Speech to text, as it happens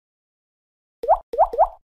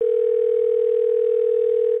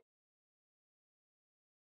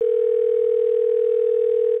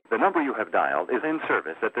number you have dialed is in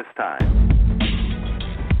service at this time.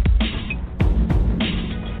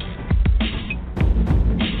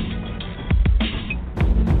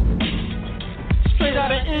 Straight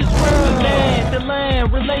out of Israel, the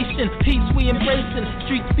land, relation, peace we embracing,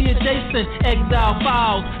 streets be adjacent, exile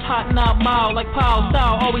files, hot not mild, like Paul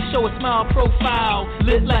style, always show a smile profile,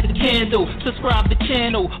 lit like a candle, subscribe the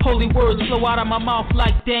channel, holy words flow out of my mouth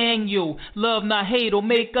like Daniel, love not hate will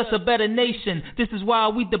make us a better nation, this is why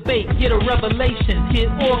we debate, get a revelation, get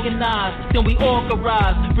organized, then we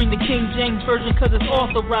authorize, bring the King James Version cause it's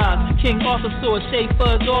authorized, King Arthur sword, shade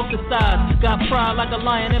fuzz off the sides, got pride like a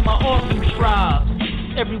lion in my awesome tribe.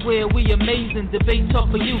 Everywhere we amazing, debate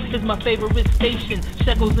talk for you is my favorite station.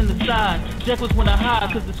 Shekels in the side, Jekylls when I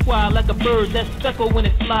hide, cause the squad like a bird that speckle when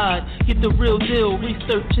it flies. Get the real deal,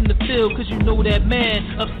 research in the field, cause you know that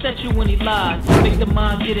man upset you when he lies. Make the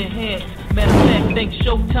mind get enhanced, matter of fact, thank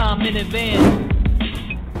Showtime in advance.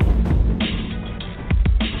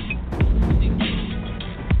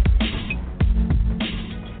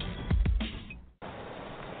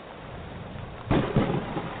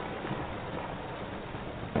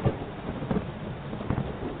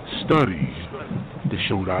 Studies to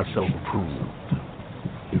show thyself approved.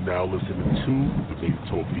 You're now listening to the Baby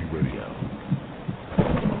Talk V Radio.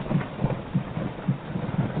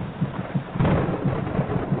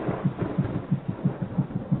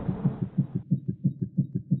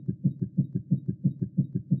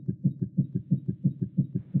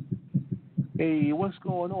 Hey, what's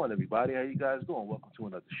going on, everybody? How you guys doing? Welcome to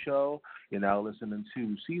another show. You're now listening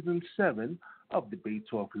to Season 7 of Debate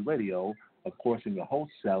Talk Free Radio. Of course, in your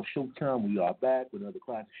host, Sal Showtime, we are back with another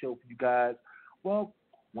classic show for you guys. Well,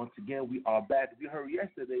 once again, we are back. If you heard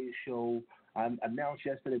yesterday's show, I announced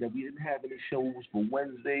yesterday that we didn't have any shows for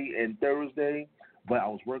Wednesday and Thursday, but I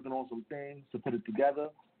was working on some things to put it together.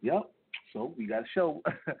 Yep, so we got a show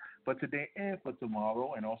for today and for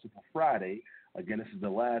tomorrow, and also for Friday. Again, this is the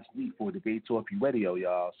last week for Debate Talk Free Radio,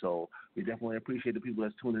 y'all. So we definitely appreciate the people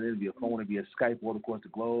that's tuning in via phone and via Skype all across the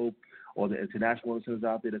globe, or the international listeners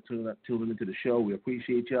out there that tuning into the show. We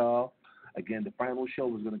appreciate y'all. Again, the final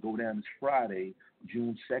show is going to go down this Friday,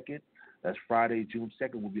 June 2nd. That's Friday, June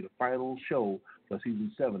 2nd will be the final show for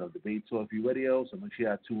Season 7 of Debate Talk Free Radio. So make sure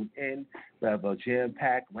y'all tune in. We have a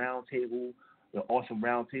jam-packed roundtable, an awesome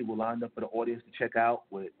roundtable lined up for the audience to check out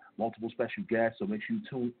with multiple special guests. So make sure you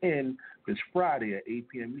tune in this Friday at 8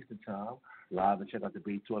 p.m. Eastern Time, live, and check out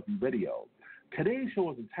Debate Talk Free Radio. Today's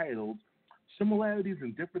show is entitled Similarities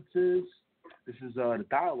and Differences. This is the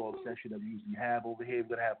dialogue session that we usually have over here.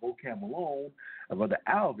 We're going to have Vocab Malone and Brother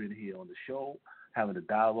Alvin here on the show, having a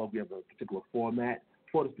dialogue. We have a particular format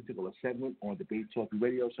for this particular segment on Debate Talk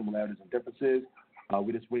Radio, Similarities and Differences.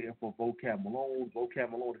 We're just waiting for Vocab Malone.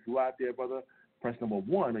 Vocab Malone, if you're out there, brother, press number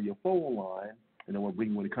 1 on your phone line, and then we'll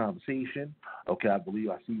bring you in the conversation. Okay, I believe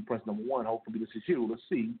I see you press number 1. Hopefully this is you. Let's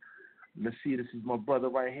see. This is my brother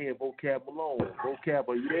right here, Vocab Malone. Vocab,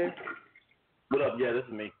 are you there? What up? Yeah, this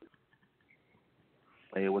is me.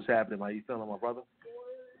 Hey, what's happening? How you feeling, my brother?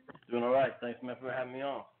 Doing all right. Thanks, man, for having me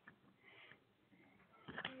on.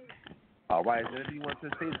 All right. Is there anything you want to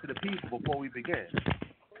say to the people before we begin?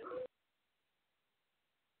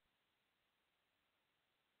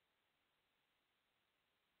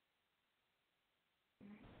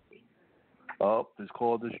 Oh, this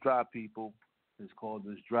call just dropped, people. This call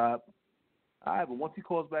just dropped. All right, but once he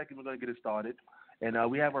calls back, we're going to get it started. And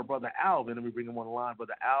we have our brother Alvin, and we bring him on the line.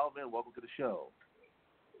 Brother Alvin, welcome to the show.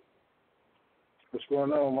 What's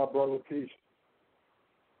going on, my brother? Peace.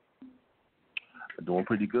 Doing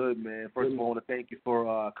pretty good, man. First of all, I want to thank you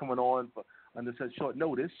for coming on under such short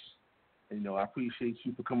notice. And, I appreciate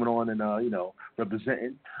you for coming on and,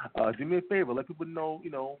 representing. Do me a favor. Let people know,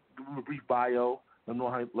 give them a brief bio. Let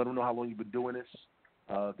them know how long you've been doing this,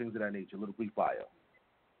 things of that nature, a little brief bio.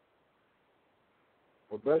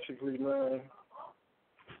 Well, basically, man,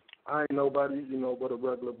 I ain't nobody, but a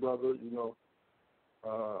regular brother,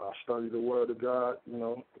 I study the Word of God,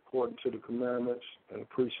 according to the commandments and the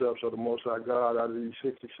precepts of the Most High God out of these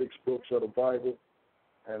 66 books of the Bible.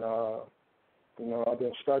 And, I've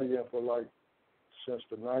been studying since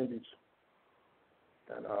the 90s.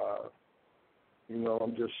 And,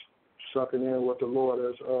 I'm just sucking in what the Lord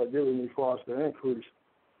has given me for us to increase.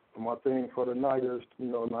 And my thing for the night is,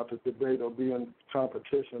 not to debate or be in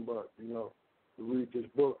competition, but, to read this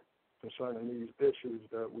book concerning these issues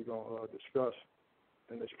that we're going to discuss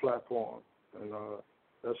in this platform. And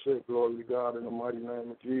that's it. Glory to God in the mighty name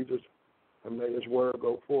of Jesus, and may his word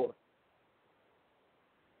go forth.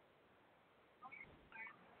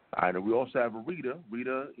 All right, and we also have a reader.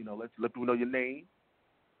 Reader, let people know your name.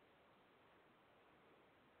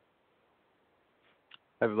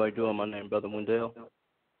 How everybody doing? My name is Brother Wendell.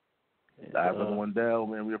 Hi, Brother Wendell,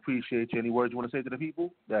 man. We appreciate you. Any words you want to say to the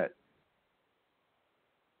people? That.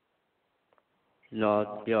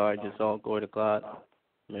 No, yeah, I just all glory to God.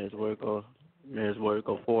 May His word go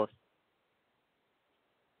forth.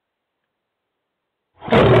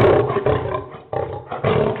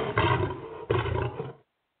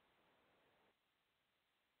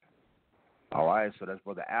 All right, so that's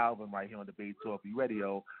Brother Alvin right here on Debate Talk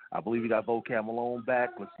Radio. I believe we got Vocab Malone back.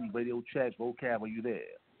 Let's see, radio check. Vocab, are you there?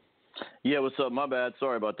 Yeah, what's up? My bad.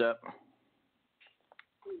 Sorry about that.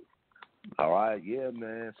 All right, yeah,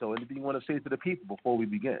 man. So anything you want to say to the people before we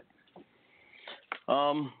begin?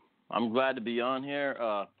 I'm glad to be on here.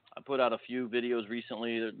 I put out a few videos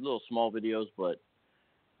recently. They're little small videos, but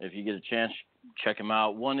if you get a chance, check them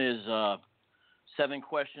out. One is 7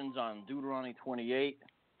 questions on Deuteronomy 28.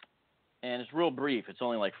 And it's real brief. It's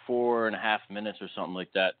only like 4.5 minutes or something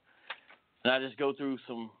like that. And I just go through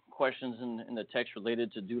some questions in the text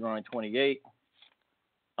related to Deuteronomy 28,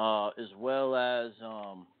 as well as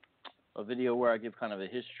a video where I give kind of a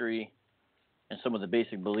history and some of the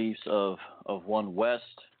basic beliefs of One West.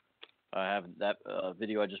 I have that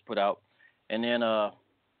video I just put out. And then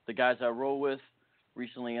the guys I roll with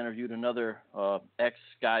recently interviewed another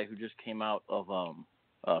ex-guy who just came out of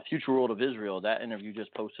Future World of Israel. That interview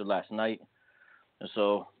just posted last night. And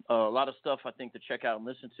so a lot of stuff I think to check out and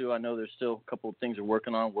listen to. I know there's still a couple of things we're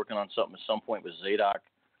working on something at some point with Zadok.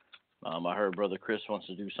 I heard Brother Chris wants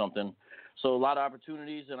to do something. So a lot of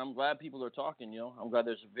opportunities, and I'm glad people are talking, I'm glad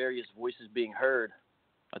there's various voices being heard.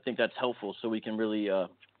 I think that's helpful so we can really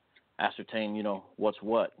ascertain, what's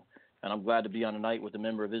what. And I'm glad to be on tonight with a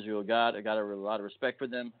member of Israel God. I got a lot of respect for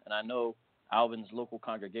them, and I know Alvin's local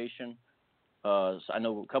congregation. So I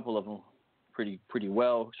know a couple of them pretty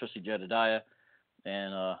well, especially Jedediah,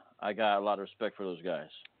 and I got a lot of respect for those guys.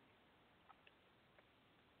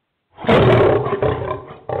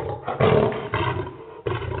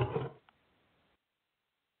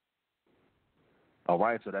 All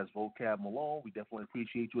right, so that's Vocab Malone. We definitely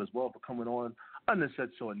appreciate you as well for coming on under such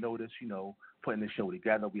short notice, putting the show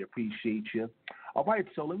together. We appreciate you. All right,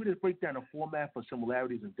 so let me just break down the format for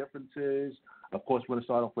similarities and differences. Of course, we're going to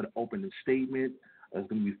start off with an opening statement. It's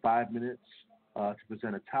going to be 5 minutes to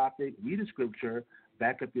present a topic, read a scripture,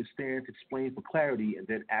 back up your stance, explain for clarity, and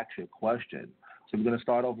then ask your question. So we're going to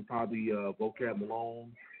start off with probably Vocab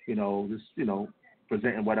Malone,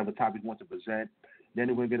 presenting whatever topic you want to present. Then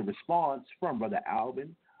we're going to get a response from Brother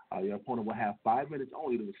Alvin. Your opponent will have 5 minutes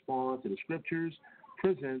only to respond to the scriptures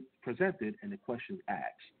presented and the questions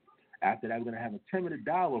asked. After that, we're going to have a 10-minute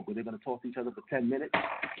dialogue where they're going to talk to each other for 10 minutes.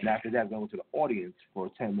 And after that, we're going to the audience for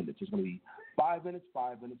 10 minutes. It's going to be 5 minutes,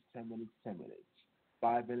 5 minutes, 10 minutes, 10 minutes.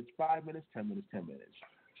 5 minutes, 5 minutes, 10 minutes, 10 minutes.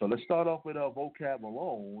 So let's start off with Vocab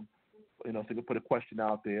Malone. So we can put a question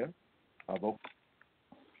out there.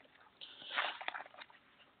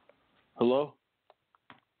 Hello?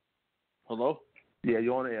 Hello? Yeah,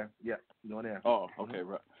 you're on air. Yeah, you're on air. Oh, okay,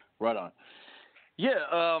 right on. Yeah,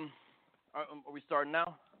 are we starting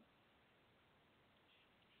now?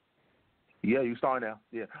 Yeah, you starting now.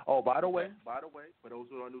 Yeah. Oh, by the way, for those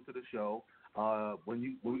who are new to the show,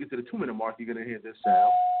 when we get to the 2-minute mark, you're gonna hear this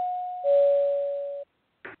sound.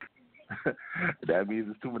 That means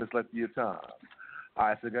it's 2 minutes left of your time. All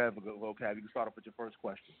right, so go ahead, Vocab. You can start off with your first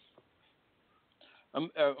question.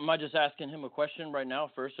 Am I just asking him a question right now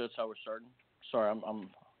first? That's how we're starting. Sorry, I'm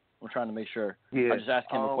trying to make sure. Yeah. I just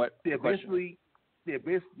asked him a question.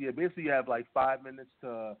 Basically, you have like 5 minutes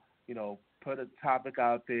to, put a topic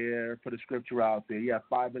out there, put a scripture out there. You have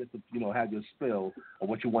 5 minutes to, have your spill of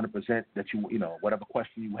what you want to present. That whatever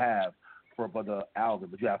question you have for Brother Alvin,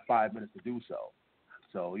 but you have 5 minutes to do so.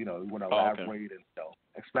 So, you want to elaborate and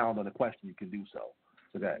expound on the question, you can do so.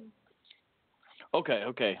 So go ahead.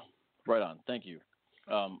 Okay. Right on. Thank you.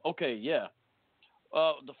 Okay, yeah.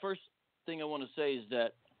 The first thing I want to say is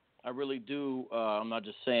that I really do, I'm not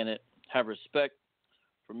just saying it, have respect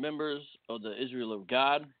for members of the Israel of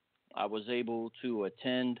God. I was able to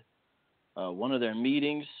attend one of their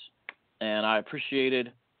meetings, and I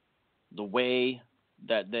appreciated the way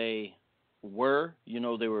that they were.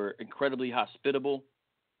 They were incredibly hospitable.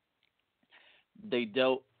 They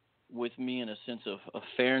dealt with me in a sense of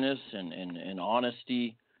fairness and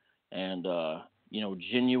honesty and,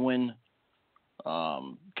 genuine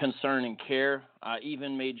concern and care. I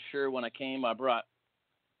even made sure when I came, I brought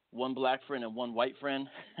one black friend and one white friend.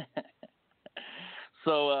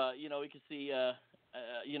 So, we can see,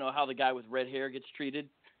 how the guy with red hair gets treated.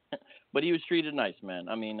 But he was treated nice, man.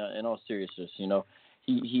 I mean, in all seriousness,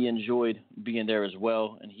 he enjoyed being there as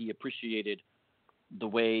well, and he appreciated the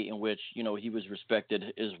way in which, he was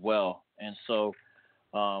respected as well. And so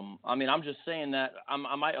I mean, I'm just saying that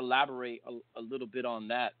I might elaborate a little bit on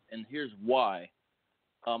that, and here's why.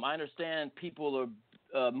 I understand people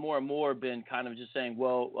are more and more been kind of just saying,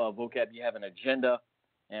 well, Vocab, you have an agenda,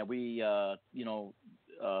 and we,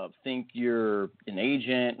 think you're an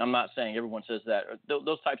agent. I'm not saying everyone says that, or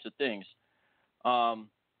those types of things.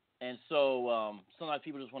 And so sometimes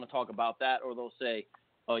people just want to talk about that, or they'll say,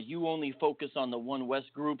 you only focus on the One West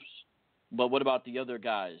groups, but what about the other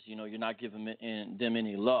guys? You're not giving them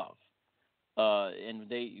any love. And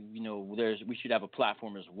they, we should have a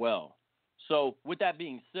platform as well. So with that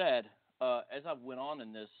being said, as I've went on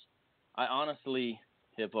in this, I honestly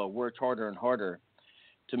have worked harder and harder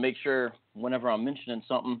to make sure whenever I'm mentioning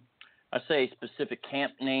something, I say specific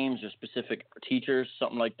camp names or specific teachers,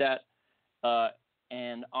 something like that.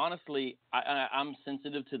 And honestly, I'm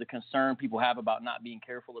sensitive to the concern people have about not being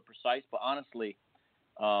careful or precise. But honestly,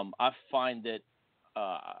 I find that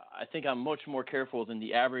I think I'm much more careful than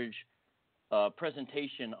the average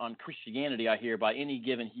presentation on Christianity I hear by any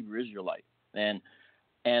given Hebrew Israelite. And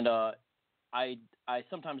I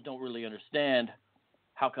sometimes don't really understand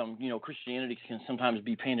how come, Christianity can sometimes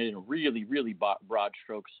be painted in really, really broad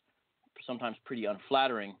strokes, sometimes pretty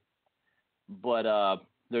unflattering. But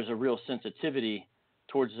there's a real sensitivity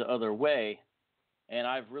towards the other way, and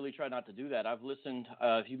I've really tried not to do that. I've listened.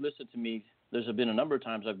 If you listen to me, there's been a number of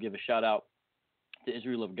times I've given a shout out to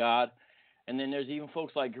Israel of God, and then there's even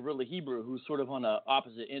folks like Guerrilla Hebrew, who's sort of on the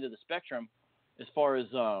opposite end of the spectrum as far as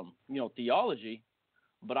theology.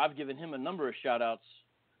 But I've given him a number of shout outs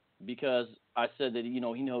because I said that he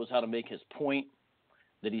knows how to make his point,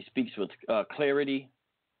 that he speaks with clarity.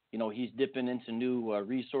 He's dipping into new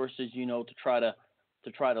resources,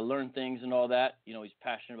 to try to learn things and all that. He's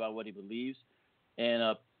passionate about what he believes.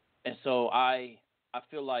 And so I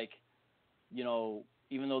feel like,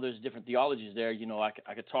 even though there's different theologies there,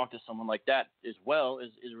 I could talk to someone like that as well as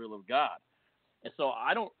Israel of God. And so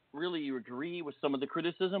I don't really agree with some of the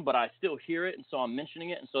criticism, but I still hear it, and so I'm mentioning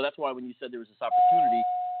it. And so that's why when you said there was this opportunity,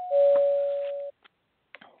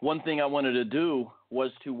 one thing I wanted to do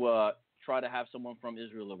was to try to have someone from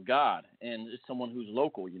Israel of God, and it's someone who's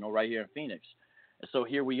local, right here in Phoenix. And so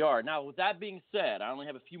here we are. Now, with that being said, I only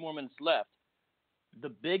have a few more minutes left. The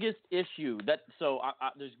biggest issue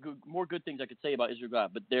there's more good things I could say about Israel of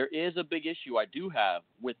God, but there is a big issue I do have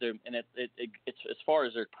with them, and it's as far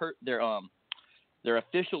as their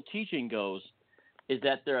official teaching goes, is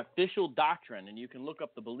that their official doctrine, and you can look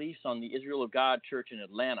up the beliefs on the Israel of God Church in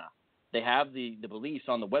Atlanta. They have the beliefs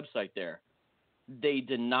on the website there. They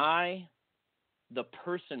deny the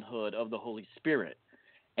personhood of the Holy Spirit.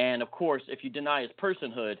 And, of course, if you deny his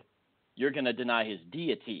personhood, you're going to deny his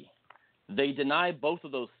deity. They deny both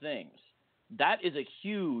of those things. That is a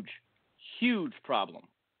huge, huge problem.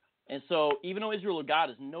 And so even though Israel of God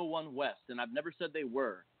is no One West, and I've never said they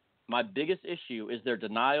were, my biggest issue is their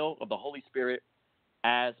denial of the Holy Spirit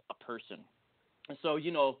as a person. And so,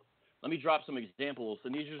 let me drop some examples,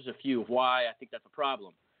 and these are just a few of why I think that's a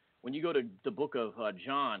problem. When you go to the book of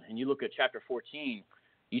John and you look at chapter 14,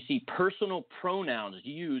 you see personal pronouns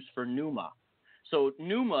used for pneuma. So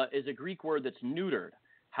pneuma is a Greek word that's neutered.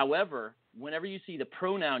 However, whenever you see the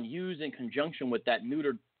pronoun used in conjunction with that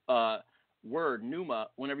neutered word, pneuma,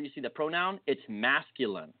 whenever you see the pronoun, it's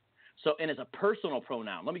masculine. So, and it's a personal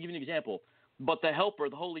pronoun. Let me give you an example. But the Helper,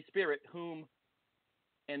 the Holy Spirit, whom,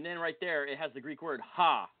 and then right there it has the Greek word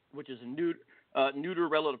ha, which is a neuter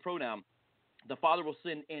relative pronoun. The Father will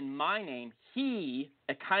send in my name. He,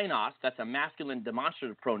 ekainos, that's a masculine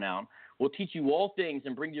demonstrative pronoun, will teach you all things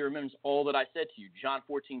and bring to your remembrance all that I said to you. John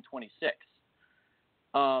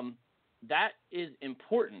 14:26. That is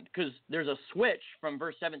important because there's a switch from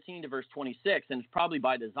verse 17 to verse 26, and it's probably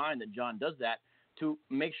by design that John does that to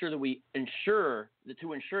make sure that we ensure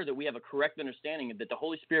that we have a correct understanding that the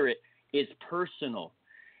Holy Spirit is personal.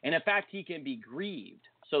 And in fact, he can be grieved.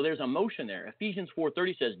 So there's emotion there. Ephesians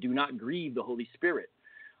 4:30 says, do not grieve the Holy Spirit.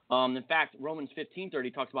 In fact, Romans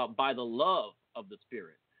 15:30 talks about by the love of the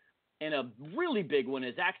Spirit. And a really big one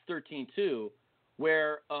is Acts 13:2,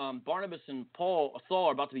 where Barnabas and Saul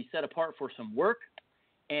are about to be set apart for some work.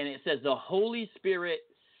 And it says, the Holy Spirit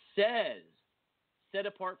says, set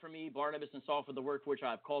apart for me, Barnabas and Saul, for the work for which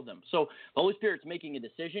I have called them. So the Holy Spirit's making a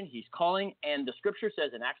decision. He's calling. And the scripture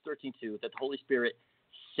says in Acts 13:2 that the Holy Spirit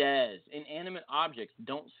says. Inanimate objects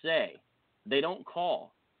don't say. They don't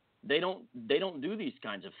call. They don't do these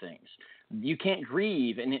kinds of things. You can't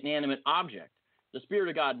grieve an inanimate object. The Spirit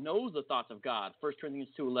of God knows the thoughts of God, 1 Corinthians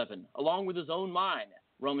 2:11, along with his own mind,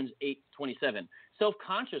 Romans 8:27.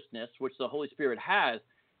 Self-consciousness, which the Holy Spirit has,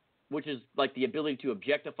 which is like the ability to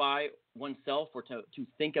objectify oneself or to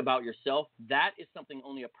think about yourself, that is something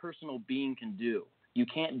only a personal being can do. You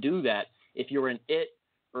can't do that if you're an it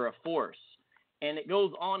or a force. And it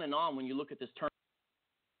goes on and on when you look at this term.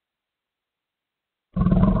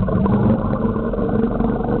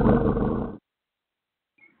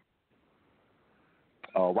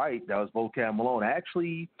 All right, that was Vocab Malone.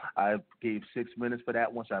 Actually, I gave 6 minutes for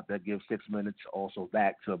that one, so I have to give 6 minutes also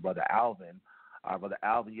back to Brother Alvin. Brother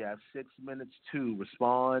Alvin, you have 6 minutes to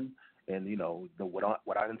respond and,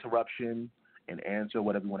 without interruption and answer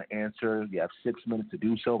whatever you want to answer. You have 6 minutes to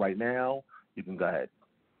do so right now. You can go ahead.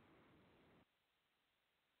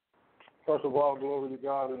 First of all, glory to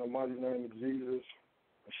God in the mighty name of Jesus.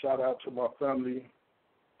 A shout out to my family,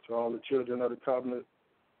 to all the children of the covenant,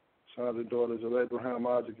 sons and daughters of Abraham,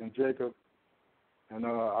 Isaac, and Jacob, and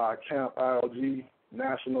our camp ILG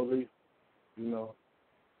nationally,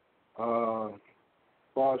 As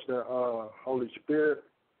far as the Holy Spirit,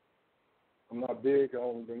 I'm not big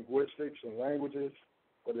on linguistics and languages,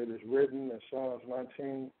 but it is written in Psalms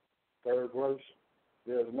 19, 3rd verse.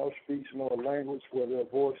 There is no speech nor language where their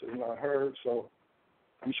voice is not heard, so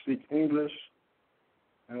we speak English,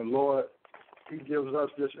 and the Lord, He gives us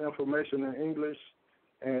this information in English,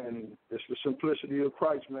 and it's the simplicity of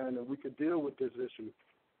Christ, man, and we could deal with this issue.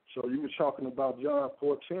 So you were talking about John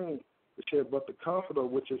 14. It said, but the Comforter,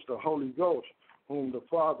 which is the Holy Ghost, whom the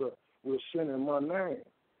Father will send in my name.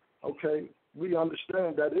 Okay, we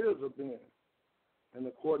understand that is a being. And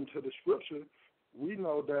according to the Scripture, we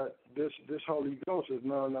know that this Holy Ghost is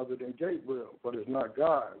none other than Gabriel, but it's not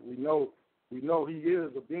God. We know He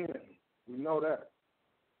is a being. We know that.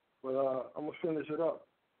 But I'm going to finish it up.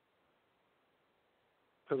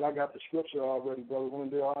 Because I got the Scripture already, Brother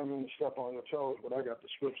Wendell. I don't mean to step on your toes, but I got the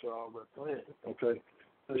Scripture already. Go ahead. Okay.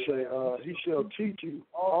 They say, He shall teach you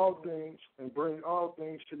all things and bring all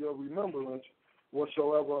things to your remembrance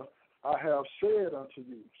whatsoever I have said unto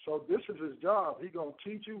you. So this is His job. He going to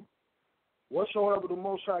teach you whatsoever the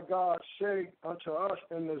Most High God say unto us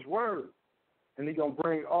in His word. And He going to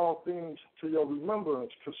bring all things to your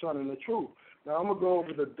remembrance concerning the truth. Now I'm going to go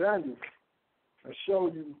over to Daniel and show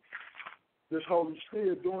you this Holy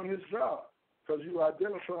Spirit doing His job, because you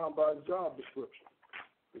identify Him by His job description.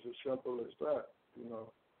 It's as simple as that,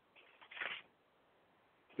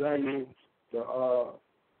 Daniel, the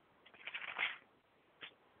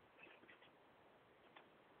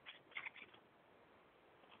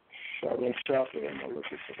 7th chapter, I'm going to look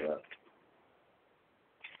for that.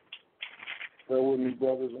 Bear with me,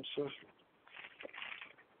 brothers and sisters.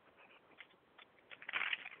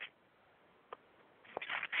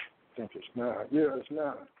 I think it's 9. Yeah, it's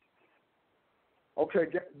 9. Okay,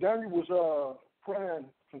 Daniel was praying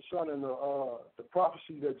concerning the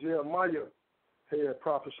prophecy that Jeremiah had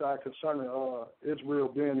prophesied concerning Israel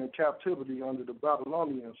being in captivity under the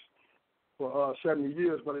Babylonians for 70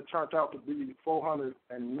 years, but it turned out to be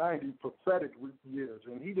 490 prophetic years,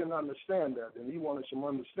 and he didn't understand that, and he wanted some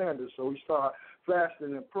understanding, so he started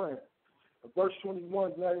fasting and praying. Verse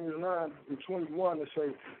 21, Daniel 9 and 21, they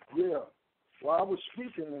say, while I was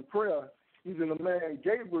speaking in prayer, even the man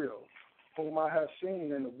Gabriel, whom I had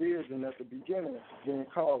seen in the vision at the beginning, being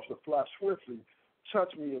caused to fly swiftly,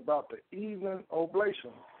 touched me about the evening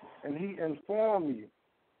oblation. And he informed me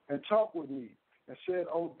and talked with me and said,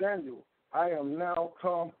 O Daniel, I am now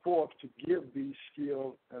come forth to give thee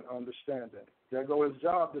skill and understanding. There goes his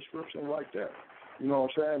job description right there. You know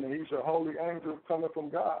what I'm saying? And he's a holy angel coming from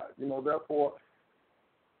God. Therefore,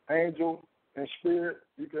 angel and spirit,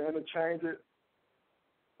 you can interchange it.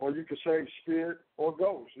 Or you could say spirit or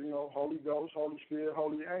ghost, Holy Ghost, Holy Spirit,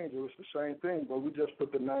 Holy Angel. It's the same thing, but we just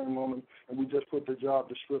put the name on them and we just put the job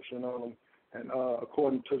description on them. And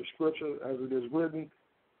according to the Scripture, as it is written,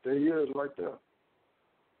 there he is right there.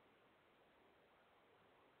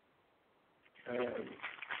 And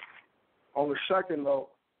on the second note,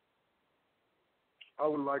 I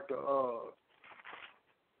would like to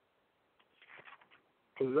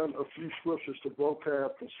present a few scriptures to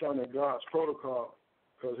Vocab concerning God's protocol.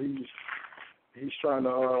 Because he's trying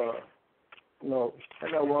to, ain't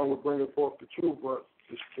nothing wrong with bringing forth the truth, but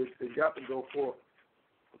it got to go forth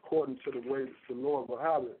according to the way the Lord will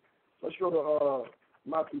have it. Let's go to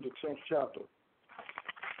Matthew, the 10th chapter,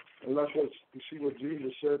 and let's see what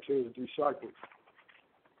Jesus said to His disciples.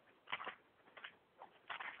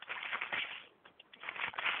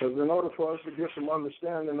 Because in order for us to get some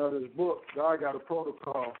understanding of this book, God got a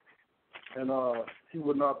protocol, and He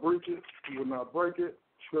would not breach it, He would not break it.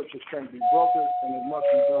 Scriptures can't be broken, and it must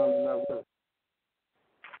be done in that way.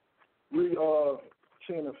 Read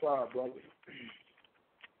 10 and 5, brother.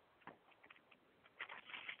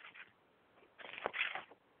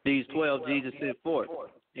 These 12 Jesus sent forth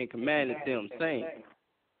and commanded them, saying,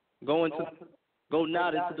 Go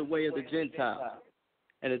not into the way of the Gentiles,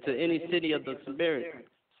 and into any city of the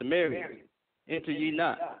Samaria enter ye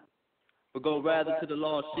not, but go rather to the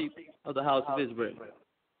lost sheep of the house of Israel.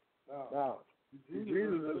 Now,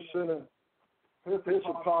 Jesus is sending his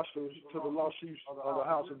apostles to the lost sheep of the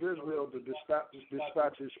house of Israel to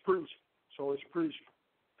dispatch his priests, so his priests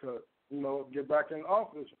could, get back in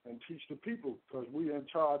office and teach the people, because we in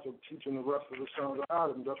charge of teaching the rest of the sons of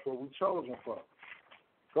Adam. That's what we chosen for.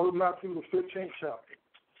 Go to Matthew the 15th chapter.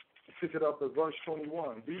 Pick it up at verse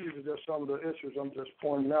 21. These are just some of the issues I'm just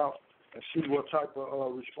pointing out, and see what type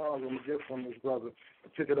of response I'm going to get from this brother.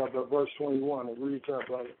 Pick it up at verse 21 and read that,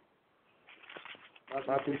 brother.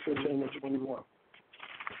 Matthew 15 and 21.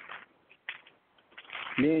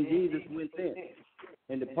 Then Jesus went thence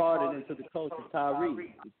and departed into the coast of Tyre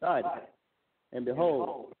and Sidon. And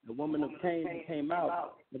behold, the woman of Canaan came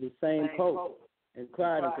out of the same coast and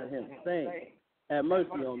cried unto him, saying, Have mercy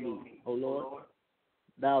on me, O Lord,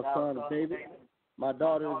 thou son of David. My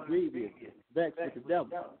daughter is grievous, vexed with the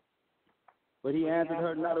devil. But he answered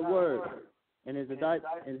her not a word. And his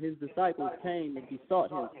disciples came and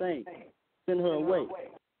besought him, saying, Send her away,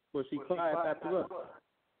 for she crieth after us.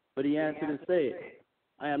 But he answered and said,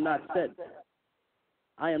 I am not sent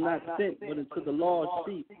but into the lost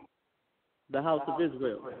sheep, the house of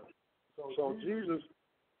Israel. So Jesus,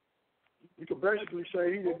 you could basically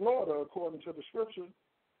say he ignored her according to the scripture,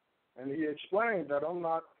 and he explained that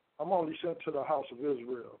I'm only sent to the house of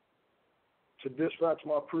Israel to dispatch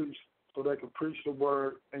my priests so they can preach the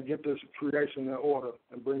word and get this creation in order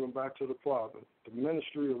and bring them back to the Father, the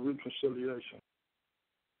ministry of reconciliation.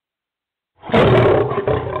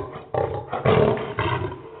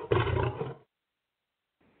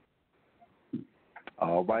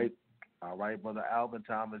 All right, Brother Alvin,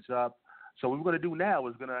 time is up. So what we're going to do now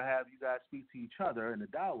is going to have you guys speak to each other in the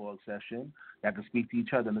dialogue session. You have to speak to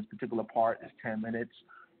each other in this particular part. It's 10 minutes.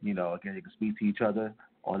 Again, you can speak to each other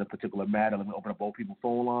on a particular matter. Let me open up both people's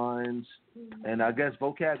phone lines. And I guess,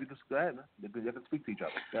 Vocab, you can go ahead, man. You can speak to each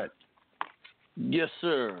other. Go ahead. Yes,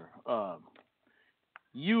 sir.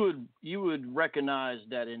 You would recognize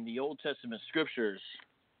that in the Old Testament scriptures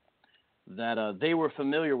that they were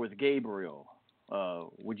familiar with Gabriel.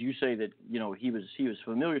 Would you say that he was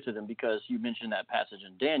familiar to them because you mentioned that passage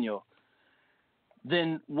in Daniel?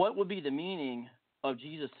 Then what would be the meaning of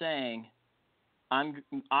Jesus saying, I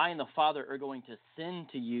and the Father are going to send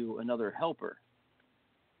to you another helper?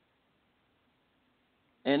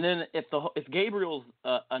 And then if Gabriel's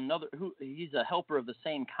he's a helper of the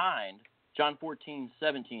same kind, John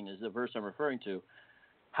 14:17 is the verse I'm referring to.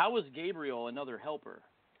 How is Gabriel another helper?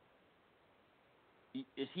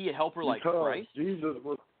 Is he a helper like Christ? Jesus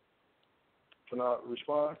was. Can I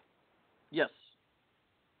respond? Yes.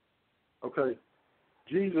 Okay.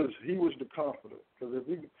 Jesus, he was the comforter. Because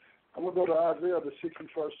I'm gonna go to Isaiah the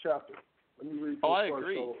 61st chapter. Let me read this I first.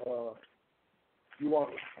 agree. So,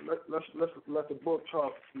 let's let the book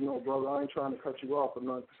talk, brother. I ain't trying to cut you off or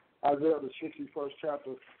nothing. Isaiah the 61st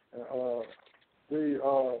chapter,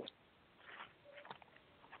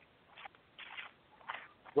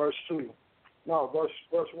 verse 2. No, verse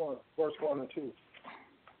 1 and 2.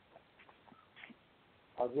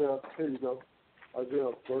 Isaiah, here you go.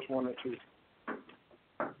 Isaiah, verse 1 and 2.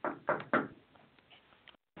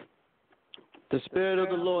 The Spirit of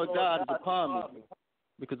the Lord God is upon me,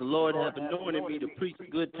 because the Lord hath anointed me to preach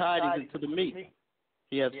good tidings unto the meek.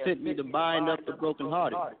 He hath sent me to bind up the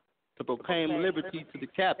brokenhearted, to proclaim liberty to the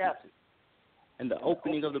captives, and the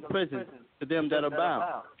opening of the prison to them that are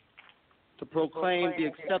bound, to proclaim the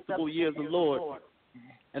acceptable year of the Lord,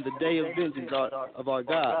 and the day of vengeance of our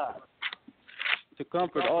God, to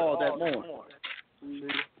comfort all that mourn.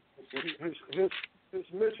 His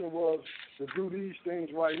mission was to do these things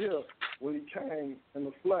right here when he came in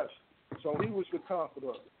the flesh. So he was the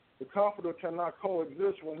comforter. The comforter cannot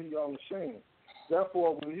coexist when he's on the scene.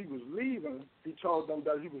 Therefore, when he was leaving, he told them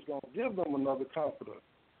that he was going to give them another comforter,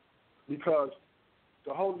 because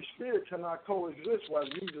the Holy Spirit cannot coexist while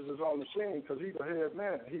Jesus is on the scene, because he's the head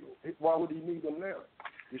man. Why would he need them there?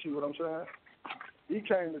 You see what I'm saying? He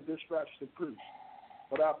came to dispatch the priest.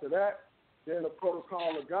 But after that, then the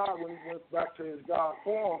protocol of God, when he went back to his God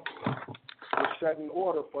form, was set in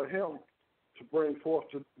order for him to bring forth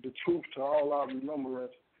the truth to all our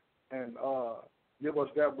remembrance and give us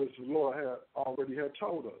that which the Lord had already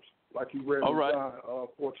told us, like he read in John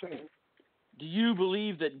 14. Do you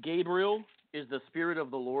believe that Gabriel is the Spirit of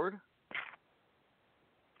the Lord?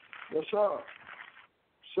 Yes, sir.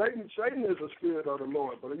 Satan is a spirit of the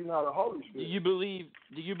Lord, but he's not a Holy Spirit.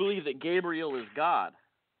 Do you believe that Gabriel is God?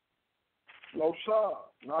 No, sir.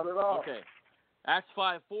 Not at all. Okay. Acts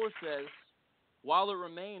 5:4 says, while it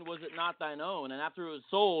remained, was it not thine own? And after it was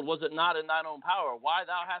sold, was it not in thine own power? Why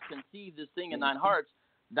thou hast conceived this thing in thine heart?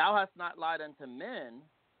 Thou hast not lied unto men,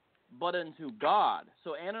 but unto God.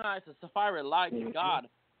 So Ananias and Sapphira lied to God.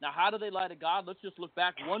 Now, how do they lie to God? Let's just look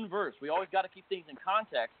back one verse. We always got to keep things in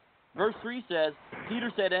context. Verse 3 says,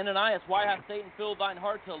 Peter said, Ananias, why hath Satan filled thine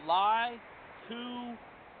heart to lie to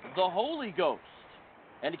the Holy Ghost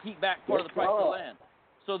and to keep back part of the price of the land?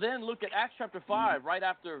 So then look at Acts chapter 5, right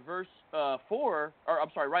after verse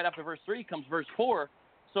right after verse 3 comes verse 4.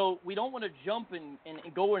 So we don't want to jump and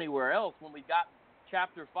go anywhere else when we've got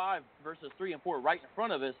chapter 5, verses 3 and 4 right in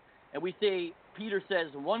front of us. And we say, Peter says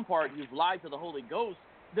in one part, you've lied to the Holy Ghost.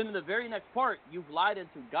 Then in the very next part, you've lied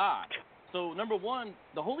unto God. So number one,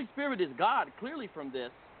 the Holy Spirit is God, clearly from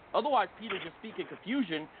this. Otherwise, Peter just speaking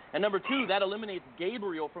confusion. And number two, that eliminates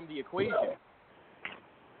Gabriel from the equation.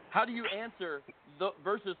 How do you answer the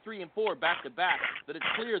verses 3 and 4 back to back that it's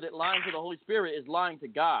clear that lying to the Holy Spirit is lying to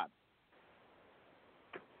God?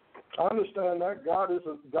 I understand that God is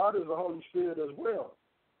the Holy Spirit as well.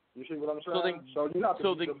 You see what I'm saying? So you have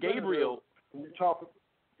to be Gabriel. When you talk,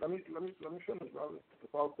 let me finish, brother.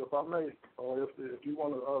 If I may, or if you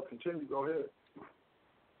want to continue, go ahead.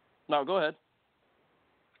 No, go ahead.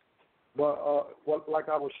 But like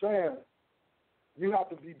I was saying, you have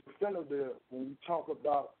to be definitive when you talk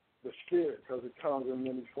about the Spirit, because it comes in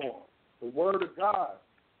many forms. The Word of God,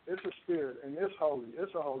 it's a Spirit, and it's holy.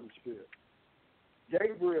 It's a Holy Spirit.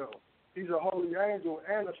 Gabriel, he's a holy angel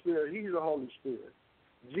and a Spirit. He's a Holy Spirit.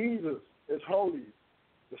 Jesus is holy.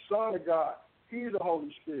 The Son of God, he's a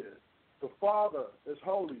Holy Spirit. The Father is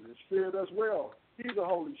holy. The Spirit as well, he's a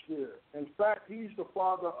Holy Spirit. In fact, he's the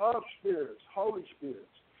Father of spirits, Holy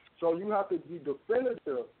Spirits. So you have to be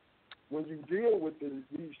definitive when you deal with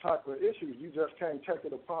these type of issues. You just can't take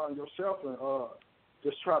it upon yourself and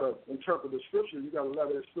just try to interpret the Scripture. You got to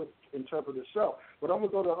let it interpret itself. But I'm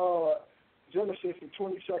going to go to Genesis, the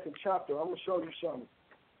 22nd chapter. I'm going to show you something.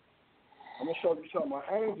 An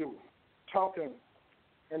angel talking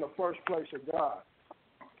in the first place of God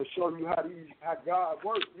to show you how God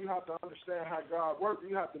works. You have to understand how God works.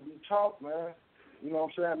 You have to be taught, man. You know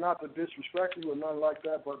what I'm saying? Not to disrespect you or nothing like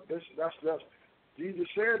that, but that's just, Jesus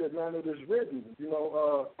said it, man. It is written. You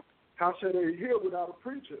know, how shall they hear without a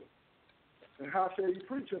preacher? And how shall he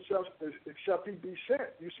preach except he be sent?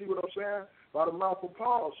 You see what I'm saying? By the mouth of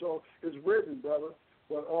Paul. So it's written, brother.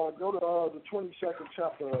 But go to the 22nd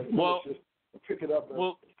chapter of Genesis and pick it up.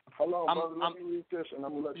 Hold on, brother. Let me read this, and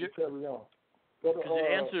I'm going to let you carry on. Because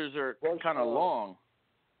the answers are kind of long.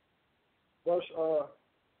 Verse,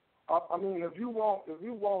 I mean, if you want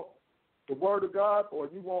the Word of God, or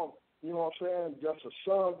you want, you know what I'm saying, just a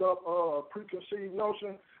summed up preconceived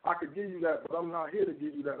notion, I could give you that, but I'm not here to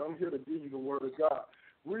give you that. I'm here to give you the Word of God.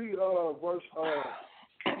 Read verse 11.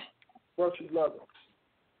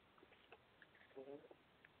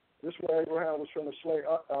 This way Abraham was trying to slay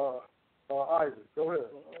Isaac. Go ahead.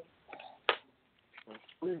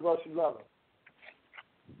 Read verse 11.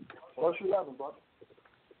 Verse 11, brother.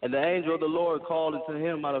 And the angel of the Lord called unto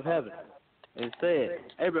him out of heaven, and said,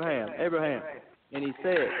 Abraham, Abraham. And he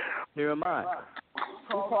said, Here am I.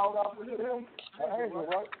 Who called out to him? An angel,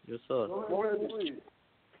 right? Yes, sir. Go ahead and read.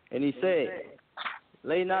 And he said,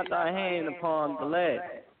 Lay not thy hand upon the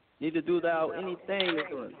lad, neither do thou anything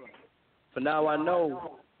to him. For now I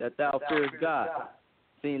know that thou fearest God,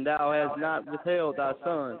 seeing thou hast not withheld thy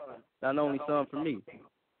son, thine only son, from me.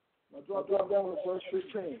 Now drop down to verse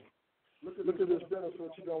 15. Look at this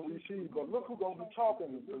benefit you're going to receive. But look who's going to be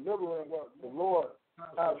talking, delivering what the Lord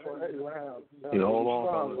has for Abraham.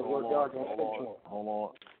 Hold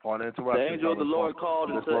on. Pardon interruption. The angel of the Lord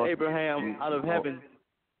called unto Abraham out of heaven.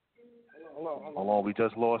 Hold on. We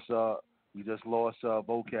just lost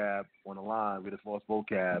Vocab on the line. We just lost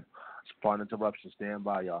Vocab. Pardon interruption. Stand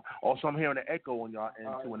by, y'all. Also, I'm hearing an echo on y'all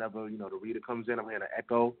end too. Whenever the reader comes in, I'm hearing an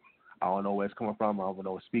echo. I don't know where it's coming from. I don't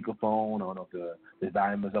know a speakerphone. I don't know if the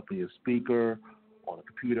volume is up in your speaker on the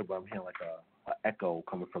computer, but I'm hearing like an echo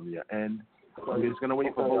coming from your end. So we're just going to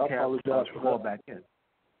wait for Vocab to call back in.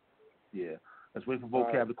 Yeah, let's wait for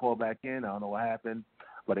Vocab to call back in. I don't know what happened.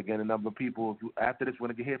 But again, a number of people, after this, we're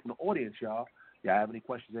going to get here from the audience, y'all. Y'all have any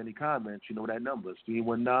questions, any comments, you know that number. It's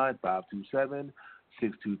 319-527-6239. We're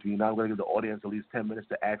going to give the audience at least 10 minutes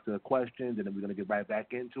to ask their questions, and then we're going to get right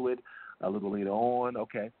back into it a little later on.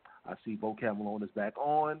 Okay. I see Vocab Malone is back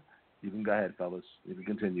on. You can go ahead, fellas. You can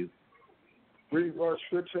continue. Read verse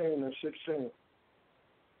 15 and 16.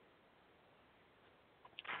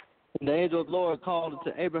 And the angel of the Lord called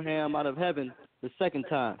unto Abraham out of heaven the second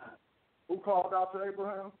time. Who called out to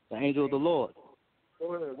Abraham? The angel of the Lord.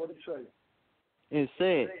 Go ahead. What did he say? And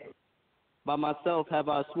said, By myself have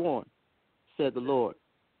I sworn, said the Lord.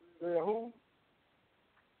 Said who?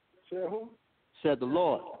 Said who? Said the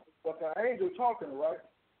Lord. But the angel talking, right?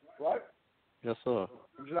 Right? Yes, sir.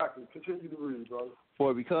 Exactly. Continue to read, brother.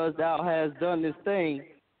 For because thou hast done this thing,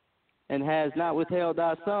 and hast not withheld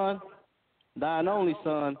thy son, thine only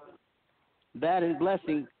son, that in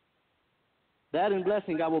blessing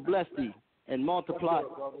I will bless thee and multiply. That's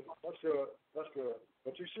good, brother. That's good. That's good.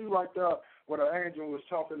 But you see right there where the angel was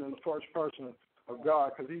talking in the first person of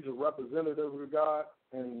God, because he's a representative of God,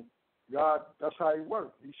 and God, that's how he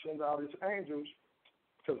works. He sends out his angels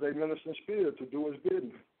because they minister in spirit to do his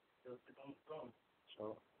bidding.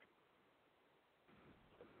 So.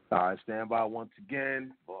 All right, stand by once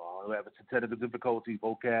again. We have a technical difficulty.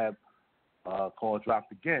 Vocab call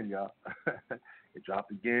dropped again, y'all. It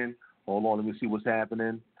dropped again. Hold on, let me see what's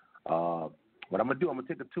happening. What I'm going to do, I'm going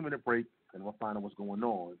to take a 2-minute break, and we'll find out what's going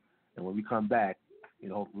on. And when we come back,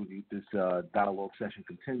 hopefully this dialogue session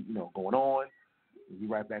continue, going on. We'll be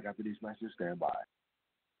right back after these messages. Stand by.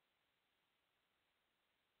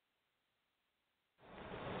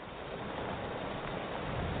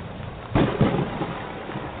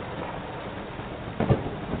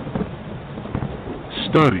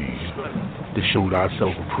 Study to show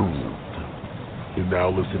thyself approved. You're now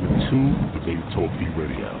listening to the Big Talk V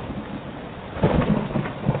Radio.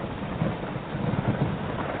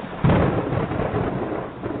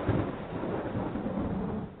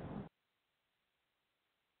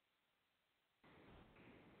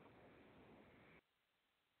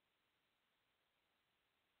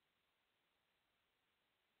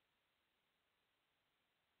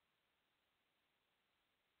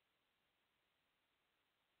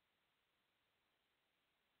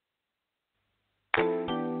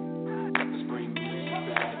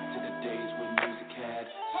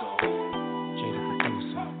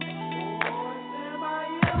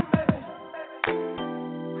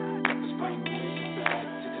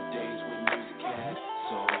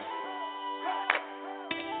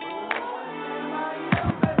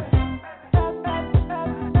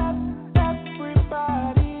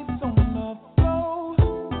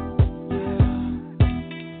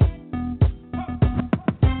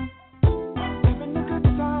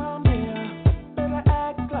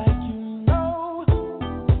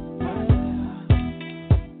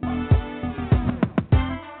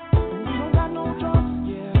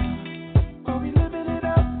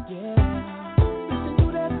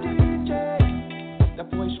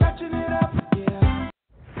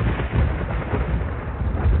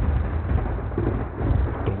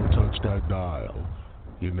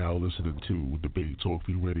 You're now listening to the Big Talk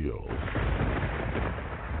V Radio.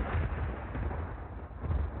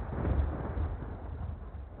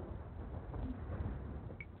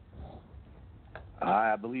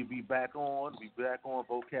 I believe we back on.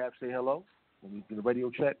 Vocab, say hello. Let me do the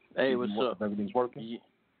radio check. Hey, what's up? If everything's working. Yeah.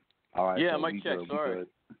 All right. Yeah, so mic check. Sorry.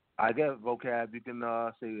 I get Vocab. You can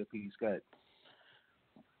say your piece. Go ahead.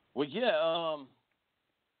 Well, yeah.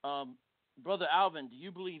 Brother Alvin, do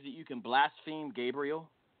you believe that you can blaspheme Gabriel?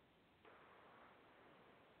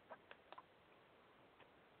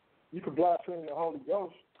 You can blaspheme the Holy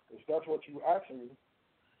Ghost, if that's what you asking me.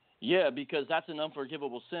 Yeah, because that's an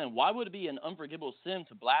unforgivable sin. Why would it be an unforgivable sin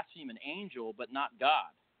to blaspheme an angel but not God?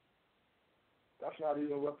 That's not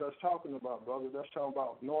even what that's talking about, brother. That's talking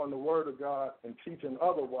about knowing the word of God and teaching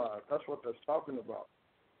otherwise. That's what that's talking about.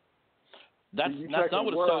 That's not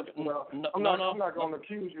what it's talking about. I'm not going to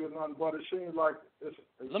accuse you of nothing, but it seems like it's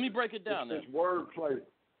let me break it down. It's wordplay.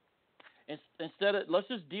 Instead of, let's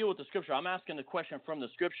just deal with the scripture. I'm asking the question from the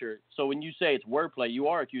scripture. So when you say it's wordplay, you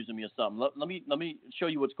are accusing me of something. Let me show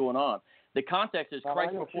you what's going on. The context is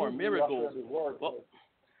Christ performed miracles. Well,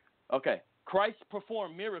 okay, Christ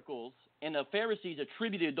performed miracles, and the Pharisees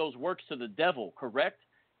attributed those works to the devil. Correct?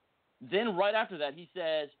 Then right after that, he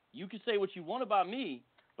says, "You can say what you want about me,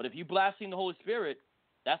 but if you blaspheme the Holy Spirit,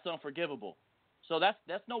 that's unforgivable." So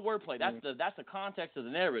that's no wordplay. That's the context of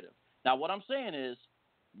the narrative. Now, what I'm saying is,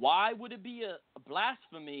 why would it be a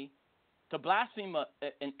blasphemy to blaspheme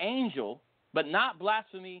an angel, but not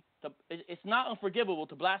blasphemy? It's not unforgivable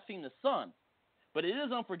to blaspheme the Son, but it is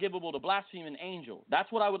unforgivable to blaspheme an angel. That's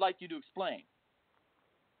what I would like you to explain.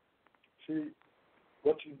 See,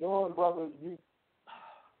 what you're doing, brother,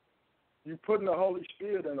 you putting the Holy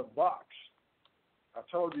Spirit in a box. I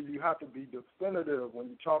told you have to be definitive when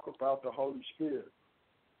you talk about the Holy Spirit.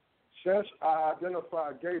 Since I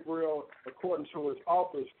identified Gabriel according to his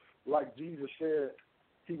office, like Jesus said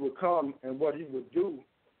he would come and what he would do,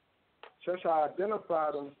 since I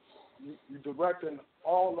identified him, you're directing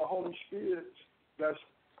all the Holy Spirits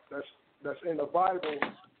that's in the Bible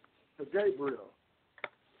to Gabriel,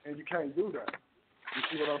 and you can't do that. You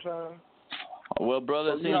see what I'm saying? Well,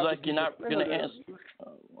 brother, So it seems like you're not going to answer.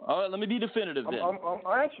 All right, let me be definitive then.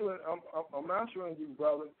 I'm answering you,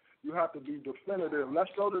 brother. You have to be definitive.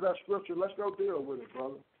 Let's go to that scripture. Let's go deal with it,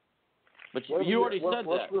 brother. But you already said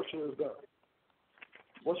what that. What scripture is that?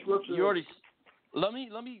 What scripture? You already. Let me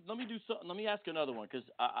do something. Let me ask another one because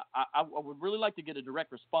I would really like to get a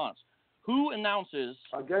direct response. Who announces?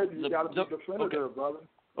 I gave you. You got to be definitive, brother.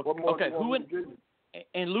 What more do you want me to give you?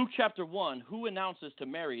 In Luke chapter 1, who announces to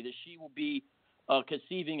Mary that she will be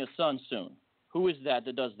conceiving a son soon? Who is that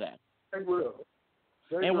does that? Gabriel.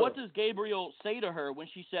 And what does Gabriel say to her when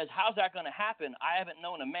she says, "How's that going to happen? I haven't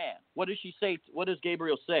known a man." What does she say? What does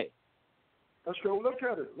Gabriel say? Let's go look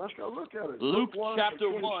at it. Luke 1,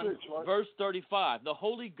 chapter 26, 1, right? verse 35. The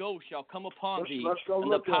Holy Ghost shall come upon thee. Let's go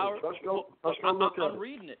and look the power, at it. Let's go look at it. I'm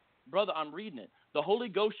reading it. Brother, I'm reading it. The Holy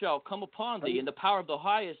Ghost shall come upon thee, and the power of the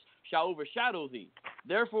highest shall overshadow thee.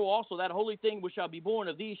 Therefore also that holy thing which shall be born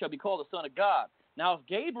of thee shall be called the Son of God. Now, if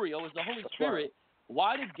Gabriel is the Holy Spirit,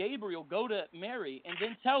 why did Gabriel go to Mary and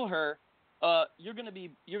then tell her, you're going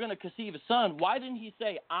to conceive a son? Why didn't he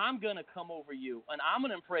say, I'm going to come over you and I'm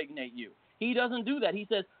going to impregnate you? He doesn't do that. He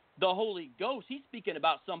says, the Holy Ghost, he's speaking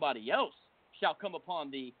about somebody else, shall come upon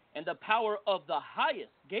thee, and the power of the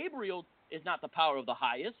highest. Gabriel is not the power of the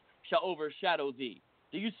highest, shall overshadow thee.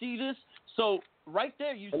 Do you see this? So right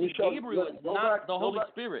there you see Gabriel is not the Holy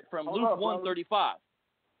Spirit from Luke 1:35.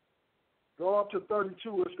 Go up to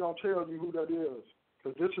 32, it's going to tell you who that is,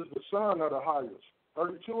 because this is the Son of the highest.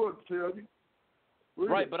 32 will tell you.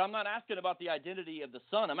 Right, but I'm not asking about the identity of the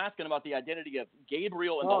Son. I'm asking about the identity of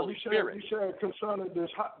Gabriel and the Holy Spirit. You said concerning this,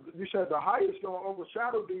 you said the highest going to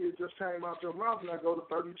overshadow thee. It just came out your mouth, and I go to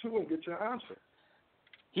 32 and get your answer.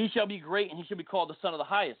 He shall be great, and he shall be called the Son of the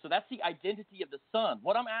Highest. So that's the identity of the Son.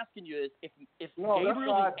 What I'm asking you is, if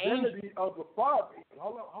Gabriel that's the identity of the Father.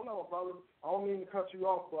 Hold on, brother. I don't mean to cut you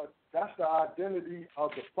off, but that's the identity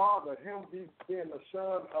of the Father. Him being the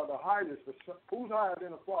Son of the Highest. Who's higher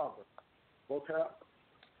than the Father? Okay.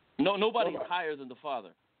 No, nobody's higher than the Father.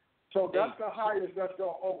 So that's the highest that's going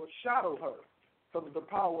to overshadow her, because the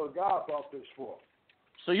power of God brought this forth.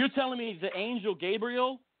 So you're telling me the angel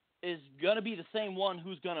Gabriel is going to be the same one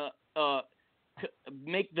who's going to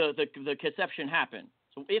make the conception happen.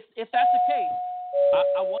 So if that's the case,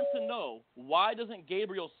 I want to know, why doesn't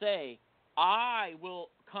Gabriel say, I will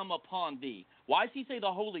come upon thee? Why does he say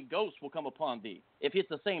the Holy Ghost will come upon thee if it's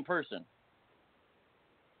the same person?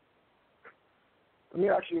 Let me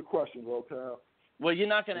ask you a question, Vocab. Well, you're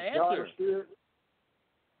not going to answer. God a spirit?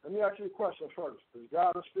 Let me ask you a question first. Is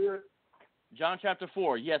God a spirit? John chapter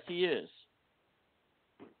 4, yes, he is.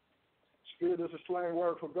 Spirit is a slang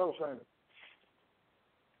word for ghost, ain't it?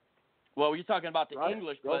 Well, you're talking about the right?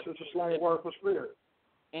 English. Ghost is a slang word for spirit.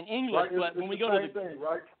 In English, right? but when we go to the thing,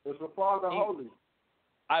 right? It's the Father Holy.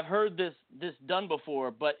 I've heard this done before,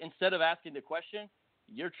 but instead of asking the question,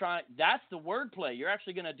 that's the wordplay. You're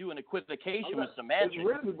actually going to do an equivocation with semantics. It's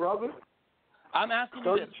written, brother. I'm asking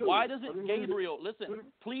you this. Why doesn't Gabriel, listen,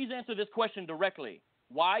 please answer this question directly.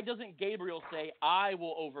 Why doesn't Gabriel say, I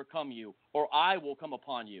will overcome you, or I will come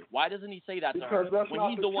upon you? Why doesn't he say that to her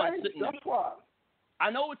when he's the one sitting there? That's why.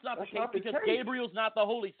 I know it's not the case because Gabriel's not the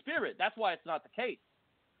Holy Spirit. That's why it's not the case.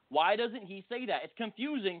 Why doesn't he say that? It's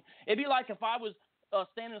confusing. It'd be like if I was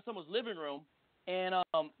standing in someone's living room and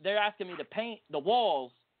they're asking me to paint the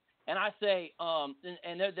walls, and I say,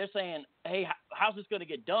 and they're saying, hey, how's this going to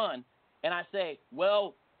get done? And I say,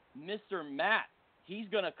 well, Mr. Matt, he's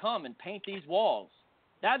going to come and paint these walls.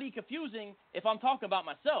 That'd be confusing if I'm talking about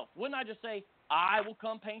myself. Wouldn't I just say, I will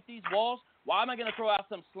come paint these walls? Why am I going to throw out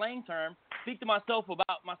some slang term, speak to myself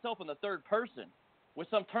about myself in the third person with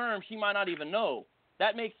some term she might not even know?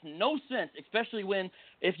 That makes no sense, especially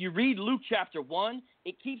if you read Luke chapter 1,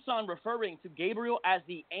 it keeps on referring to Gabriel as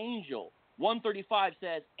the angel. 135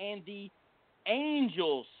 says, and the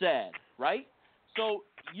angel said, right? So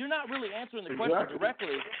you're not really answering the question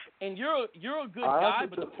directly, and you're a good guy,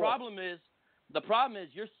 but the problem is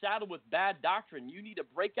you're saddled with bad doctrine. You need to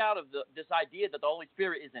break out of this idea that the Holy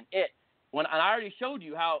Spirit isn't it. And I already showed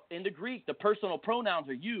you how in the Greek the personal pronouns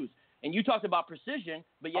are used. And you talked about precision,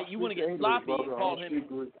 but yet you want to get sloppy and call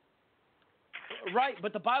him. Right,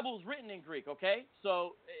 but the Bible is written in Greek, okay?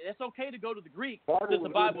 So it's okay to go to the Greek because the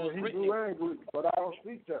Bible is written in Greek. But I don't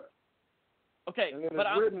speak that. Okay, and then but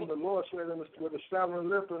it's written, the Lord said, with a stammering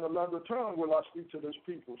lip and a leather tongue will I speak to this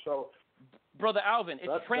people. So, Brother Alvin,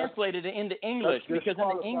 it's translated into English because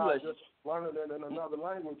in the English. Just learning it in another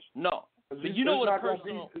language. No, but you know what a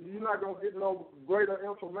personal. You're not going to get no greater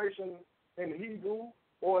information in Hebrew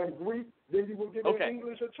or in Greek than you will get in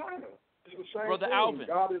English or China. It's the same Brother thing. Alvin.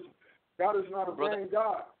 God is not a vain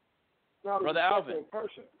God. Not Brother a Alvin.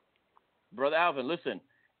 person. Brother Alvin, listen.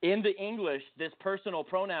 In the English, this personal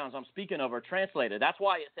pronouns I'm speaking of are translated. That's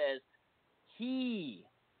why it says he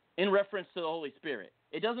in reference to the Holy Spirit.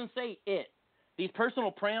 It doesn't say it. These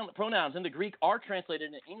personal pronouns in the Greek are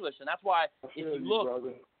translated in English, and that's why if you look.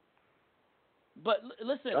 Brother. But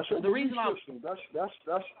listen, that's your the reason I'm system. That's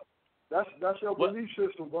your belief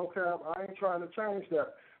system, vocab. I ain't trying to change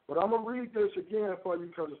that. But I'm gonna read this again for you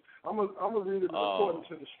because I'm gonna read it according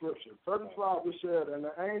to the scripture. 35 it said, and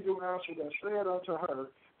the angel answered and said unto her,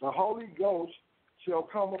 the Holy Ghost shall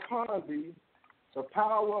come upon thee, the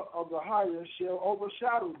power of the highest shall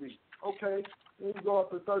overshadow thee. Okay, then you go up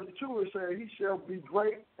to 32, it says, he shall be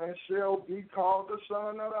great and shall be called the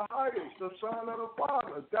Son of the highest, the Son of the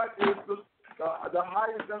Father. That is the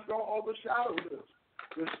highest that's going to overshadow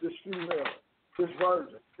this female, this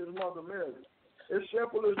virgin, his mother Mary. It's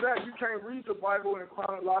simple as that. You can't read the Bible in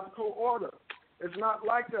chronological order. It's not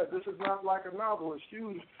like that. This is not like a novel.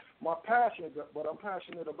 Excuse my passion, but I'm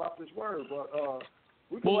passionate about this word. But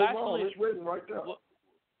we can move on. It's written right there.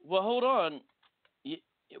 Well, hold on.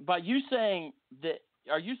 By you saying that,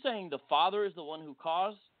 are you saying the Father is the one who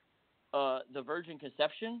caused the virgin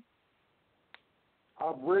conception?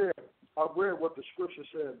 I've read what the scripture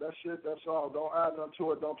said. That's it. That's all. Don't add nothing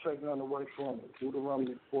to it. Don't take nothing away from it.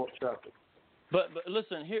 Deuteronomy 4th chapter. But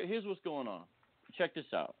listen, here's what's going on. Check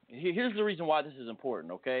this out. Here's the reason why this is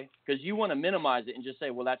important, okay? Because you want to minimize it and just say,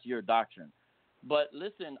 well, that's your doctrine. But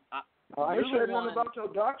listen, I ain't said nothing about your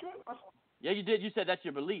doctrine. Yeah, you did. You said that's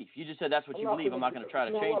your belief. You just said that's what you believe. I'm not going to try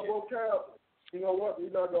to change it. You know what?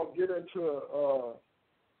 We're not going to get into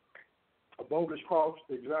a bogus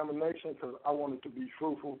cross-examination because I want it to be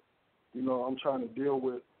fruitful. You know, I'm trying to deal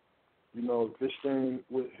with, this thing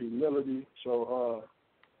with humility. So,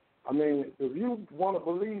 I mean, if you want to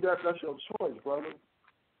believe that, that's your choice, brother.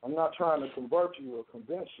 I'm not trying to convert you or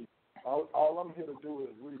convince you. All I'm here to do is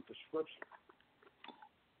read the scripture.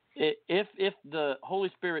 If the Holy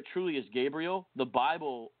Spirit truly is Gabriel, the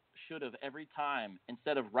Bible should have every time,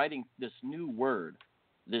 instead of writing this new word,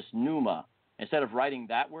 this pneuma, instead of writing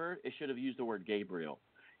that word, it should have used the word Gabriel.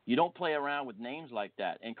 You don't play around with names like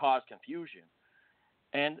that and cause confusion.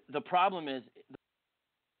 And the problem is,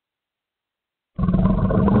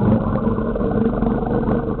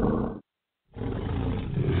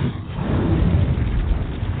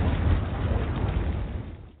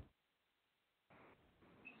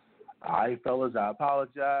 all right, fellas, I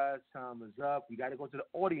apologize. Time is up. We got to go to the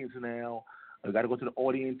audience now. We got to go to the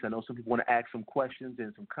audience. I know some people want to ask some questions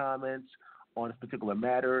and some comments on this particular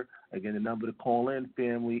matter. Again, the number to call in,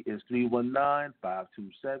 family, is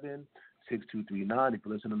 319-527-6239. If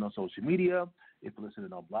you're listening on social media, if you're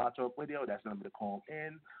listening on Blog Talk Radio, that's the number to call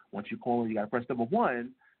in. Once you call in, you got to press number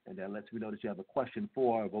 1, and that lets me know that you have a question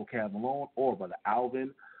for Vocab Malone or Brother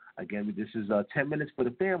Alvin. Again, this is 10 minutes for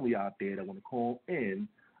the family out there that want to call in.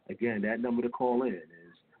 Again, that number to call in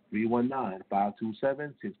is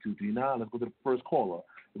 319-527-6239. Let's go to the first caller.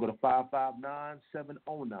 We'll go to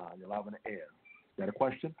 559-709. You're live on the air. Is that a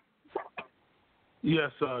question?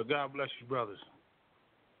 Yes, God bless you, brothers.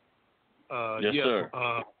 yes, sir.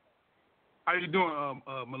 How you doing,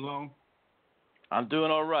 Malone? I'm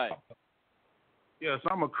doing all right. Yes,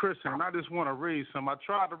 I'm a Christian, and I just want to read some. I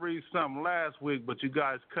tried to read something last week, but you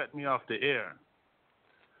guys cut me off the air.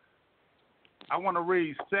 I want to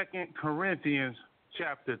read 2 Corinthians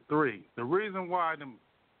chapter 3. The reason why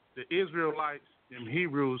the Israelites and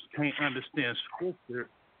Hebrews can't understand Scripture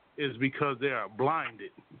is because they are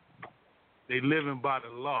blinded. They living by the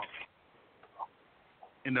law.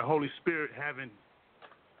 And the Holy Spirit haven't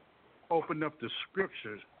opened up the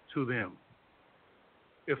Scriptures to them.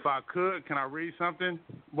 If I could, can I read something?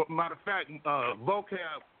 Matter of fact,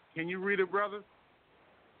 Vocab, can you read it, brother?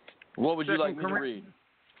 What would you like me to read?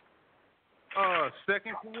 2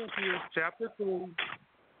 Corinthians chapter 3,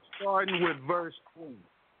 starting with verse 10.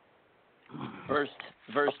 Verse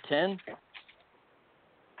 10?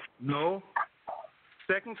 No.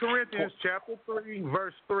 2 Corinthians chapter 3,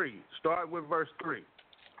 verse 3. Start with verse 3.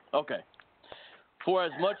 Okay. For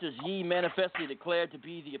as much as ye manifestly declared to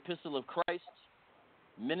be the epistle of Christ,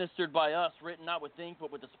 ministered by us, written not with ink,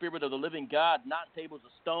 but with the Spirit of the living God, not in tables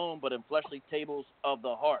of stone, but in fleshly tables of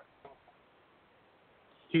the heart.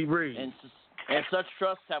 Keep reading. And such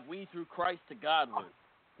trust have we through Christ to Godward.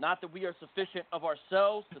 Not that we are sufficient of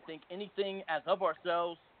ourselves to think anything as of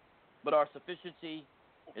ourselves, but our sufficiency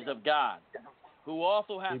is of God, who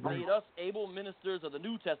also hath made us able ministers of the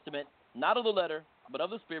New Testament, not of the letter, but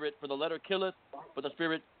of the Spirit, for the letter killeth, but the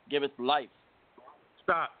Spirit giveth life.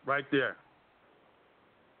 Stop right there.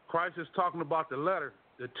 Christ is talking about the letter,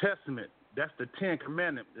 the testament. That's the 10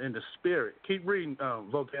 Commandments in the Spirit. Keep reading,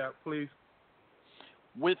 Vocab, please.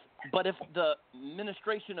 But if the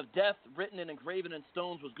ministration of death written and engraven in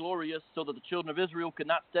stones was glorious, so that the children of Israel could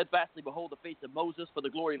not steadfastly behold the face of Moses for the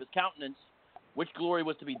glory of his countenance, which glory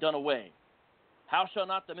was to be done away? How shall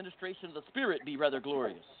not the ministration of the Spirit be rather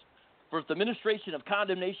glorious? For if the ministration of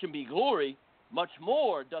condemnation be glory, much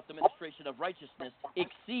more doth the ministration of righteousness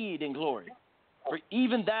exceed in glory. For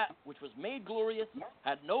even that which was made glorious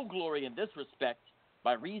had no glory in this respect,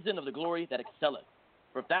 by reason of the glory that excelleth.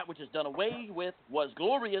 For if that which is done away with was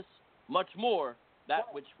glorious, much more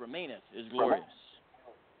that which remaineth is glorious.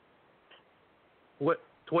 What?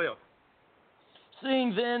 12.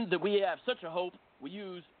 Seeing then that we have such a hope, we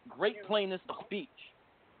use great plainness of speech,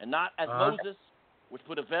 and not as Moses, which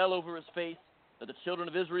put a veil over his face, that the children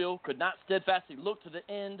of Israel could not steadfastly look to the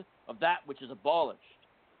end of that which is abolished.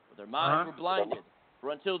 For their minds were blinded. For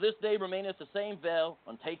until this day remaineth the same veil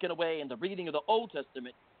untaken away in the reading of the Old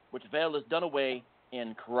Testament, which veil is done away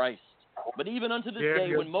in Christ. But even unto this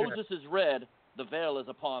day, when Moses is read, the veil is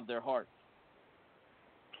upon their heart.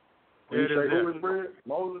 Who is read?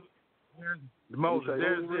 Moses? Moses.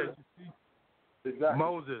 There's it. Exactly.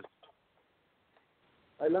 Moses.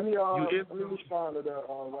 Hey, let me respond to that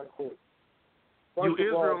right quick. First you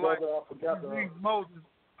of all, Israelites, brother, I forgot you to... read Moses,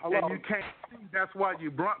 and you can't see. That's why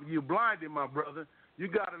you blinded, my brother. You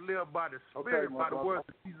got to live by the Spirit, by the words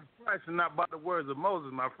of Jesus Christ, and not by the words of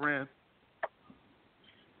Moses, my friend.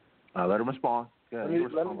 Let him respond. Yeah, let me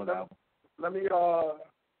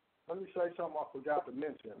say something I forgot to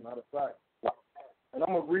mention. Matter of fact, and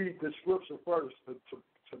I'm gonna read the scripture first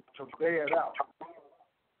to bear it out.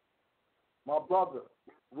 My brother,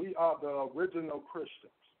 we are the original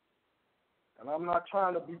Christians, and I'm not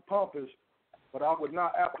trying to be pompous, but I would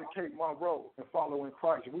not abdicate my role in following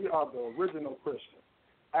Christ. We are the original Christians.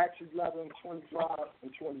 Acts 11:25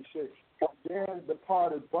 and 26. Then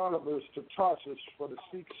departed Barnabas to Tarsus for to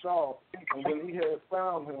seek Saul, and when he had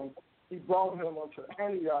found him, he brought him unto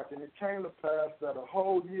Antioch. And it came to pass that a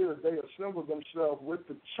whole year they assembled themselves with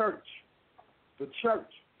the church,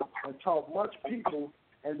 and taught much people,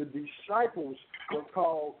 and the disciples were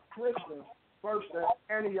called Christians first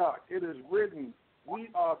at Antioch. It is written, we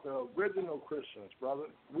are the original Christians, brother.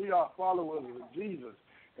 We are followers of Jesus.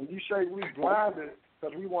 And you say we blinded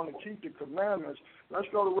because we want to keep the commandments. Let's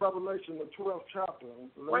go to Revelation, the 12th chapter.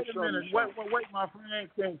 Wait a minute. Wait, my friend.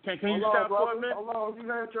 Can you stop for a minute?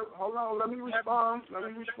 Hold on. Let me respond.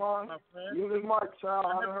 Mute his mic, child.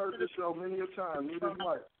 I done heard this show many a time. Mute his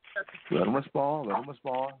mic. Let him respond. Let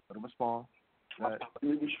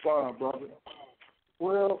me respond, brother.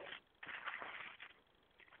 Well,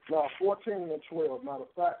 now 14 and 12, matter of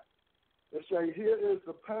fact. It say, here is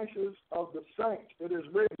the patience of the saints. It is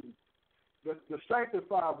written, the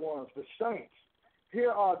sanctified ones, the saints.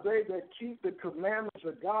 Here are they that keep the commandments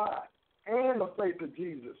of God and the faith of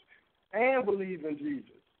Jesus and believe in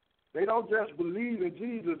Jesus. They don't just believe in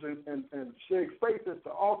Jesus and say faith is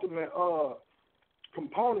the ultimate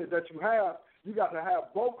component that you have. You got to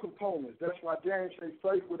have both components. That's why James say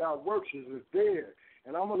faith without works is dead.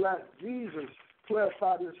 And I'm going to let Jesus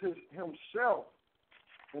clarify this himself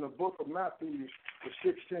in the book of Matthew, the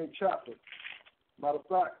 16th chapter. Matter of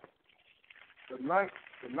fact, the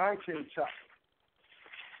 19th chapter.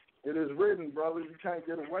 It is written, brother, you can't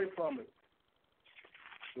get away from it.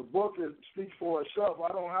 The book speaks for itself.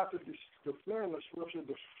 I don't have to defend the scripture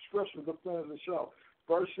defends itself.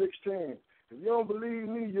 Verse 16, if you don't believe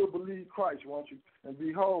me, you'll believe Christ, won't you? And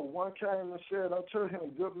behold, one came and said unto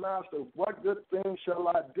him, good master, what good thing shall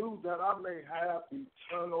I do that I may have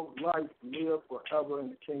eternal life, live forever in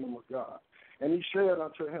the kingdom of God? And he said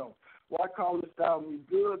unto him, why callest thou me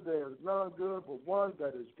good? There is none good but one,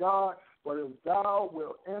 that is God. But if thou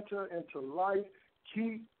wilt enter into life,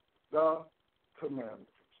 keep the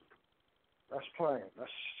commandments. That's plain.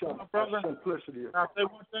 That's simple. That's simplicity. I'll say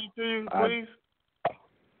one thing to you, please.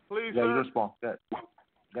 Please, yeah, sir. You respond.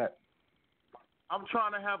 That. I'm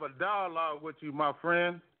trying to have a dialogue with you, my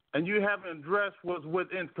friend, and you haven't addressed what's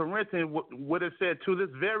within Corinthians, what it said to this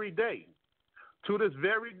very day. To this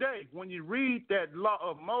very day, when you read that law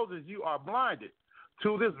of Moses, you are blinded.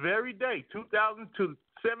 To this very day,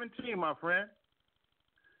 2017, my friend.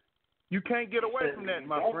 You can't get away from that,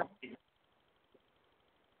 my friend.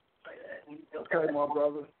 Okay, my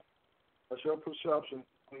brother. That's your perception.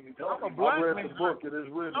 I'm a black man. I read the book. It is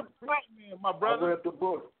written. I'm a black man, my brother. I read the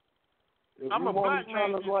book. If I'm you a want black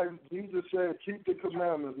man. eternal life, Jesus said, keep the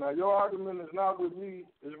commandments. Now, your argument is not with me.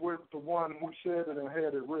 It's with the one who said it and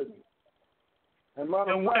had it written. And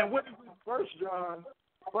matter of fact, First John,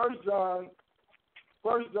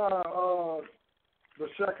 the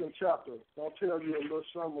second chapter, gonna tell you a little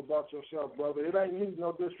something about yourself, brother. It ain't need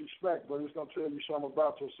no disrespect, but it's gonna tell you something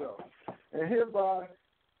about yourself. And hereby,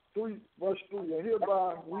 verse 3, and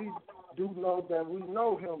hereby we do know that we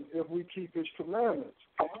know him if we keep his commandments.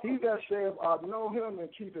 He that saith, I know him and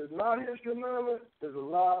keepeth not his commandments is a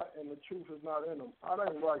lie, and the truth is not in him. I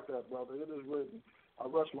didn't write that, brother. It is written. I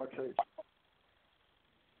rest my case.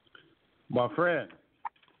 My friend,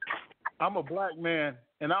 I'm a black man,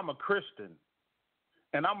 and I'm a Christian,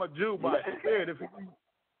 and I'm a Jew by spirit.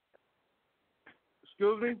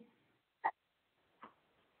 Excuse me?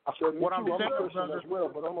 I said, what I'm a saying, Christian brother, as well,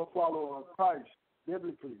 but I'm a follower of Christ,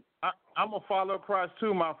 biblically. I'm a follower of Christ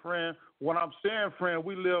too, my friend. What I'm saying, friend,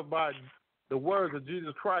 we live by the words of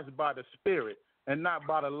Jesus Christ, by the Spirit, and not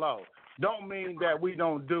by the law. Don't mean that we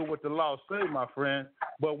don't do what the law says, my friend,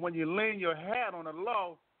 but when you lean your hat on the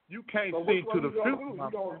law, you can't see to the future.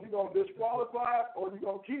 You gonna disqualify it or you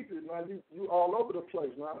gonna keep it, man? You all over the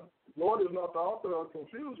place, man. Lord is not the author of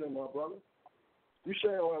confusion, my brother. You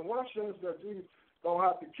say, in one sense that you don't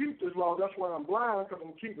have to keep this law. That's why I'm blind, because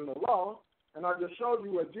I'm keeping the law. And I just showed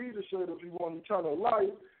you what Jesus said: if you want eternal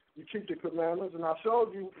life, you keep the commandments. And I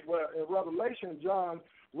showed you where in Revelation, John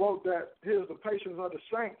wrote that here's the patience of the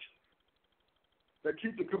saints that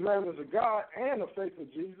keep the commandments of God and the faith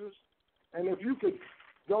of Jesus. And if you could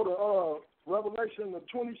go to Revelation, the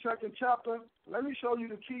 22nd chapter, let me show you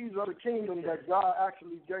the keys of the kingdom that God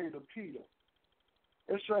actually gave to Peter.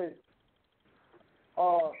 It says,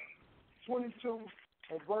 22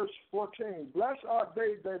 and verse 14, blessed are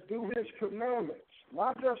they that do his commandments,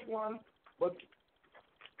 not just one, but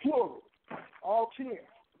plural, all 10,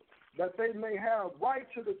 that they may have right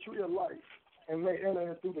to the tree of life and may enter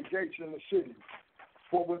in through the gates in the city.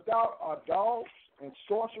 For without are dogs and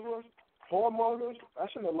sorcerers, whoremongers,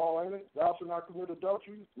 that's in the law, ain't it? Thou shalt not commit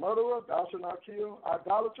adultery, murderer, thou shalt not kill,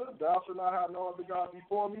 idolater, thou shalt not have no other God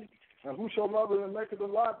before me, and whosoever maketh a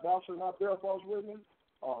lie, thou shalt not bear false witness.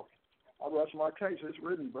 Oh, I rest my case. It's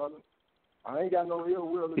written, brother. I ain't got no ill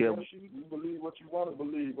will against you. You believe what you want to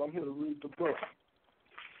believe. I'm here to read the book.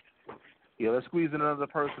 Yeah, let's squeeze in another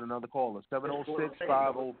person, another caller.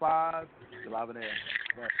 706-505. You're live in air.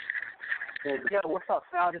 Yo, what's up,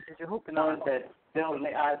 Sal? This is your hooping on that don't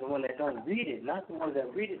their eyes, the one that don't read it, not the one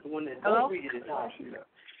that read it, the one that don't read it is not.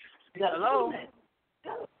 Hello?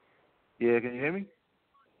 Yeah, can you hear me?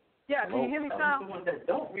 Yeah, can you hear me, Sal? The one that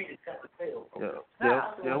don't read it got to fail.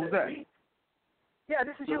 Yeah, who's that? Yeah,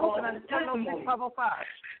 this is your hooping on 706-505.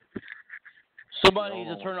 Somebody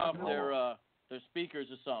needs to turn off their speakers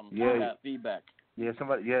or something. Yeah. That feedback. Yeah,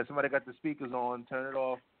 somebody got the speakers on. Turn it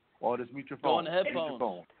off. Or just mute your phone. Go on the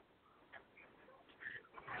headphones.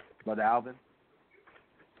 Brother Alvin,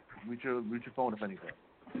 mute your phone if anything.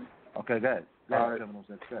 Okay, go ahead. Go ahead.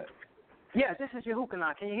 706, go ahead. Yeah, this is your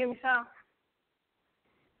hookah. Can you hear me, Sal?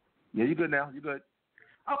 Yeah, you good now. You good.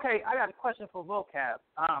 Okay, I got a question for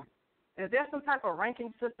Vocab. Is there some type of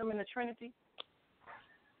ranking system in the Trinity?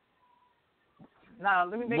 Now,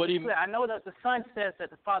 let me make it clear. I know that the Son says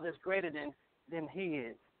that the Father is greater than he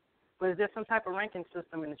is. But is there some type of ranking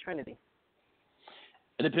system in the Trinity?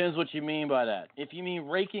 It depends what you mean by that. If you mean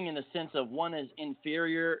ranking in the sense of one is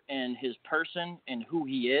inferior in his person and who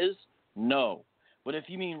he is, no. But if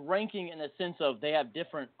you mean ranking in the sense of they have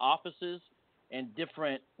different offices and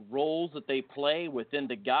different roles that they play within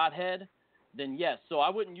the Godhead, then yes. So I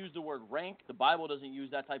wouldn't use the word rank. The Bible doesn't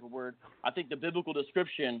use that type of word. I think the biblical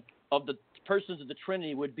description of the persons of the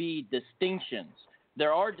Trinity would be distinctions.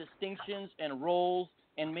 There are distinctions and roles,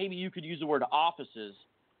 and maybe you could use the word offices,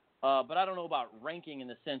 but I don't know about ranking in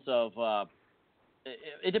the sense of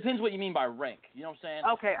it depends what you mean by rank. You know what I'm saying?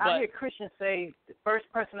 Okay, I hear Christians say the first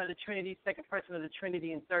person of the Trinity, second person of the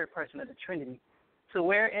Trinity, and third person of the Trinity. So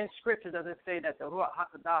where in Scripture does it say that the Ruach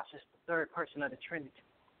HaKodesh is the third person of the Trinity?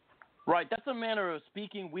 Right, that's a manner of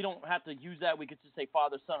speaking. We don't have to use that. We could just say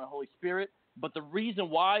Father, Son, and Holy Spirit. But the reason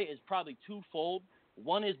why is probably twofold.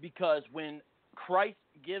 One is because when Christ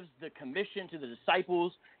gives the commission to the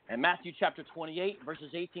disciples in Matthew chapter 28,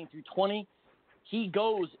 verses 18 through 20, he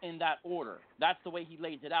goes in that order. That's the way he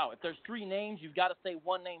lays it out. If there's three names, you've got to say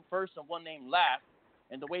one name first and one name last.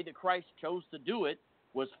 And the way that Christ chose to do it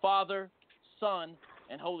was Father, Son,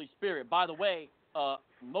 and Holy Spirit. By the way,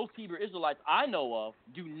 most Hebrew Israelites I know of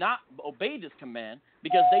do not obey this command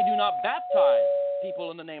because they do not baptize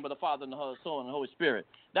people in the name of the Father and the Son and the Holy Spirit.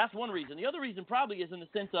 That's one reason. The other reason probably is in the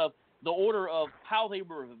sense of the order of how they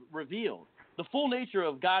were revealed. The full nature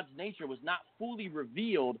of God's nature was not fully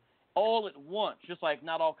revealed all at once, just like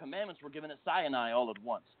not all commandments were given at Sinai all at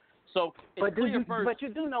once. So, but you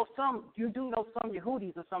do know some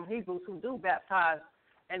Yehudis or some Hebrews who do baptize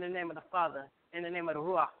in the name of the Father, in the name of the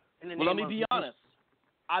Ruach. Well, let me be honest.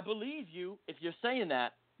 I believe you if you're saying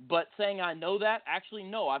that, But saying I know that, actually,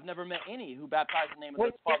 no. I've never met any who baptize in the name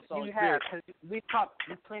of the Father, Son, and Spirit. You have,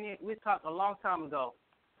 because we talked a long time ago,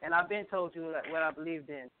 and I've been told you what I believed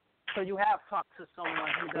in. So you have talked to someone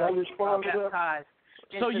who does baptize.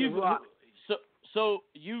 So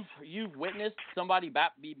you've witnessed somebody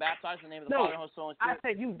be baptized in the name of the Father, Son, and Spirit? I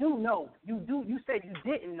said you do know. You said you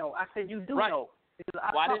didn't know. I said you do know. Because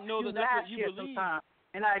I didn't know that that's what you believe.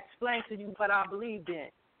 And I explained to you what I believed in.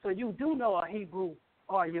 So you do know a Hebrew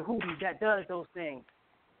or a Yehudi that does those things.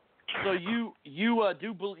 So you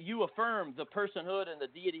affirm the personhood and the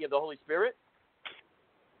deity of the Holy Spirit?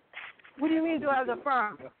 What do you mean do I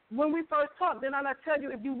affirm? When we first talked, didn't I not tell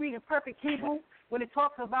you if you read in perfect Hebrew, when it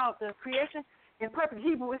talks about the creation, in perfect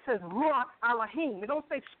Hebrew it says Ruach Elohim. It don't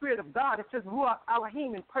say Spirit of God. It says Ruach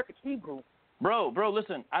Elohim in perfect Hebrew. Bro,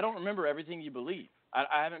 listen, I don't remember everything you believe.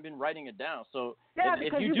 I haven't been writing it down. So yeah, if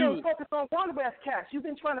because you you've do, been focused on one West cats. You've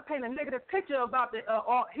been trying to paint a negative picture about the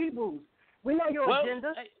all Hebrews. We know your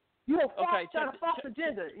agenda. You have got a false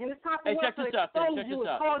agenda, and it's time for us to expose you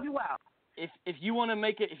and call you out. If you want to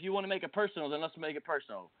make it personal, then let's make it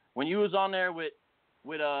personal. When you was on there with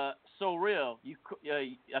So Real,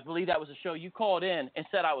 I believe that was a show. You called in and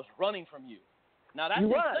said I was running from you. Now that's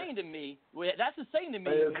insane to me. That's insane to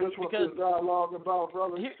me. Hey, is this what this dialogue about,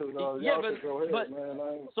 brother? But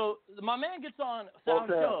so my man gets on Sound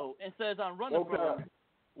Show and says I'm running from him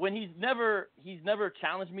when he's never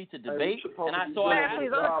challenged me to debate. And I saw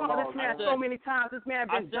please, I done called this man so many times. This man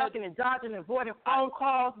been ducking and dodging and avoiding phone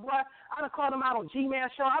calls, boy. I done called him out on G-Man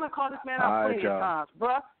show. I done called this man out plenty of times,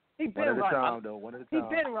 bro. He been running. He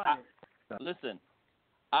been running. Listen.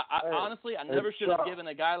 I honestly, I never should have given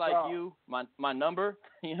a guy like you my number,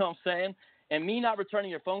 you know what I'm saying? And me not returning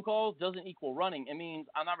your phone calls doesn't equal running. It means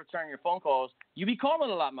I'm not returning your phone calls. You be calling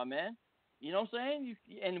a lot, my man. You know what I'm saying?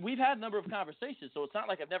 And we've had a number of conversations, so it's not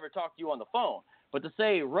like I've never talked to you on the phone. But to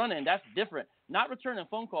say running, that's different. Not returning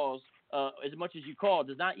phone calls as much as you call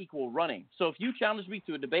does not equal running. So if you challenged me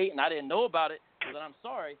to a debate and I didn't know about it, well, then I'm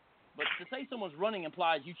sorry. But to say someone's running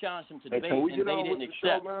implies you challenged them to debate and they didn't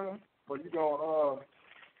accept. But you going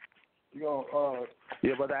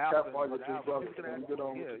but Alvin, we're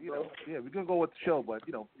gonna go with the show, but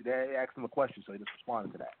they asked him a question, so he just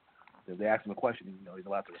responded to that. If they ask him a question, he's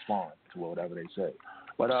allowed to respond to whatever they say.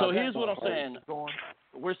 But so here's what I'm saying: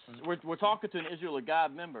 we're talking to an Israel of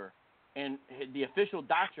God member, and the official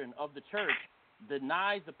doctrine of the church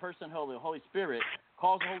denies the person of the Holy Spirit,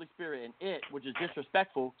 calls the Holy Spirit an it, which is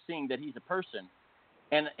disrespectful, seeing that he's a person.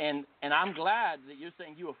 And I'm glad that you're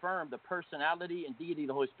saying you affirm the personality and deity of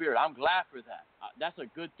the Holy Spirit. I'm glad for that. That's a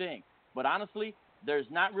good thing. But honestly, there's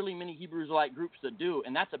not really many Hebrews-like groups that do,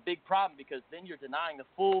 and that's a big problem because then you're denying the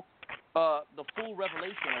full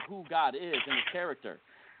revelation of who God is and His character.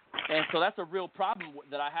 And so that's a real problem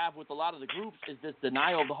that I have with a lot of the groups is this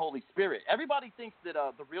denial of the Holy Spirit. Everybody thinks that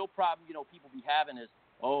the real problem people be having is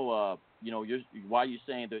why are you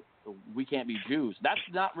saying that we can't be Jews? That's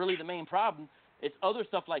not really the main problem. It's other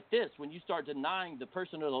stuff like this. When you start denying the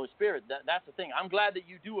person of the Holy Spirit, that's the thing. I'm glad that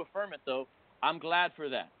you do affirm it, though. I'm glad for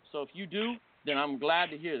that. So if you do, then I'm glad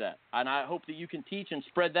to hear that. And I hope that you can teach and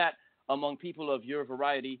spread that among people of your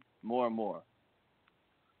variety more and more.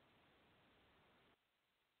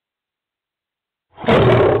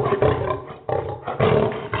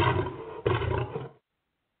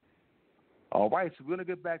 All right, so we're going to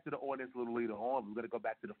get back to the audience a little later on. We're going to go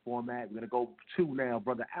back to the format. We're going to go to now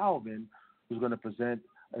Brother Alvin, who's going to present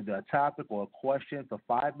a topic or a question for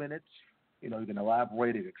 5 minutes. You can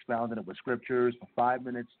elaborate and expound on it with scriptures for 5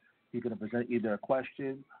 minutes. He's going to present either a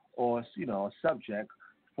question or, a subject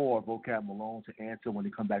for Vocab Malone to answer when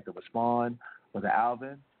he come back to respond. Brother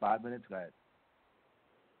Alvin, 5 minutes, go ahead.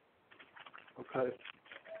 Okay.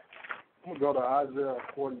 I'm going to go to Isaiah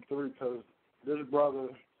 43 because this brother,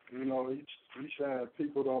 he's saying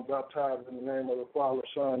people don't baptize in the name of the Father,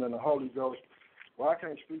 Son, and the Holy Ghost. Well, I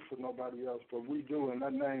can't speak for nobody else, but we do, and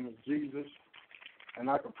that name is Jesus. And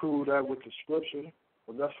I can prove that with the scripture,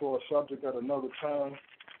 but that's for a subject at another time.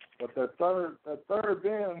 But that third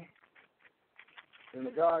being, and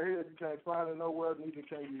the guy here, you can't find it nowhere, neither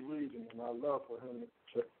can you read it. And I love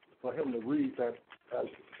for him to read that as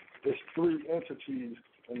there's three entities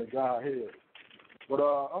in the guy here. But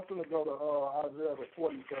I'm going to go to Isaiah, the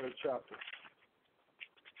 43rd chapter.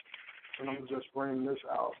 And I'm just bringing this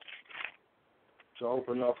out to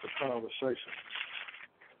open up the conversation.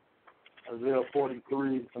 Isaiah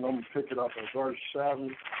 43, and I'm going to pick it up at verse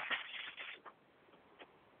 7.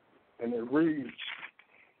 And it reads,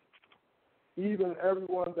 even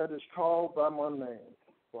everyone that is called by my name,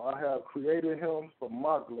 for I have created him for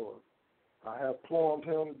my glory. I have formed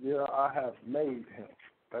him, I have made him.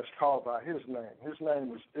 that's called by his name. His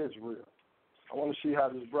name is Israel. I want to see how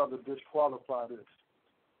this brother disqualify this.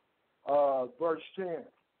 Verse 10,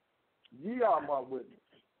 ye are my witness,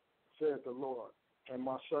 said the Lord, and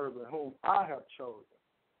my servant whom I have chosen,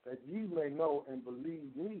 that ye may know and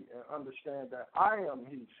believe me and understand that I am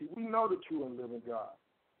he. See, we know the true and living God.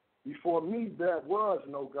 Before me there was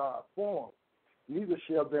no God formed, neither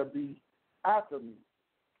shall there be after me.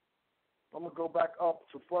 I'm going to go back up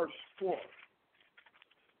to verse 4.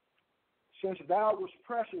 Since thou wast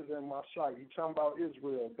precious in my sight, he's talking about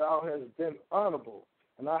Israel, thou hast been honorable,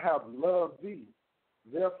 and I have loved thee.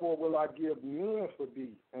 Therefore will I give men for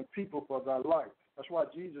thee, and people for thy life. That's why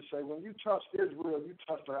Jesus said, when you touch Israel, you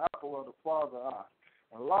touch the apple of the Father's eye.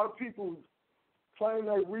 And a lot of people claim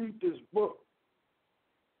they read this book.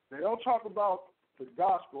 They don't talk about the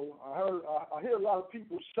gospel. I hear a lot of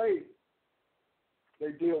people say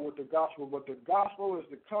they deal with the gospel, but the gospel is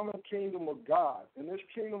the coming kingdom of God. And this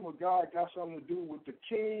kingdom of God got something to do with the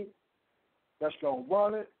king that's going to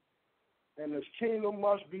run it. And this kingdom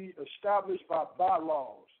must be established by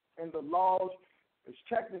bylaws. And the laws is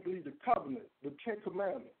technically the covenant, the 10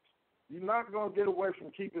 Commandments. You're not going to get away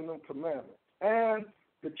from keeping them commandments. And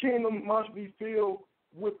the kingdom must be filled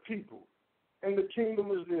with people. And the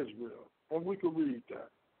kingdom is Israel. And we can read that.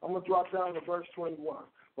 I'm going to drop down to verse 21.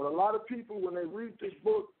 But a lot of people, when they read this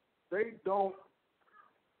book, they don't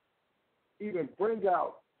even bring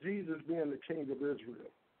out Jesus being the king of Israel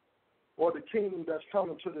or the kingdom that's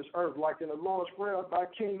coming to this earth. Like in the Lord's Prayer, thy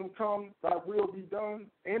kingdom come, thy will be done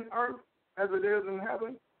in earth as it is in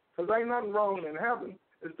heaven. Because ain't nothing wrong in heaven.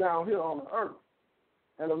 It's down here on the earth.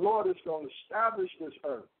 And the Lord is going to establish this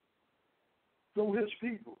earth through his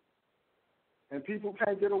people. And people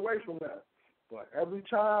can't get away from that. But every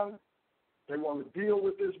time they want to deal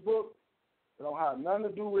with this book, it don't have nothing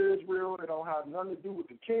to do with Israel. It don't have nothing to do with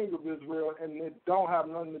the king of Israel, and it don't have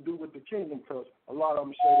nothing to do with the kingdom, because a lot of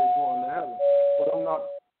them say they're going to heaven. But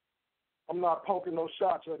I'm not poking no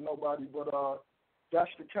shots at nobody, but that's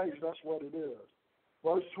the case. That's what it is.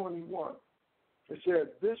 Verse 21, it said,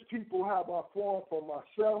 this people have I formed for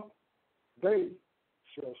myself. They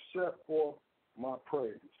shall set forth my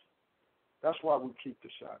praise. That's why we keep the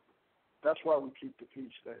Sabbath. That's why we keep the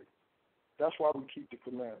feast days. That's why we keep the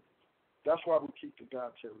commandments. That's why we keep the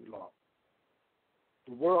dietary law.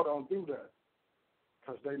 The world don't do that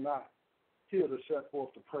because they're not here to set forth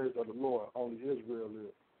the praise of the Lord. Only Israel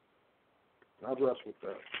is. And I rest with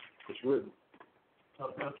that. It's written.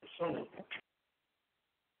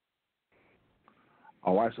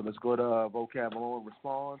 All right, so let's go to Vocab Malone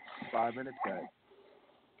response. 5 minutes, guys.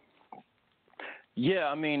 Yeah,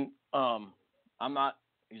 I mean, I'm not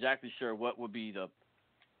exactly sure what would be the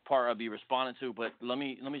part I'd be responding to, but let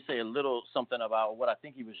me say a little something about what I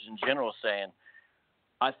think he was in general saying.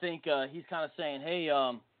 I think he's kind of saying, hey,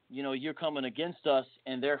 you're coming against us,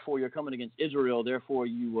 and therefore you're coming against Israel. Therefore,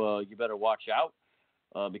 you better watch out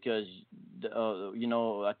because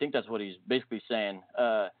I think that's what he's basically saying.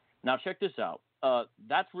 Now check this out.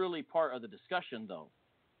 That's really part of the discussion, though.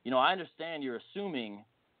 I understand you're assuming,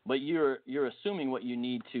 but you're assuming what you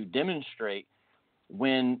need to demonstrate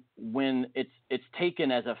when it's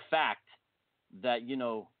taken as a fact that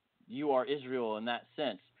you are Israel in that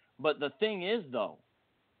sense. But the thing is, though,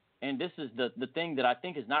 and this is the thing that I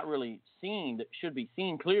think is not really seen, that should be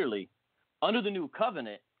seen clearly, under the new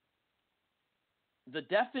covenant, the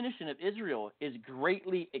definition of Israel is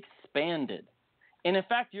greatly expanded. And in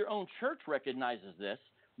fact, your own church recognizes this,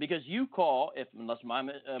 because you call, unless my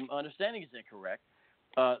understanding is incorrect,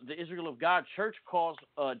 the Israel of God church calls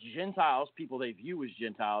Gentiles, people they view as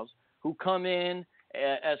Gentiles, who come in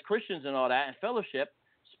as Christians and all that, and fellowship,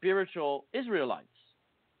 spiritual Israelites.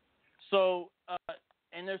 So,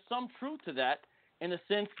 and there's some truth to that, in the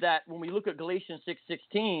sense that when we look at Galatians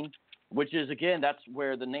 6:16, which is, again, that's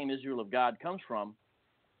where the name Israel of God comes from,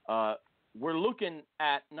 we're looking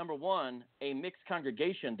at, number one, a mixed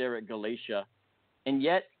congregation there at Galatia, and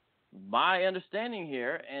yet my understanding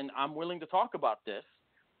here, and I'm willing to talk about this,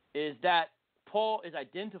 is that Paul is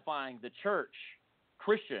identifying the church,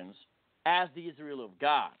 Christians, as the Israel of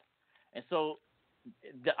God. And so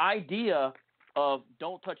the idea of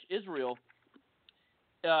don't touch Israel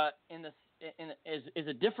is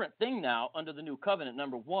a different thing now under the new covenant,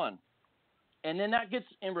 number one. And then that gets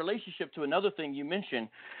in relationship to another thing you mentioned.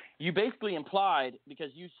 You basically implied,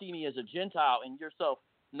 because you see me as a Gentile and yourself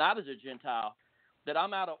not as a Gentile, that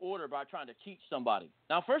I'm out of order by trying to teach somebody.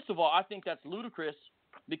 Now, first of all, I think that's ludicrous,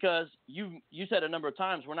 because you said a number of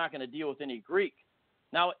times we're not going to deal with any Greek.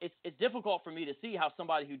 Now, it's difficult for me to see how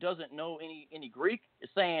somebody who doesn't know any Greek is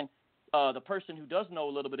saying the person who does know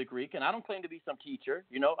a little bit of Greek, and I don't claim to be some teacher,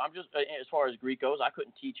 I'm just, as far as Greek goes, I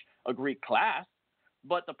couldn't teach a Greek class,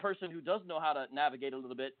 but the person who does know how to navigate a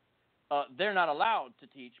little bit, they're not allowed to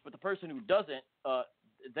teach, but the person who doesn't,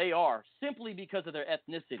 they are, simply because of their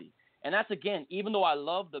ethnicity. And that's, again, even though I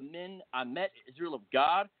love the men I met, Israel of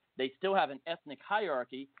God, they still have an ethnic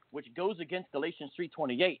hierarchy, which goes against Galatians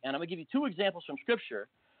 3:28. And I'm going to give you two examples from Scripture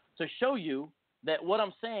to show you that what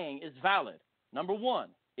I'm saying is valid. Number one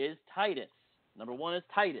is Titus.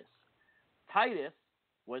 Titus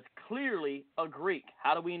was clearly a Greek.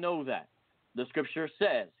 How do we know that? The Scripture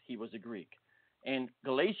says he was a Greek. In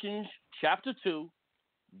Galatians chapter 2,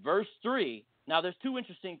 verse 3, now there's two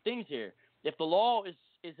interesting things here. If the law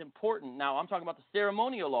is important, now I'm talking about the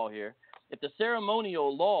ceremonial law here. If the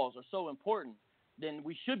ceremonial laws are so important, then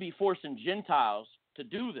we should be forcing Gentiles to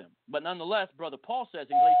do them. But nonetheless, Brother Paul says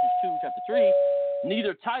in Galatians 2, chapter 3,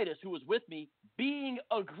 neither Titus, who was with me, being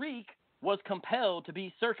a Greek, was compelled to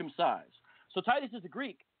be circumcised. So Titus is a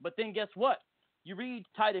Greek, but then guess what? You read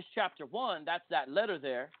Titus chapter 1, that's that letter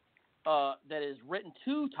there that is written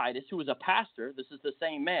to Titus, who is a pastor. This is the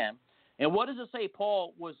same man. And what does it say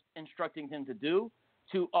Paul was instructing him to do?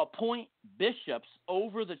 To appoint bishops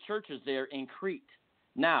over the churches there in Crete.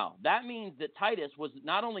 Now, that means that Titus was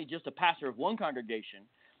not only just a pastor of one congregation,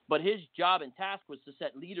 but his job and task was to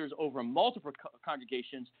set leaders over multiple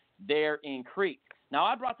congregations there in Crete. Now,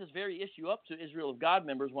 I brought this very issue up to Israel of God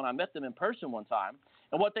members when I met them in person one time,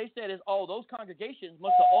 and what they said is, those congregations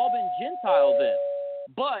must have all been Gentile then.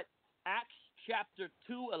 But Acts chapter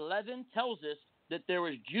 2:11 tells us that there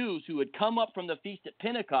was Jews who had come up from the feast at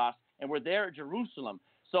Pentecost and were there at Jerusalem.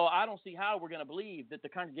 So I don't see how we're going to believe that the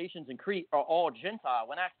congregations in Crete are all Gentile.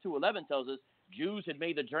 When Acts 2:11 tells us Jews had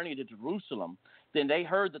made the journey to Jerusalem, then they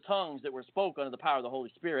heard the tongues that were spoke under the power of the Holy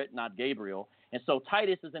Spirit, not Gabriel. And so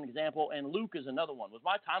Titus is an example, and Luke is another one. Was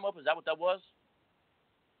my time up? Is that what that was?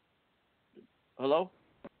 Hello?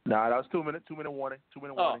 Nah, that was 2 minutes. 2 minute warning. 2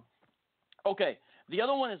 minute warning. Okay. The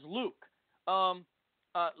other one is Luke.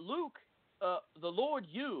 Luke, the Lord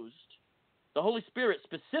used, the Holy Spirit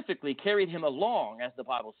specifically carried him along, as the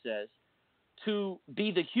Bible says, to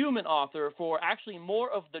be the human author for actually more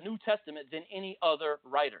of the New Testament than any other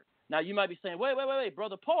writer. Now, you might be saying, wait,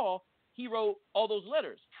 Brother Paul, he wrote all those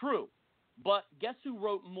letters. True. But guess who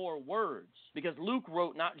wrote more words? Because Luke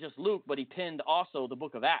wrote not just Luke, but he penned also the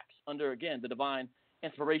book of Acts under, again, the divine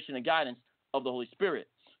inspiration and guidance of the Holy Spirit.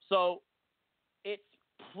 So it's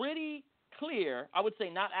pretty clear, I would say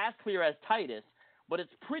not as clear as Titus, but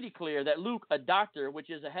it's pretty clear that Luke, a doctor, which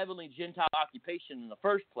is a heavenly Gentile occupation in the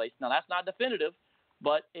first place. Now, that's not definitive,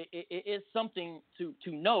 but it is something to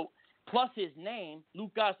note. Plus his name,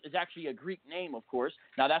 Lukas, is actually a Greek name, of course.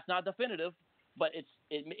 Now, that's not definitive, but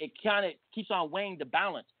it kind of keeps on weighing the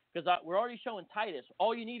balance, because we're already showing Titus.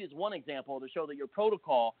 All you need is one example to show that your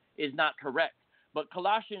protocol is not correct. But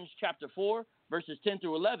Colossians chapter 4, verses 10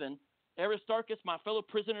 through 11, Aristarchus, my fellow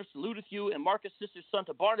prisoner, saluteth you, and Marcus, sister's son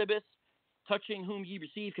to Barnabas, touching whom ye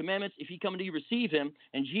receive commandments, if ye come to you, receive him,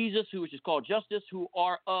 and Jesus, who is just called Justus, who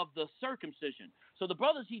are of the circumcision. So the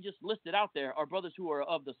brothers he just listed out there are brothers who are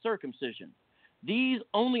of the circumcision. These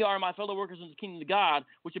only are my fellow workers in the kingdom of God,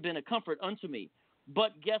 which have been a comfort unto me.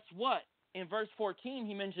 But guess what? In verse 14,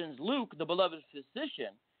 he mentions Luke, the beloved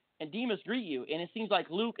physician, and Demas greet you. And it seems like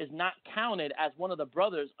Luke is not counted as one of the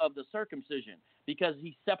brothers of the circumcision because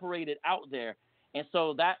he's separated out there. And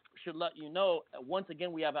so that should let you know, once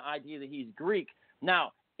again, we have an idea that he's Greek.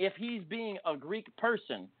 Now, if he's being a Greek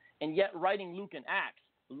person and yet writing Luke and Acts,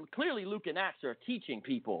 clearly Luke and Acts are teaching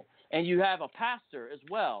people. And you have a pastor as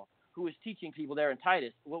well who is teaching people there in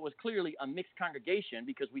Titus, what was clearly a mixed congregation,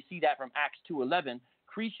 because we see that from Acts 2:11.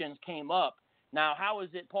 Cretans came up. Now, how is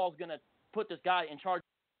it Paul's going to put this guy in charge?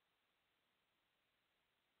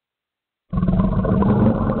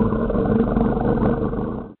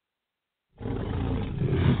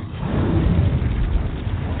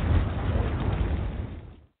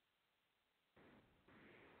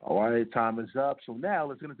 All right, time is up. So now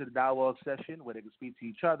let's get into the dialogue session where they can speak to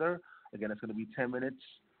each other. Again, it's going to be 10 minutes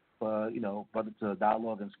for, brother to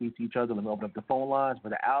dialogue and speak to each other. Let me open up the phone lines.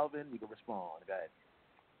 Brother Alvin, you can respond. Go ahead.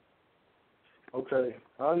 Okay,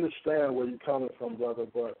 I understand where you're coming from, brother,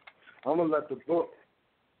 but I'm going to let the book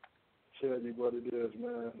tell you what it is,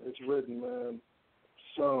 man. It's written, man,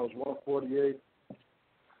 Psalms 148,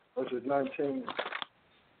 verses 19,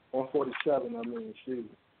 147, excuse me.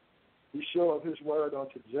 He showed his word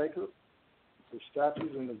unto Jacob, his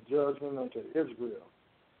statutes and his judgment unto Israel.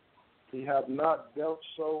 He hath not dealt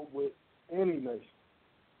so with any nation.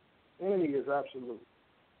 Any is absolute.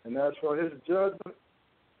 And as for his judgment,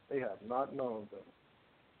 they have not known them.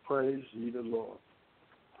 Praise ye the Lord.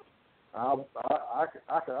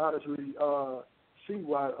 I can honestly see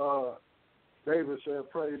why David said,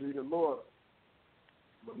 "Praise ye the Lord."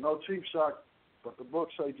 But no cheap shot. But the book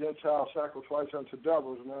say Gentiles sacrifice unto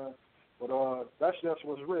devils, man. But that's just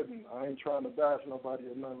what's written. I ain't trying to bash nobody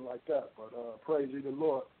or nothing like that. But praise ye the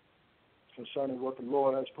Lord concerning what the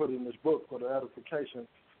Lord has put in this book for the edification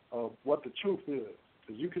of what the truth is.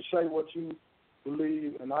 Because you can say what you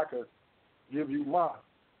believe, and I could give you my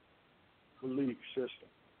belief system.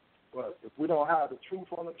 But if we don't have the truth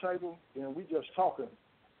on the table, then we just talking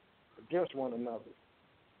against one another.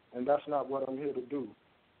 And that's not what I'm here to do.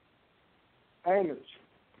 Amos,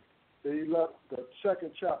 the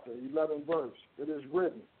second chapter, 11th verse, it is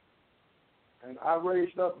written, "And I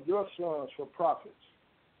raised up your sons for prophets,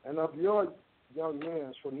 and of your young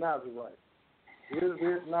men for Nazarites. Is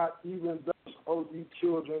it not even thus, O ye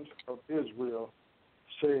children of Israel,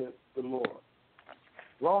 said the Lord."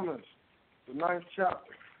 Romans, the 9th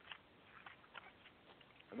chapter,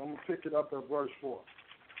 and I'm going to pick it up at verse 4.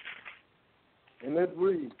 And it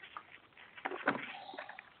reads,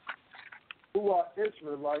 "Who are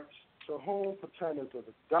Israelites, to whom pertaineth the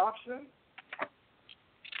adoption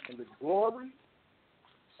and the glory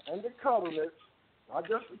and the covenants," not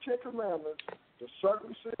just the 10 Commandments, the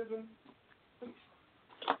circumcision,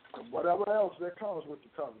 and whatever else that comes with the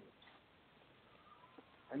covenant,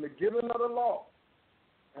 and the giving of the law,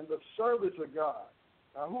 and the service of God.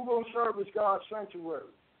 Now, who going to service God's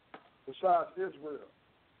sanctuary besides Israel?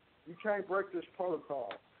 You can't break this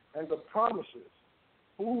protocol. And the promises,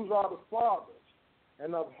 whose are the fathers,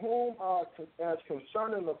 and of whom are, as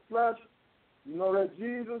concerning the flesh, you know that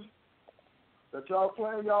Jesus, that y'all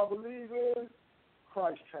claim y'all believe in,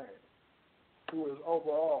 Christ came, who is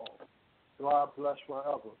over all. God bless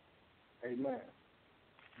forever. Amen.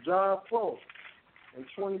 John 4 and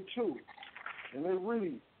 22, and it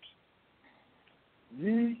reads,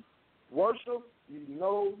 "Ye worship, ye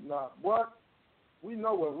know not what." We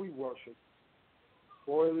know what we worship,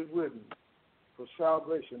 for it is written, "For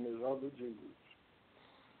salvation is of the Jews."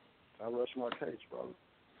 I rest my case, brother.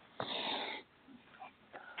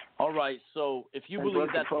 All right. So if you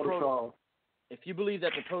believe that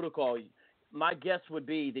the protocol, my guess would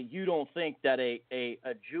be that you don't think that a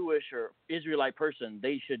Jewish or Israelite person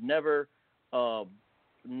they should not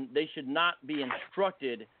be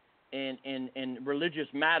instructed in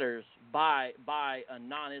religious matters by a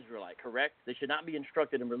non-Israelite, correct? They should not be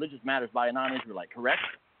instructed in religious matters by a non-Israelite, correct?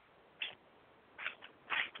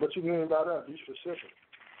 What you mean by that? Be specific.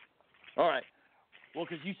 All right. Well,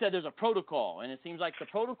 because you said there's a protocol, and it seems like the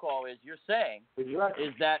protocol is you're saying exactly.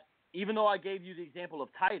 is that even though I gave you the example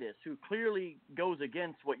of Titus, who clearly goes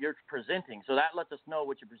against what you're presenting, so that lets us know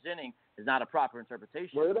what you're presenting is not a proper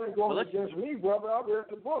interpretation. Well, it ain't going against me, brother. I read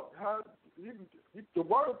the book. The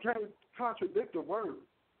word can't contradict the word.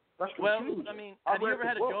 That's confusing. Well, I mean, have you ever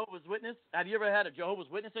had a Jehovah's Witness? Have you ever had a Jehovah's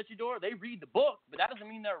Witness at your door? They read the book, but that doesn't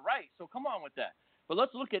mean they're right. So come on with that. But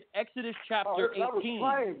let's look at Exodus chapter 18. That was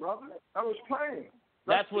plain, brother. That was plain.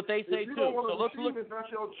 That's what they say too. So let's look. That's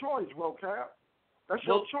your choice, Vocab. That's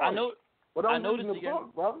your choice. I know. But I'm reading the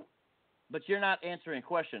book, brother. But you're not answering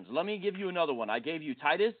questions. Let me give you another one. I gave you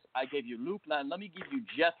Titus. I gave you Luke. Now let me give you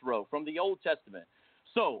Jethro from the Old Testament.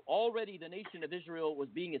 So already the nation of Israel was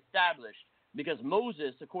being established because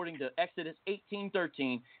Moses, according to Exodus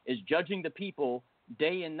 18:13, is judging the people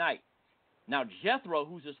day and night. Now Jethro,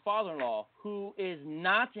 who's his father-in-law, who is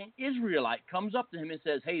not an Israelite, comes up to him and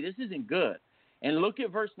says, "Hey, this isn't good." And look at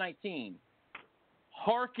verse 19.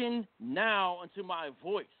 "Hearken now unto my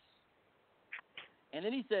voice." And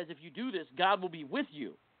then he says, if you do this, God will be with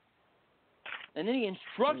you. And then he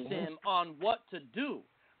instructs him on what to do.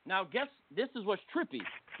 Now, guess this is what's trippy.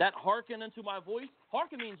 That hearken unto my voice,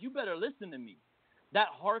 hearken means you better listen to me. That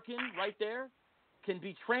hearken right there can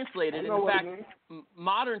be translated. In fact,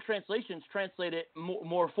 modern translations translate it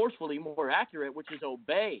more forcefully, more accurate, which is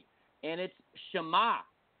obey. And it's shema.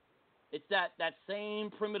 It's that same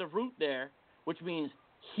primitive root there, which means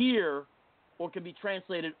hear, or can be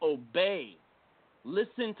translated obey.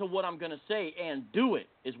 Listen to what I'm going to say and do it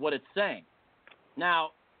is what it's saying.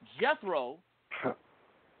 Now, Jethro,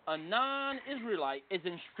 a non-Israelite, is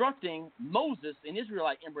instructing Moses, an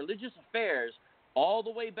Israelite, in religious affairs all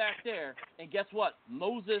the way back there. And guess what?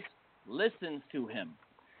 Moses listens to him.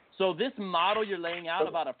 So this model you're laying out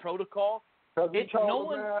about a protocol, let me say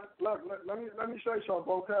something,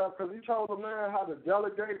 Vocab, because he told the man how to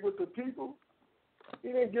delegate with the people. He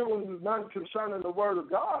didn't give him nothing concerning the word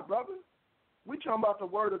of God, brother. We talking about the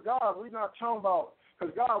word of God. We're not talking about,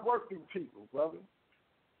 because God worked through people, brother.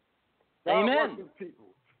 God worked through people.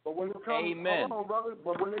 But when it comes, hold on, brother.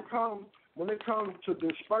 But when it comes to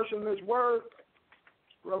dispersing this word,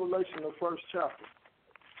 Revelation, the first chapter,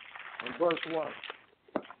 and verse 1.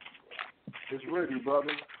 It's written,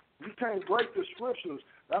 brother. You can't break the scriptures.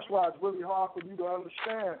 That's why it's really hard for you to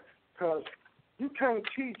understand, because you can't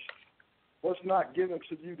teach what's not given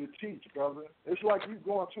to you to teach, brother. It's like you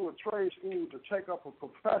going to a trade school to take up a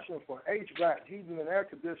profession for HVAC, heating and air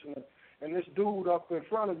conditioning, and this dude up in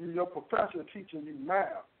front of you, your professor, teaching you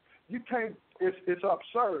math. You can't. It's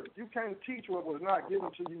absurd. You can't teach what was not given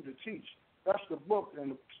to you to teach. That's the book,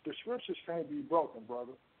 and the scriptures can't be broken,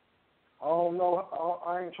 brother. I don't know.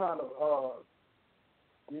 I ain't trying to,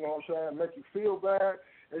 you know what I'm saying, make you feel bad.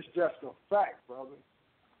 It's just a fact, brother.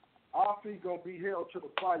 Our feet going to be held to the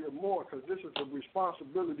fire more, because this is the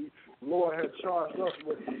responsibility the Lord had charged us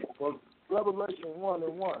with. For Revelation 1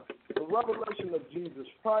 and 1. The revelation of Jesus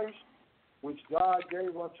Christ, which God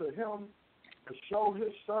gave unto him to show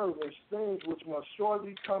his servants things which must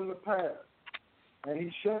shortly come to pass. And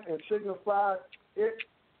he sent and signified it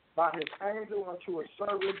by his angel unto his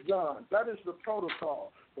servant John. That is the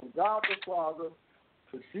protocol from God the Father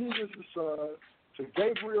to Jesus the Son, to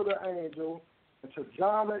Gabriel the angel, and to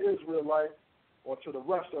John the Israelite, or to the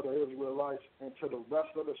rest of the Israelites, and to the rest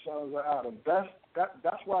of the sons of Adam.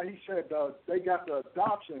 That's why he said they got the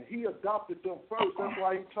adoption. He adopted them first. That's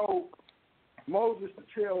why he told Moses to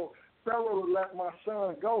tell Pharaoh to let my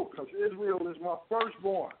son go, because Israel is my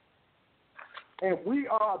firstborn. And we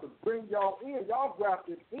are to bring y'all in. Y'all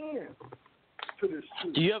grafted in to this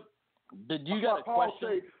truth. Did you got a Paul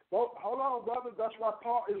question? Say, hold on, brother. That's why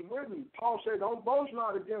Paul is written. Paul said, don't boast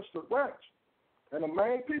not against the rest. And the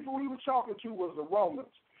main people he was talking to was the Romans.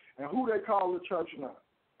 And who they call the church now.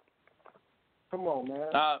 Come on, man.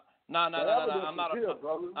 No. I'm not here,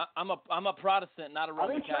 I'm a Protestant, not a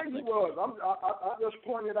Roman Catholic. I didn't say you was. I just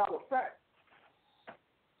pointed out a fact.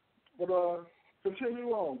 But continue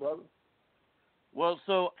on, brother. Well,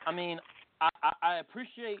 so I mean, I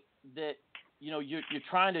appreciate that you're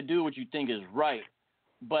trying to do what you think is right,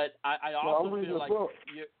 but I also feel like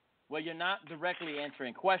you're not directly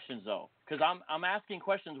answering questions though, because I'm asking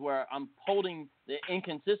questions where I'm holding the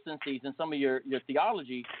inconsistencies in some of your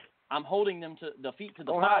theology. I'm holding them to the feet to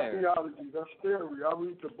the fire. I don't have theology. That's theory. I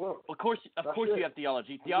read the book. Of course, you have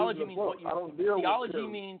theology. Theology means what you.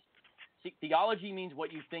 Theology means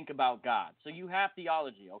what you think about God. So you have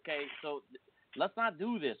theology, okay? So let's not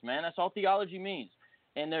do this, man. That's all theology means.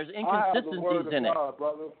 And there's inconsistencies in it. God,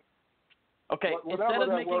 brother. Okay, instead of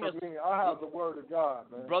making I have the word of God,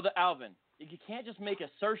 man. Brother Alvin, you can't just make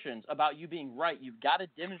assertions about you being right. You've got to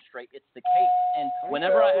demonstrate it's the case. And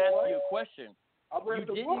whenever I ask you a question,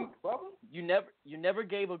 you never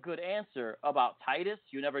gave a good answer about Titus.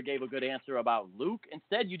 You never gave a good answer about Luke.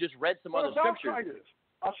 Instead, you just read some other scriptures. Titus?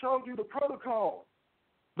 I showed you the protocol.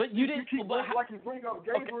 But you didn't. You like you bring up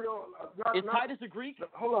Gabriel. Okay. Is Titus a Greek?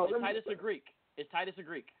 Hold on. Is Titus a Greek? Is Titus a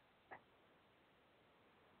Greek?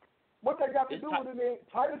 What they got to do with it?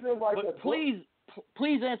 Titus is like that.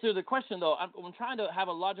 Please answer the question though. I'm trying to have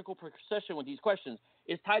a logical procession with these questions.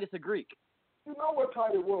 Is Titus a Greek? You know what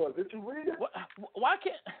Titus was? Did you read it? Why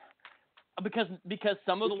can't? Because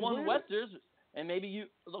some of the one Westers and maybe you.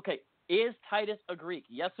 Okay, is Titus a Greek?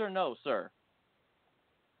 Yes or no, sir?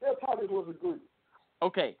 Yeah, Titus was a Greek.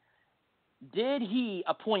 Okay. Did he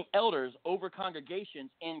appoint elders over congregations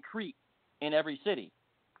in Crete in every city?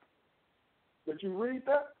 Did you read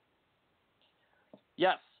that?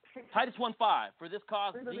 Yes. Titus 1:5. For this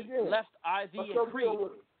cause thee left I thee in Crete,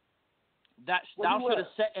 that thou shouldest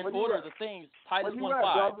set in order the things. Titus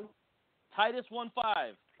 1:5. Titus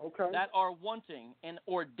 1:5. Okay. That are wanting and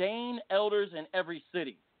ordain elders in every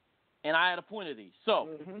city. And I had appointed these.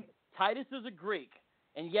 So, Titus is a Greek.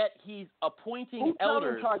 And yet he's appointing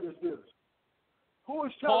elders. Who's telling Titus this? Who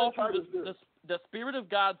is telling Titus this? The Spirit of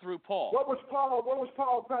God through Paul. What was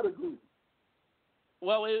Paul's pedigree?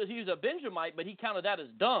 Well, he was a Benjamite, but he counted that as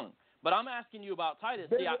dung. But I'm asking you about Titus.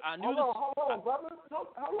 See, I knew Hold on, brother.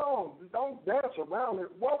 Hold on. Don't dance around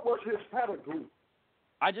it. What was his pedigree?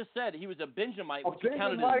 I just said he was a Benjamite, which he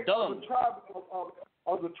counted as dung.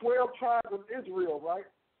 Of the 12 tribes of Israel, right?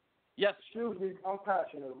 Yes. Excuse me, I'm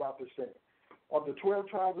passionate about this thing. Of the 12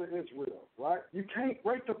 tribes of Israel, right? You can't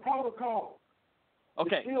break the protocol.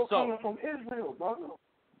 Okay, it's still coming from Israel, brother.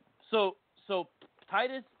 So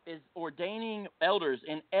Titus is ordaining elders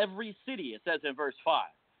in every city, it says in verse 5.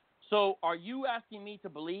 So are you asking me to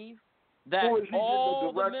believe that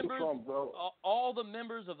all the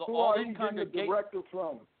members of the all-in congregation... Who are you getting the directive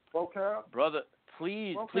from? Vocab? Brother,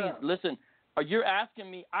 please listen. You're asking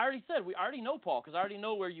me... I already said, we already know Paul, because I already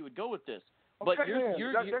know where you would go with this. But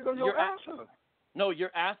there goes your answer. No,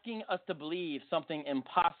 you're asking us to believe something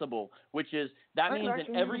impossible, which is that means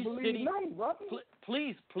in every city.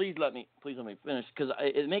 Please let me finish because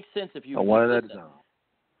it makes sense if you. One at a time.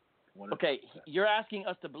 Okay, you're asking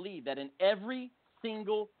us to believe that in every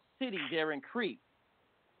single city there in Crete,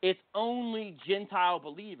 it's only Gentile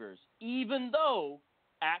believers, even though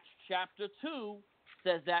Acts chapter 2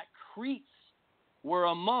 says that Cretes were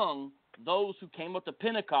among those who came up to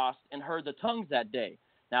Pentecost and heard the tongues that day.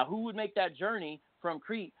 Now, who would make that journey from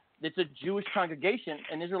Crete? It's a Jewish congregation,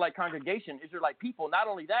 an Israelite congregation, Israelite people. Not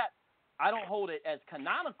only that, I don't hold it as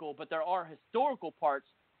canonical, but there are historical parts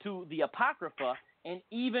to the Apocrypha, and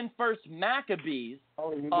even First Maccabees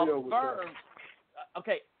affirmed.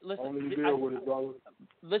 Okay, listen. Only deal with it, brother.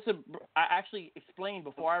 Listen, I actually explained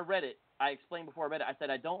before I read it. I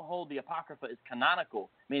said I don't hold the Apocrypha as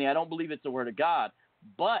canonical, meaning I don't believe it's the Word of God.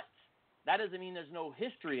 But that doesn't mean there's no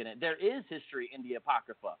history in it. There is history in the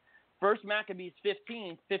Apocrypha. First Maccabees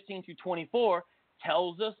 15 through 24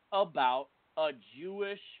 tells us about a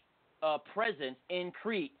Jewish presence in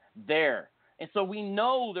Crete there. And so we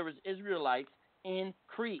know there was Israelites in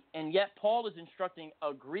Crete, and yet Paul is instructing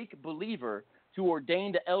a Greek believer to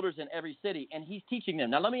ordain the elders in every city, and he's teaching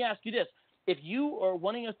them. Now, let me ask you this. If you are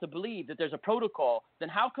wanting us to believe that there's a protocol, then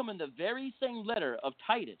how come in the very same letter of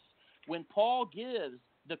Titus, when Paul gives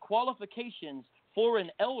the qualifications for an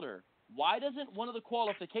elder, why doesn't one of the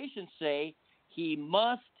qualifications say he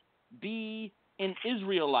must be an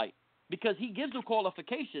Israelite? Because he gives the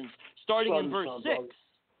qualifications starting in verse 6.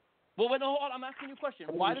 Well, wait, no, I'm asking you a question.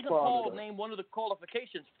 Why doesn't Paul name one of the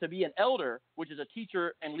qualifications to be an elder, which is a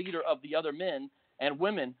teacher and leader of the other men and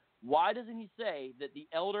women? Why doesn't he say that the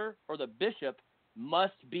elder or the bishop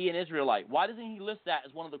must be an Israelite? Why doesn't he list that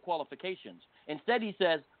as one of the qualifications? Instead, he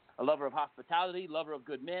says, a lover of hospitality, lover of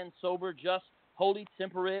good men, sober, just, holy,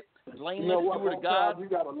 temperate, blameless, steward of God. You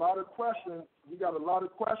got a lot of questions.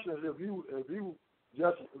 If you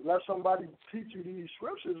just let somebody teach you these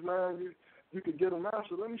scriptures, man, you could get them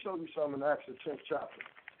answered. Let me show you something in Acts, the 10th chapter.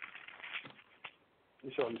 Let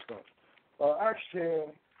me show you something. Acts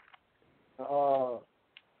 10,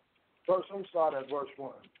 let me start at verse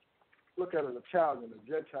 1. Look at an Italian, a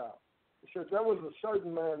Gentile. It says, there was a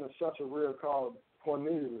certain man in Caesarea called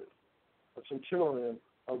Cornelius, a centurion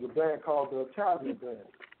of the band called the Italian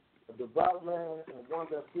band, a devout man and one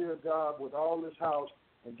that feared God with all his house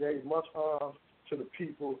and gave much alms to the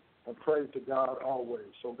people and prayed to God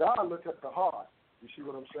always. So God looked at the heart. You see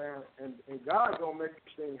what I'm saying? And God going to make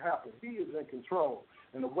this thing happen. He is in control.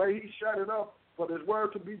 And the way he set it up for this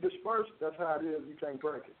word to be dispersed, that's how it is. You can't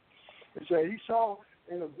break it. It said he saw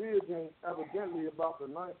in a vision, evidently about the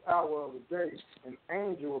 9th hour of the day, an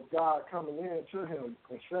angel of God coming in to him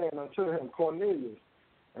and saying unto him, Cornelius.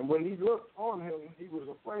 And when he looked on him, he was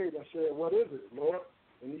afraid and said, what is it, Lord?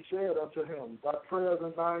 And he said unto him, thy prayers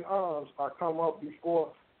and thine alms are come up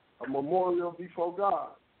before a memorial before God.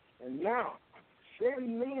 And now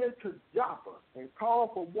send men to Joppa and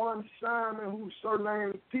call for one Simon whose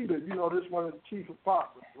surname Peter. You know, this one is the chief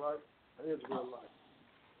apostle, right? An Israelite.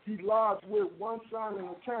 He lodged with one Simon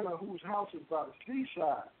the tanner whose house is by the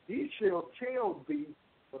seaside. He shall tell thee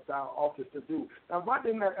what thou oughtest to do. Now, why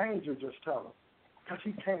didn't that angel just tell him? Because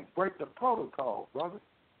he can't break the protocol, brother.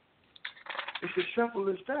 It's as simple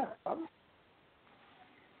as that, brother.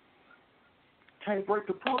 Can't break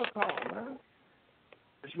the protocol, man.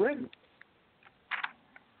 It's written.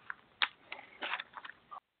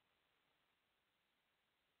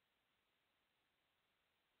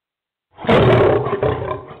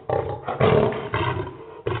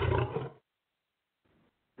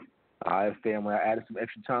 All right, family, I added some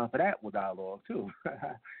extra time for that with dialogue, too.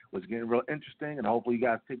 Was getting real interesting, and hopefully you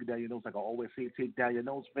guys take it down your notes. Like I always say, take down your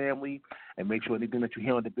notes, family, and make sure anything that you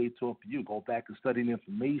hear on Debate Talk for you, go back and study the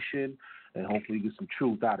information, and hopefully you get some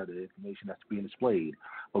truth out of the information that's being displayed.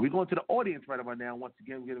 But we're going to the audience right about now. Once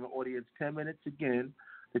again, we're giving the audience 10 minutes again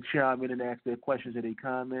to chime in and ask their questions or their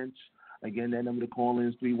comments. Again, that number to call in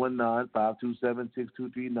is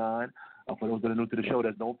 319-527-6239. For those that are new to the show,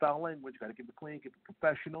 there's no foul language. Got to keep it clean, keep it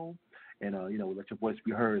professional, and, let your voice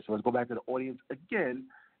be heard. So let's go back to the audience again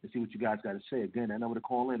and see what you guys got to say. Again, that number to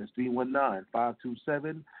call in is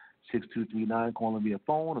 319-527-6239. Call in via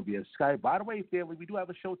phone or via Skype. By the way, family, we do have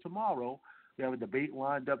a show tomorrow. We have a debate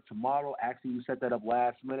lined up tomorrow. Actually, we set that up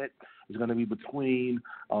last minute. It's going to be between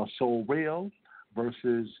Soul Rail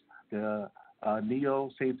versus the Neo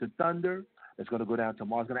Saints of Thunder. It's going to go down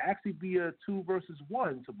tomorrow. It's going to actually be a 2 versus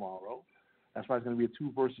 1 tomorrow. That's why it's going to be a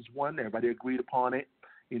 2 versus 1. Everybody agreed upon it.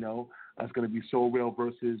 It's going to be Soul Rail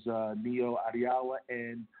versus Neo Adiala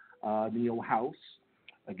and Neo House.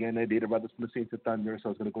 Again, they're the brothers from the Saints of Thunder, so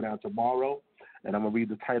it's going to go down tomorrow. and I'm going to read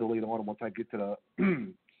the title later on. Once I get to the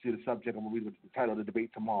see the subject, I'm going to read the title of the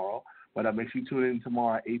debate tomorrow. But make sure you tune in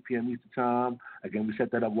tomorrow at 8 p.m. Eastern Time. Again, we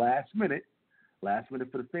set that up last minute for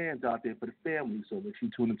the fans out there, for the family, so make sure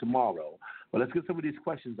you tune in tomorrow. But let's get some of these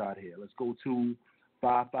questions out here. Let's go to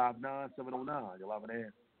 559-709. You'll have an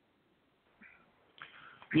answer.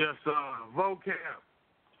 Yes, Vocab.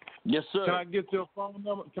 Yes, sir. Can I get your phone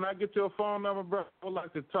number? Bro? I would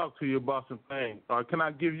like to talk to you about some things. Or can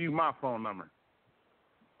I give you my phone number?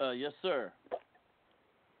 Yes, sir.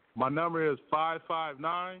 My number is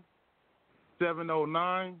 559-709-6408.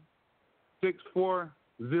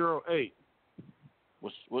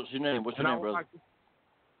 What's your name? What's your name, brother?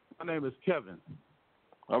 My name is Kevin.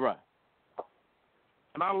 All right.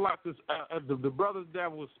 And I like this. The brother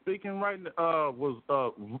that was speaking right now was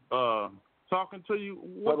talking to you.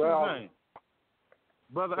 What's his name?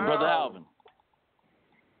 Brother Alvin.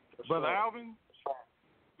 Brother Alvin.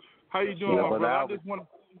 How you doing, my brother? Alvin.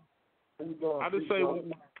 I just say.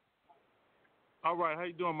 All right. How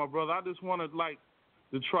you doing, my brother? I just wanted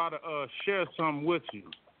to try to share something with you.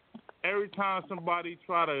 Every time somebody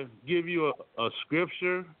try to give you a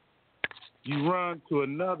scripture, you run to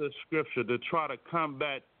another scripture to try to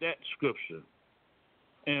combat that scripture.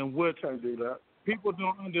 And what people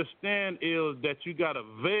don't understand is that you got a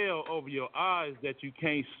veil over your eyes that you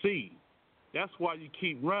can't see. That's why you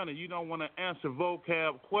keep running. You don't want to answer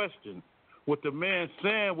vocab questions. What the man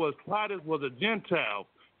saying was Titus was a Gentile,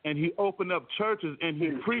 and he opened up churches and he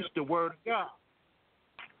preached the word of God.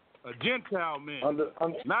 A Gentile man,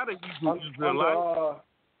 not a Hebrew Israelite.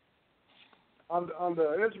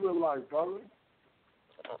 Under Israelite, brother.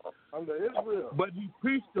 Under Israel. But he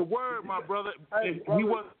preached the word, my brother. Hey, he brother.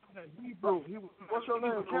 wasn't a Hebrew. What's your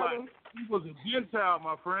name, Kevin? He was a Gentile,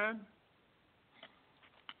 my friend.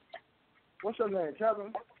 What's your name,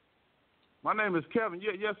 Kevin? My name is Kevin.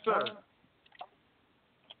 Yes, sir.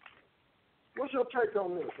 What's your take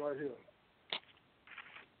on this right here?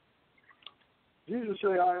 Jesus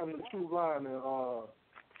said, I am the true vine in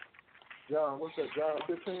John, what's that, John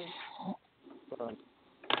 15?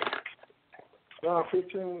 John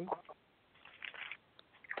 15.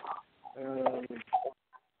 And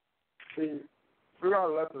see, we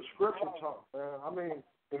gotta let the scripture talk, man. I mean,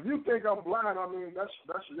 if you think I'm blind, I mean,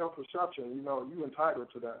 that's your perception, you know, you entitled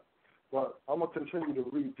to that. But I'm gonna continue to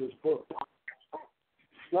read this book.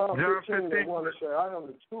 John 15 and 1 say, I am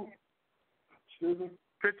the true. Excuse me?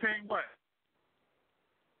 15 what?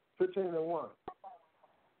 15 and 1. All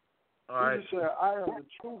right. Jesus said, I am the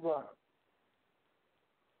true vine.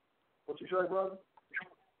 What you say, brother?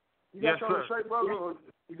 You got something to say, brother, or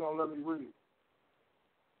you going to let me read?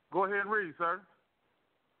 Go ahead and read, sir.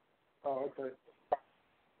 Oh, okay.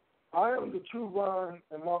 I am the true vine,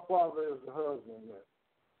 and my Father is the husbandman.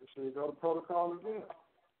 So you go to protocol again,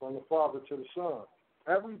 from the Father to the Son.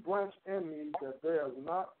 Every branch in me that bears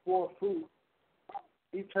not forth fruit,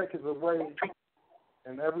 he taketh away,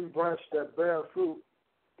 and every branch that bears fruit,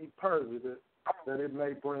 he purges it, that it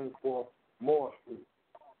may bring forth more fruit.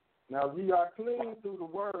 Now ye are clean through the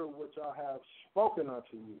word which I have spoken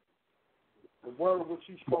unto you. The word which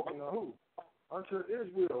he spoken to who? Unto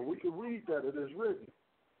Israel. We can read that, it is written.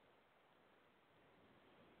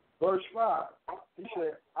 Verse 5, he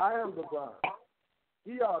said, I am the vine,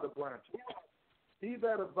 ye are the branches. He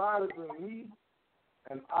that abideth in me,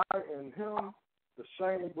 and I in him, the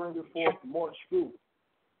same bringeth forth more fruit.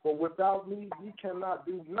 For without me, ye cannot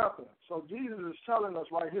do nothing. So Jesus is telling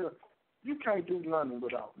us right here, you can't do nothing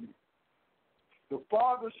without me. The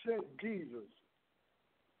Father sent Jesus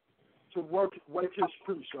to wake his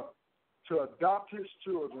priests up, to adopt his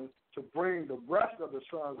children, to bring the rest of the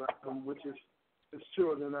sons of him, which is his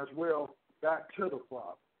children as well, back to the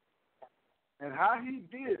Father. And how he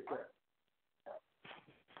did that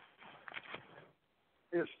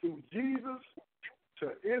is through Jesus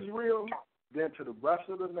to Israel, then to the rest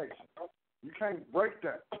of the nation. You can't break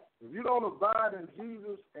that. If you don't abide in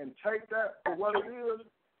Jesus and take that for what it is,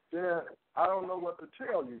 then I don't know what to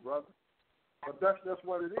tell you, brother. But that's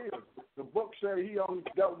what it is. The book said he only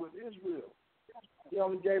dealt with Israel. He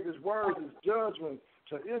only gave his words, his judgment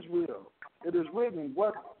to Israel. It is written,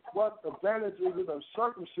 what advantage is it of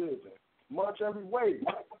circumcision? Much every way.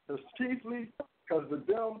 It's chiefly because the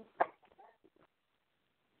them.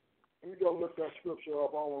 Let me go look that scripture up.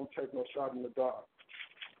 I don't want to take no shot in the dark.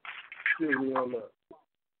 Excuse me on that.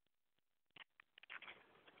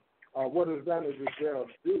 What advantage is there of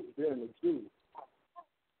being a Jew?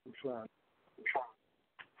 I'm trying.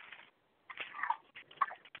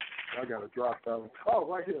 I got to drop that one. Oh,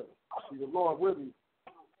 right here. See the Lord with me.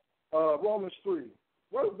 Romans 3.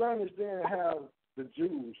 What advantage then have the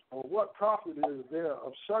Jews, or what profit is there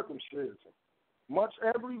of circumcision? Much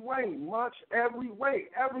every way.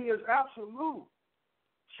 Every is absolute.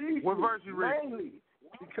 Chiefly, What verse you read? mainly.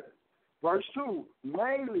 Verse 2,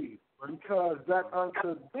 mainly because that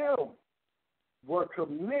unto them were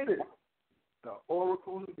committed the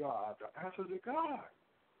oracles of God, the answers of God.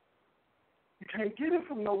 You can't get it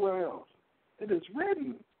from nowhere else. It is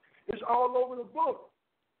written. It's all over the book.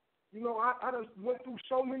 You know, I just went through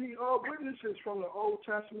so many witnesses from the Old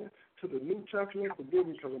Testament to the New Testament. Forgive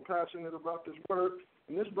me because I'm passionate about this word.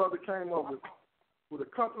 And this brother came over with a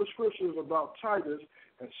couple of scriptures about Titus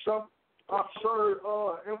and some absurd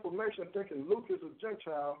information thinking Luke is a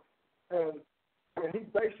Gentile. And he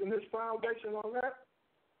basing his foundation on that.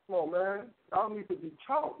 Come on, man. Y'all need to be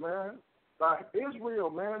taught, man. By Israel,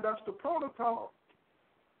 man. That's the protocol.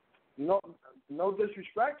 No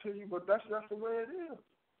disrespect to you, but that's the way it is.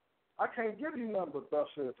 I can't give you nothing but thus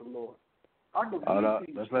saith the Lord. I can Hold up.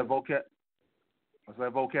 Let's let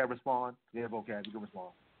Vocab respond. Yeah, Vocab, you can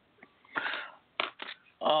respond.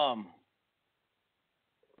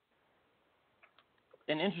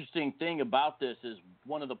 An interesting thing about this is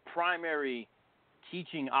one of the primary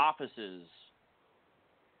teaching offices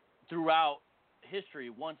throughout history,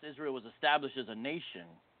 once Israel was established as a nation,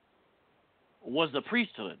 was the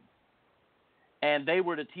priesthood. And they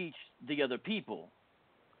were to teach the other people.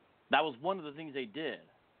 That was one of the things they did.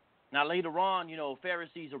 Now, later on,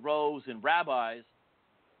 Pharisees arose and rabbis,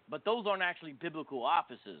 but those aren't actually biblical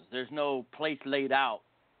offices. There's no place laid out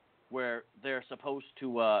where they're supposed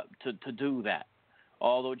to do that.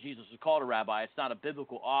 Although Jesus was called a rabbi, it's not a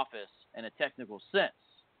biblical office in a technical sense.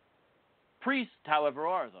 Priests, however,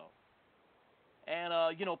 are, though. And,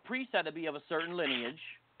 priests had to be of a certain lineage,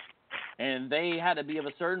 and they had to be of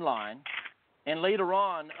a certain line. And later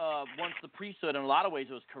on, once the priesthood, in a lot of ways,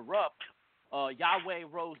 was corrupt, Yahweh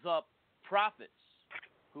rose up prophets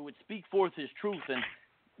who would speak forth his truth. And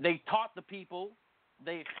they taught the people.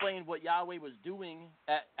 They explained what Yahweh was doing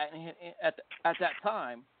at that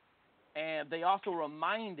time. And they also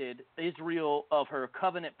reminded Israel of her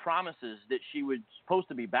covenant promises that she was supposed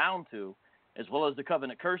to be bound to, as well as the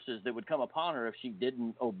covenant curses that would come upon her if she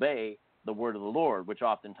didn't obey the word of the Lord, which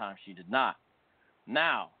oftentimes she did not.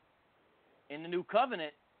 Now, in the new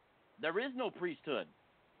covenant, there is no priesthood.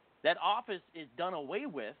 That office is done away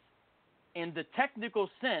with in the technical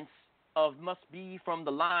sense of must be from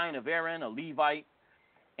the line of Aaron, a Levite,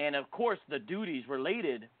 and of course the duties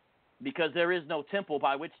related, because there is no temple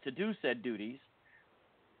by which to do said duties.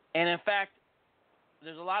 And in fact,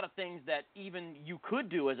 there's a lot of things that even you could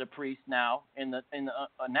do as a priest now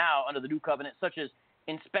now under the new covenant, such as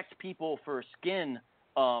inspect people for skin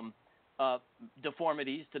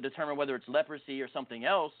deformities to determine whether it's leprosy or something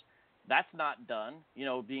else. That's not done,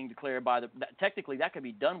 being declared by technically that could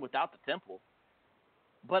be done without the temple.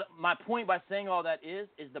 But my point by saying all that is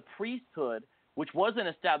the priesthood, which was an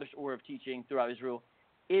established order of teaching throughout Israel,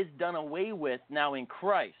 is done away with now in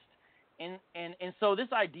Christ. And so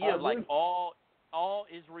this idea of like all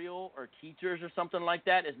Israel or teachers or something like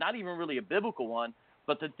that is not even really a biblical one.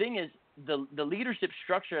 But the thing is, the leadership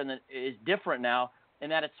structure is different now, in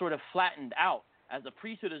that it's sort of flattened out as the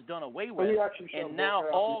priesthood is done away with, and now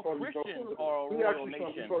all Christians are a royal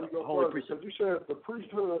nation, holy priesthood. You said the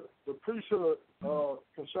priesthood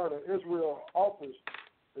concerning Israel office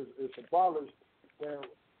is abolished. Then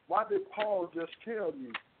why did Paul just tell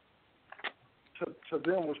you to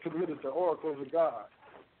them was committed the oracles of God?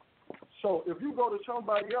 So if you go to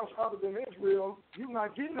somebody else other than Israel, you're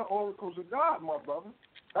not getting the oracles of God, my brother.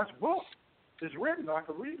 That's book. It's written. I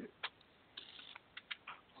can read it.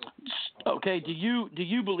 Okay. Do you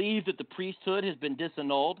believe that the priesthood has been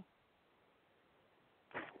disannulled?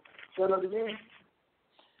 Say that again.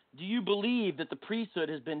 Do you believe that the priesthood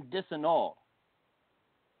has been disannulled?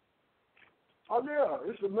 Oh yeah,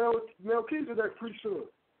 it's the Melchizedek priesthood.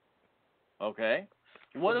 Okay.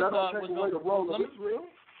 What if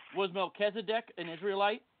was Melchizedek an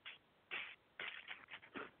Israelite?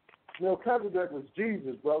 Melchizedek was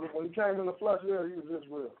Jesus, brother. When he came in the flesh, yeah, he was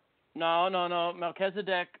Israel. No.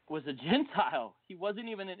 Melchizedek was a Gentile. He wasn't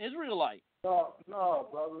even an Israelite. No,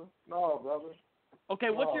 brother. Okay,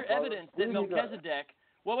 what's your evidence that Melchizedek?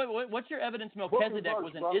 What's your evidence Melchizedek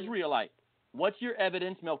was an Israelite? What's your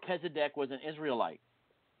evidence Melchizedek was an Israelite?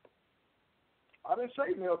 I didn't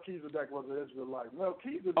say Melchizedek was an Israelite.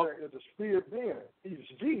 Melchizedek is a spirit being. He's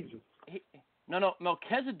Jesus. No.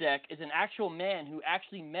 Melchizedek is an actual man who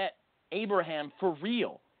actually met Abraham for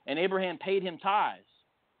real, and Abraham paid him tithes.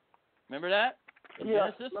 Remember that?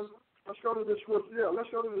 Genesis? Let's go to the scripture. Yeah, let's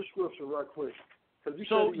go to the scripture right quick. You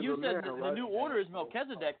said the new order is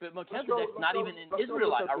Melchizedek, but Melchizedek's not even an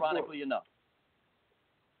Israelite, ironically enough.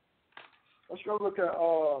 Let's go look at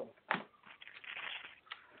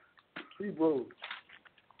Hebrews.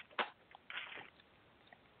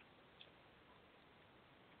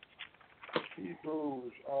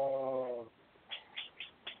 Hebrews.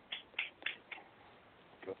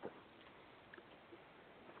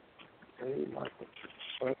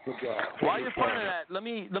 While you're finding that, let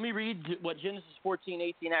me read what Genesis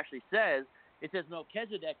 14:18 actually says. It says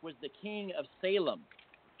Melchizedek was the king of Salem.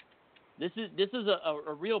 This is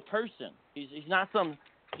a real person. He's not some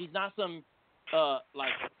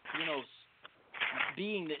like, you know,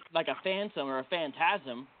 being that, like a phantom or a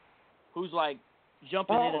phantasm who's like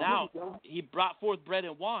jumping in and out. He brought forth bread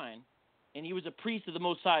and wine, and he was a priest of the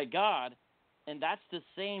Most High God, and that's the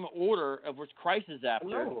same order of which Christ is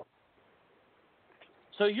after.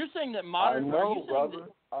 So you're saying that modern? I know, brother.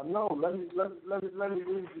 I know. Let me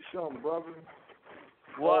read you something, brother.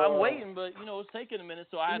 Well, I'm waiting, but you know it's taking a minute,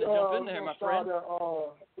 so I had to jump in there, my friend.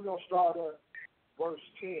 We're gonna start at verse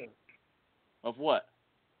 10. Of what?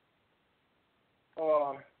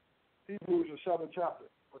 Hebrews, the 7th chapter.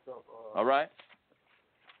 All right.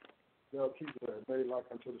 They'll keep it made like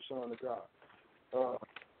unto the Son of God.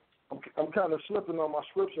 I'm kind of slipping on my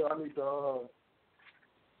scripture. I need to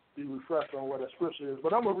be refreshed on what that scripture is.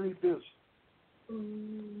 But I'm going to read this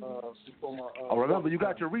before my... remember, you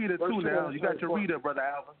got your reader too now. You got your reader, Brother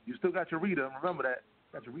Alvin. You still got your reader. Remember that.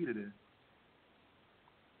 Got your reader there.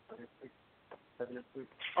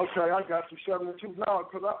 Okay, I got you. 72 now,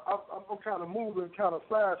 because I'm kind of moving kind of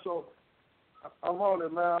fast, so I'm on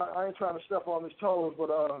it, man. I ain't trying to step on his toes, but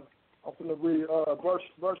I'm going to read verse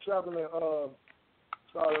 7 and...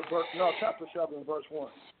 chapter 7, verse 1.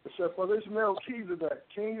 It said, for this Melchizedek,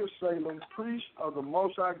 king of Salem, priest of the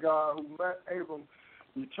Most High God, who met Abram,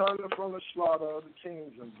 returning from the slaughter of the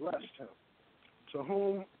kings and blessed him, to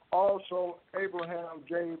whom also Abraham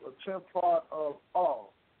gave a tenth part of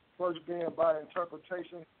all, first being by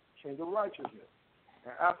interpretation king of righteousness,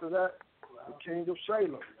 and after that the king of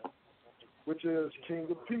Salem, which is king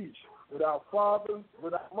of peace, without father,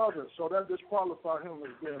 without mother. So that disqualified him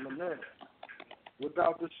as being a man.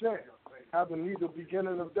 Without descent, having neither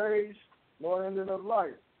beginning of days nor ending of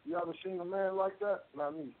life. You ever seen a man like that?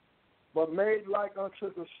 Not me. But made like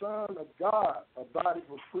unto the Son of God, a body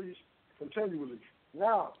for priest continually.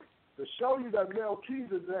 Now, to show you that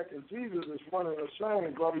Melchizedek and Jesus is one and the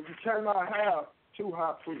same, brother, you cannot have two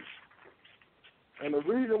high priests. And the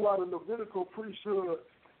reason why the Levitical priesthood,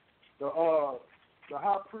 the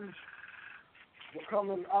high priest will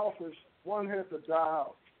come in office, one had to die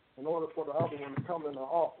out in order for the other one to come into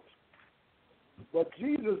office. But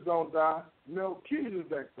Jesus don't die,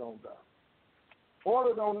 Melchizedek don't die.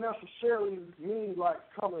 Order don't necessarily mean like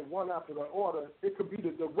coming one after the order. It could be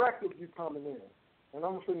the directive you coming in. And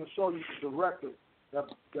I'm going to show you the directive that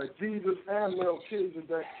Jesus and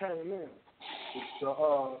Melchizedek came in. It's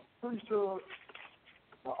the priesthood,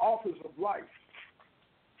 the office of life,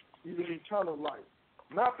 even eternal life.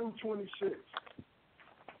 Matthew 26.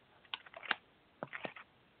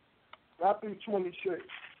 Matthew 26.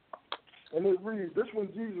 And it reads, this when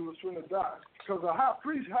Jesus was going to die. Because the high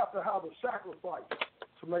priest have to have a sacrifice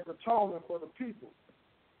to make atonement for the people.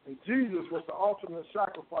 And Jesus was the ultimate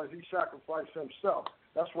sacrifice. He sacrificed himself.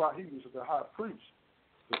 That's why he was the high priest.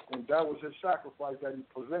 And that was his sacrifice that he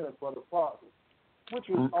presented for the Father, which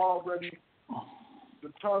was already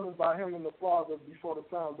determined by him and the Father before the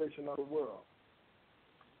foundation of the world.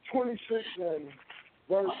 26 and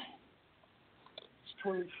verse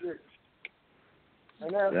 26.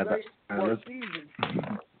 And as they were Jesus,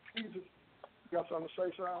 you got something to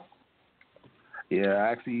say, Sal? Yeah,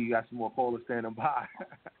 actually, you got some more callers standing by.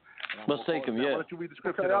 Let's take them, yeah. Why don't you read the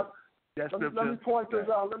scripture? Okay, let me point this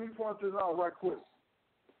out right quick.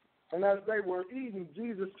 And as they were eating,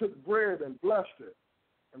 Jesus took bread and blessed it,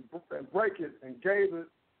 and break it, and gave it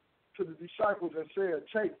to the disciples and said,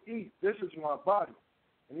 take, eat, this is my body.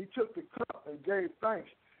 And he took the cup and gave thanks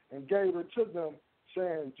and gave it to them,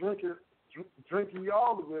 saying, drink ye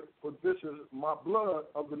all of it, for this is my blood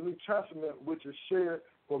of the New Testament, which is shed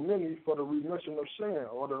for many for the remission of sin,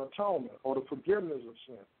 or the atonement, or the forgiveness of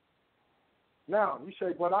sin. Now, you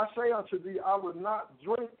say, but I say unto thee, I will not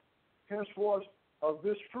drink henceforth of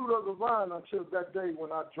this fruit of the vine until that day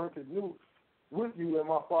when I drink it new with you in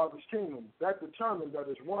my Father's kingdom. That determined that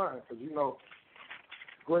it's wine, because, you know,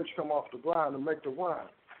 grapes come off the vine to make the wine.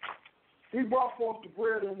 He brought forth the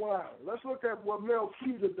bread and wine. Let's look at what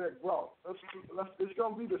Melchizedek brought. It's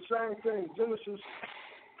going to be the same thing. Genesis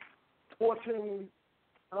 14,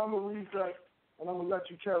 and I'm going to read that, and I'm going to let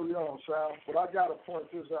you carry on, Sal. But I got to point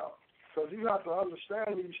this out. Because you have to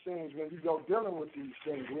understand these things when you go dealing with these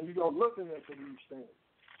things, when you go looking into these things.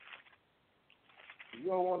 You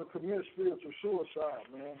don't want to commit spiritual suicide,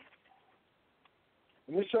 man.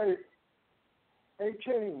 And they say,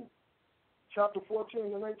 18, chapter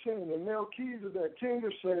 14 and 18. And Melchizedek, king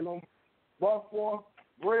of Salem, brought forth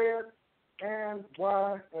bread and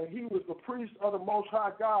wine, and he was the priest of the Most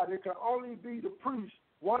High God. It can only be the priest,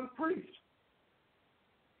 one priest.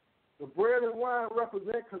 The bread and wine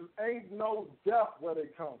represent because ain't no death where they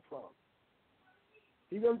come from.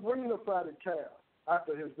 He didn't bring the fatted calf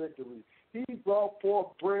after his victory. He brought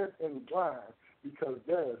forth bread and wine because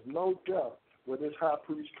there is no death where this high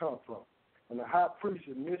priest come from. And the high priest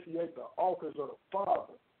initiates the office of the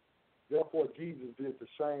Father. Therefore, Jesus did the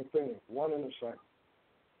same thing, one and the same.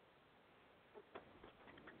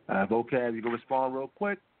 Vocab, you can respond real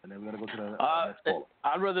quick, and then we're gonna go to the next caller.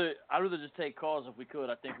 I'd rather just take calls if we could.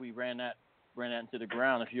 I think we ran that into the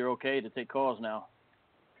ground. If you're okay to take calls now.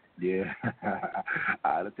 Yeah. All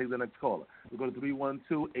right, let's take the next caller. We'll go to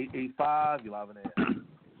 312-885. You're live in the air.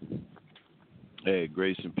 Hey,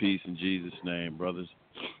 grace and peace in Jesus' name, brothers.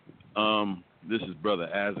 This is Brother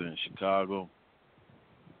Azza in Chicago.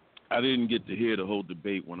 I didn't get to hear the whole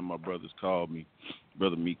debate. One of my brothers called me,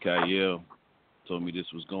 Brother Mikael, told me this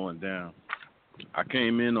was going down. I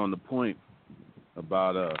came in on the point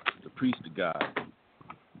about the priest of God.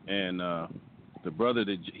 And the brother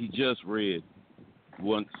that he just read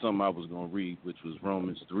something I was going to read, which was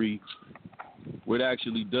Romans 3, where it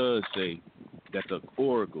actually does say that the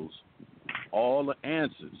oracles, all the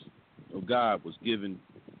answers of God was given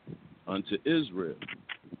unto Israel.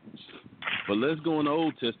 But let's go in the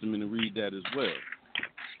Old Testament and read that as well.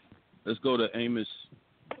 Let's go to Amos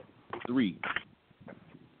 3,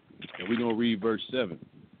 and we're going to read verse 7.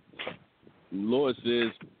 The Lord says,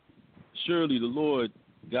 surely the Lord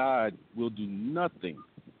God will do nothing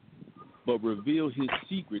but reveal his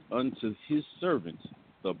secret unto his servants,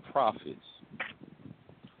 the prophets.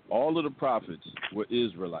 All of the prophets were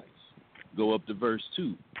Israelites. Go up to verse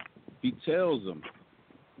 2. He tells them,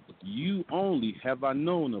 you only have I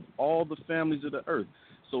known of all the families of the earth.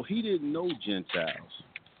 So he didn't know Gentiles.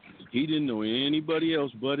 He didn't know anybody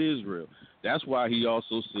else but Israel. That's why he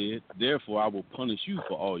also said, therefore I will punish you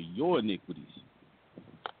for all your iniquities.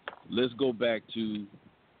 Let's go back to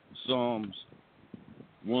Psalms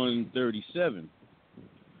 137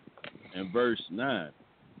 and verse 9.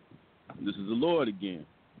 This is the Lord again,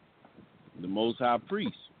 the Most High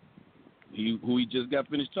Priest, who he just got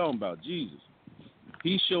finished talking about, Jesus.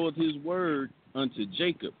 He showeth his word unto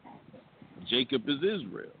Jacob. Jacob is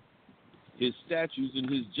Israel. His statutes and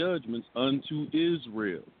his judgments unto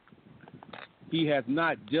Israel. He hath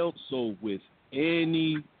not dealt so with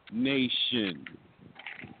any nation.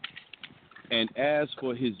 And as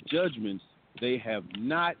for his judgments, they have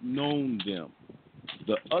not known them.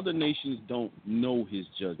 The other nations don't know his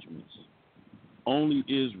judgments. Only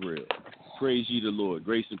Israel. Praise ye the Lord.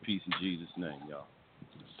 Grace and peace in Jesus' name, y'all.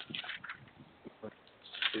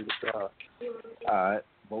 All right.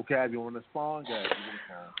 Vocab, you want to respond?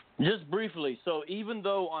 Just briefly. So even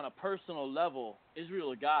though on a personal level,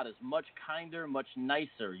 Israel of God is much kinder, much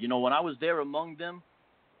nicer. You know, when I was there among them,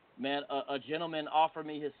 man, a gentleman offered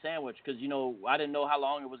me his sandwich because, you know, I didn't know how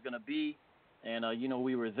long it was going to be. And, you know,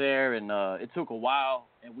 we were there, and it took a while,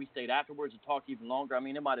 and we stayed afterwards and talked even longer. I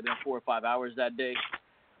mean, it might have been 4 or 5 hours that day.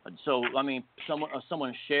 So, I mean,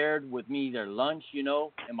 someone shared with me their lunch, you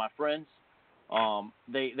know, and my friends.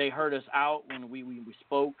 They heard us out when we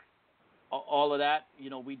spoke, all of that.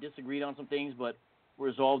 You know, we disagreed on some things, but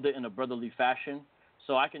resolved it in a brotherly fashion.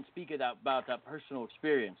 So I can speak about that personal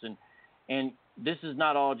experience. And this is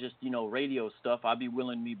not all just, you know, radio stuff. I'd be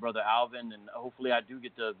willing to meet Brother Alvin, and hopefully I do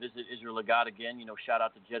get to visit Israel of God again. You know, shout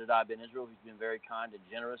out to Jedediah Ben Israel, who's been very kind and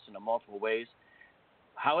generous in multiple ways.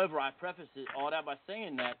 However, I preface all that by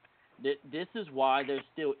saying that this is why there's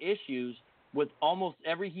still issues with almost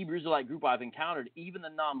every Hebrew Israelite group I've encountered, even the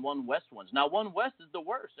non-One West ones. Now, One West is the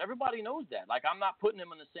worst. Everybody knows that. Like, I'm not putting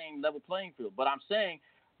them on the same level playing field, but I'm saying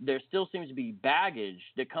there still seems to be baggage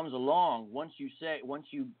that comes along once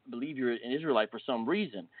you believe you're an Israelite for some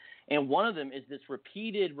reason. And one of them is this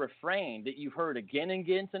repeated refrain that you've heard again and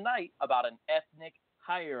again tonight about an ethnic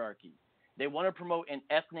hierarchy. They want to promote an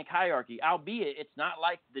ethnic hierarchy, albeit it's not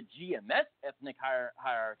like the GMS ethnic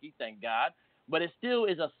hierarchy, thank God, but it still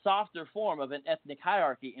is a softer form of an ethnic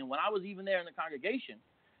hierarchy. And when I was even there in the congregation,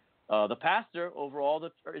 the pastor over all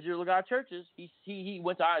the Israel of God churches, he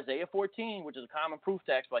went to Isaiah 14, which is a common proof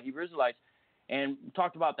text by Hebrew Israelites, and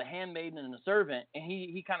talked about the handmaiden and the servant. And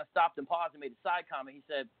he kind of stopped and paused and made a side comment. He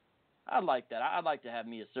said, I'd like that. I'd like to have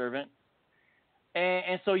me a servant.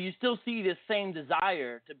 And so you still see this same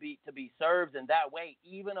desire to be served in that way,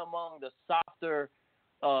 even among the softer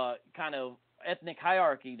kind of ethnic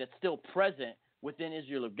hierarchy that's still present within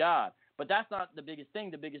Israel of God. But that's not the biggest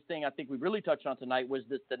thing. The biggest thing I think we really touched on tonight was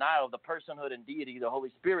this denial of the personhood and deity, the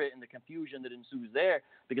Holy Spirit, and the confusion that ensues there.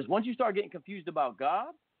 Because once you start getting confused about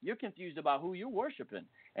God, you're confused about who you're worshiping.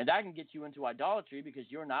 And that can get you into idolatry because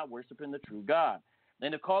you're not worshiping the true God.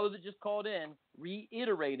 And the caller that just called in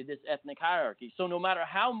reiterated this ethnic hierarchy. So no matter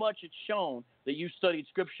how much it's shown that you studied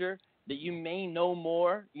Scripture, that you may know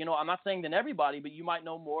more, I'm not saying than everybody, but you might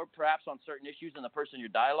know more perhaps on certain issues than the person you're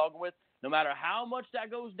dialoguing with. No matter how much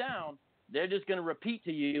that goes down, they're just going to repeat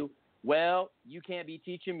to you, well, you can't be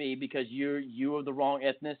teaching me because you are the wrong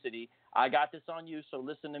ethnicity. I got this on you, so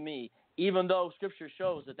listen to me. Even though Scripture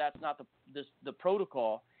shows that that's not the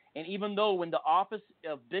protocol, and even though when the office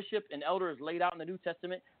of bishop and elder is laid out in the New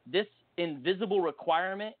Testament, this invisible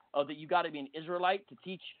requirement of that you got to be an Israelite to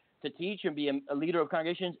teach and be a leader of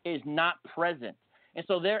congregations is not present. And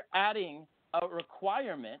so they're adding a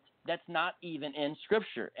requirement that's not even in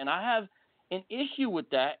Scripture. And I have an issue with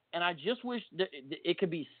that, and I just wish that it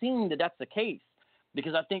could be seen that that's the case,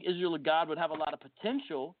 because I think Israel of God would have a lot of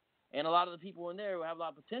potential, and a lot of the people in there would have a lot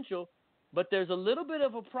of potential, but there's a little bit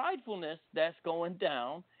of a pridefulness that's going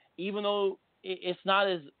down. Even though it's not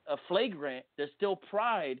as flagrant, there's still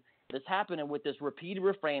pride that's happening with this repeated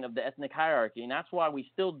refrain of the ethnic hierarchy, and that's why we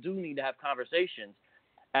still do need to have conversations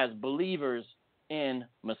as believers in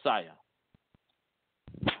Messiah.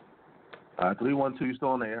 312, you still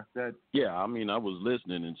on the air? Yeah, I mean, I was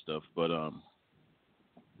listening and stuff, but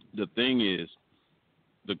the thing is,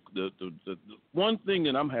 the one thing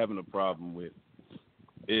that I'm having a problem with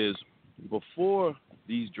is before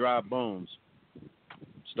these dry bones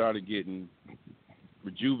started getting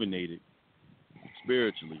rejuvenated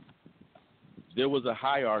spiritually, there was a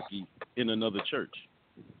hierarchy in another church,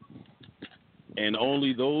 and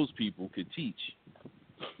only those people could teach.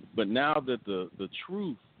 But now that the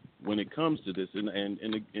truth, when it comes to this, and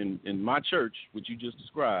in my church, which you just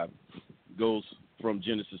described, goes from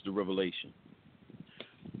Genesis to Revelation.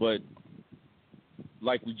 But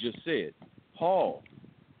like we just said, Paul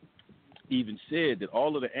even said that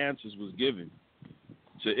all of the answers was given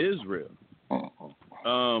to Israel.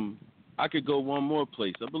 I could go one more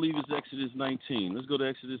place. I believe it's Exodus 19. Let's go to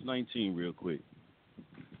Exodus 19 real quick.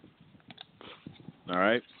 All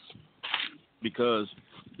right? Because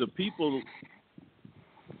the people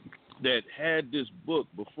that had this book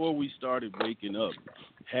before we started waking up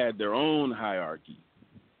had their own hierarchy.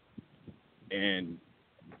 And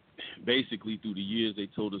basically through the years they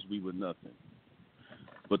told us we were nothing.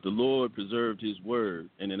 But the Lord preserved his word,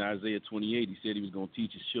 and in Isaiah 28 he said he was going to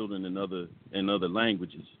teach his children in other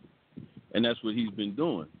languages. And that's what he's been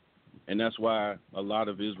doing. And that's why a lot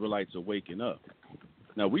of Israelites are waking up.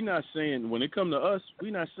 Now, we're not saying, when it comes to us,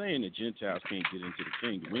 we're not saying that Gentiles can't get into the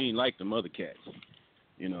kingdom. We ain't like them other cats.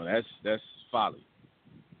 That's folly.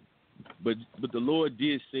 But the Lord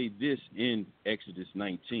did say this in Exodus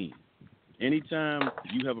 19. Anytime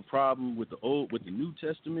you have a problem with the New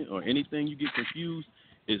Testament or anything you get confused,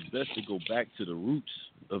 it's best to go back to the roots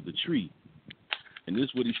of the tree. And this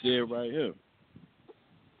is what he said right here.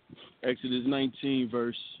 Exodus 19,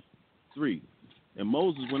 verse 3. And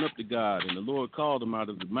Moses went up to God, and the Lord called him out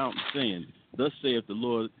of the mountain, saying, Thus saith the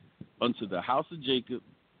Lord unto the house of Jacob,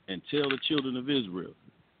 and tell the children of Israel.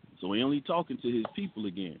 So he only talking to his people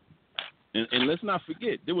again. And let's not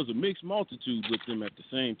forget, there was a mixed multitude with them at the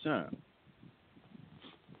same time.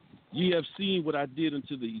 Ye have seen what I did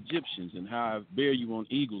unto the Egyptians, and how I bare you on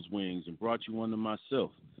eagle's wings, and brought you unto myself.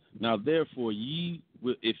 Now therefore ye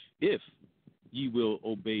will, if ye will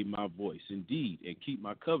obey my voice indeed, and keep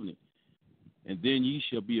my covenant, and then ye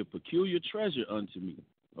shall be a peculiar treasure unto me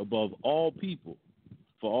above all people,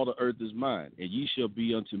 for all the earth is mine, and ye shall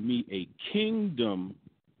be unto me a kingdom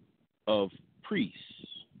of priests.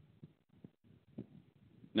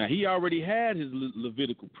 Now, he already had his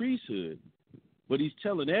Levitical priesthood, but he's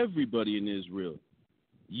telling everybody in Israel,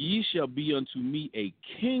 ye shall be unto me a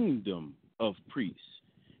kingdom of priests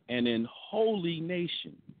and an holy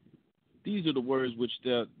nation. These are the words which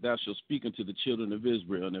thou shalt speak unto the children of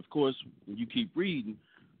Israel. And, of course, when you keep reading,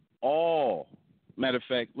 matter of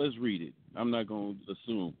fact, let's read it. I'm not going to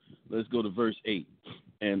assume. Let's go to verse 8.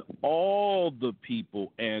 And all the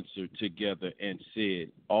people answered together and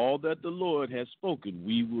said, all that the Lord has spoken,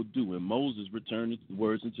 we will do. And Moses returned the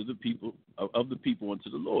words unto the people of the people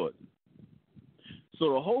unto the Lord.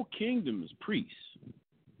 So the whole kingdom is priests.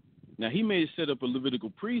 Now, he may have set up a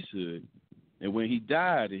Levitical priesthood, and when he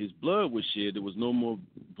died and his blood was shed, there was no more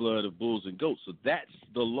blood of bulls and goats. So that's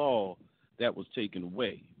the law that was taken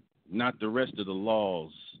away, not the rest of the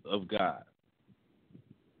laws of God.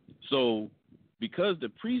 So because the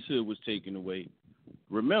priesthood was taken away,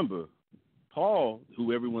 remember, Paul,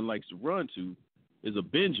 who everyone likes to run to, is a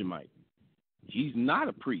Benjamite. he's not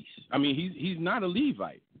a priest. I mean, he's not a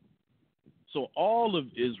Levite. So all of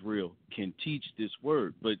Israel can teach this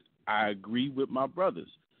word. But I agree with my brothers.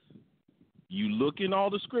 You look in all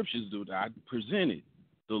the scriptures that I presented,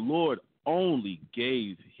 the Lord only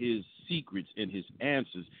gave his secrets and his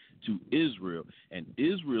answers to Israel, and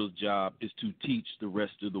Israel's job is to teach the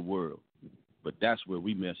rest of the world. But that's where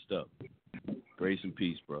we messed up. Grace and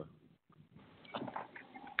peace, bro.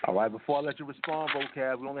 All right, before I let you respond,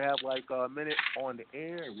 Vocab, we only have like a minute on the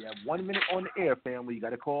air. We have 1 minute on the air, family. You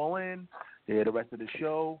got to call in to hear the rest of the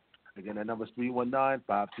show. Again, that number is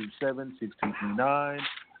 319-527-6239.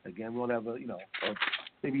 Again, we only have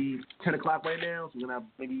maybe 10 o'clock right now, so we're going to have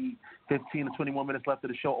maybe 15 to 20 more minutes left of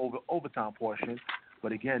the show overtime portion.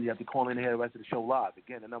 But again, you have to call in to hear the rest of the show live.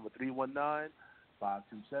 Again, the number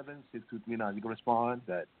 319-527-6239. You can respond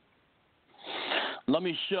that. Let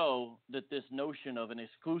me show that this notion of an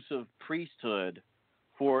exclusive priesthood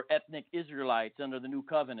for ethnic Israelites under the new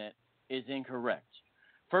covenant is incorrect.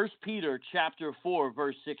 1 Peter chapter 4,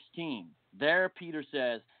 verse 16. There Peter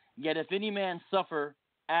says, "Yet if any man suffer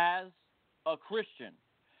as a Christian,"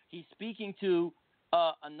 he's speaking to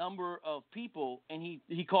a number of people, and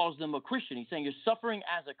he calls them a Christian. He's saying you're suffering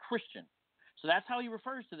as a Christian. So that's how he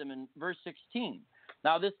refers to them in verse 16.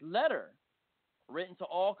 Now, this letter written to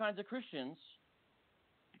all kinds of Christians,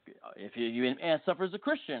 if you suffer as a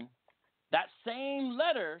Christian, that same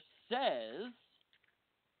letter says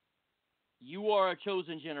you are a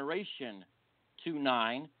chosen generation,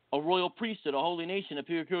 2:9, a royal priesthood, a holy nation, a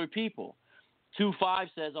peculiar people. 2:5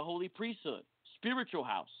 says a holy priesthood, spiritual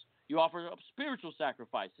house. You offer up spiritual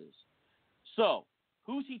sacrifices. So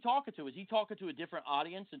who's he talking to? Is he talking to a different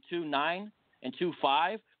audience in 2:9 and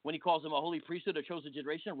 2:5 when he calls them a holy priesthood, a chosen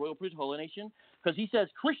generation, a royal priesthood, holy nation? Because he says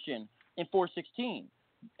Christian in 4:16.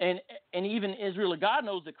 And even Israel of God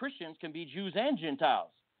knows that Christians can be Jews and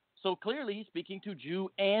Gentiles. So clearly he's speaking to Jew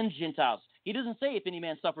and Gentiles. He doesn't say if any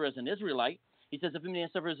man suffer as an Israelite. He says if any man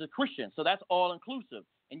suffer as a Christian. So that's all inclusive.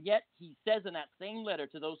 And yet he says in that same letter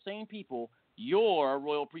to those same people, you're a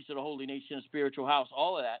royal priesthood, a holy nation, a spiritual house,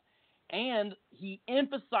 all of that. And he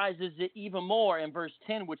emphasizes it even more in verse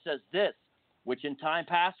 10, which says this, which in time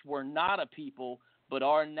past were not a people, but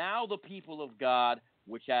are now the people of God,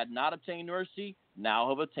 which had not obtained mercy, now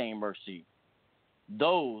have attained mercy.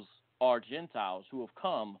 Those are Gentiles who have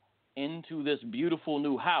come into this beautiful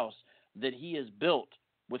new house that he has built,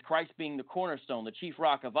 with Christ being the cornerstone, the chief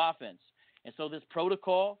rock of offense. And so this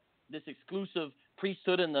protocol, this exclusive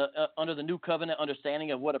priesthood in under the new covenant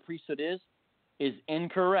understanding of what a priesthood is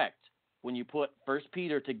incorrect when you put 1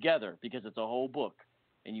 Peter together, because it's a whole book,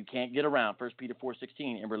 and you can't get around 1 Peter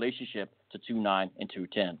 4:16 in relationship to 2:9 and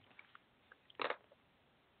 2:10.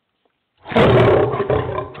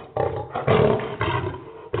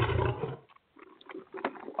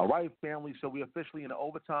 All right, family, so we're officially in the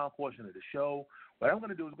overtime portion of the show. What I'm going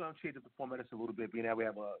to do is I'm going to change up the format just a little bit, being that we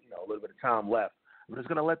have a little bit of time left. I'm just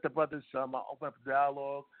going to let the brothers open up the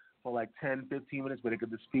dialogue for like 10, 15 minutes where they can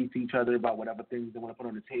just speak to each other about whatever things they want to put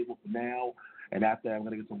on the table for now. And after that, I'm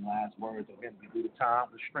going to get some last words. Again, we do the time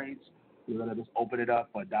restraints. We're going to just open it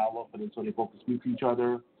up for a dialogue for them so they both can speak to each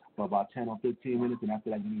other for about 10 or 15 minutes. And after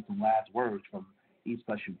that, we need some last words from each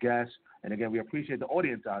special guest. And again, we appreciate the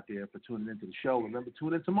audience out there for tuning into the show. Remember,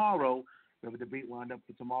 tune in tomorrow. We have a debate lined up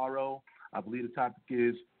for tomorrow. I believe the topic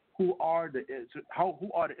is who are the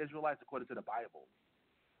Israelites according to the Bible?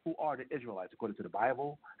 Who are the Israelites according to the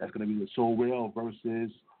Bible? That's going to be the Soul Real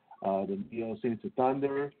versus the Neo Saints of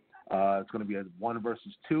Thunder. It's going to be a 1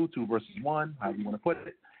 versus 2, 2 versus 1, however you want to put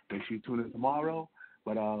it. Make sure you tune in tomorrow.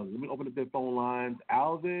 But let me open up the phone lines.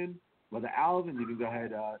 Alvin, Brother Alvin, you can go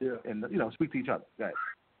ahead and speak to each other. Go ahead.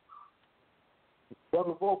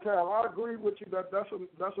 Brother Vocab, I agree with you that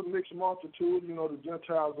that's a mixed multitude, the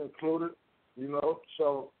Gentiles included,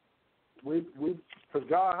 so we because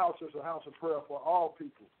God's house is a house of prayer for all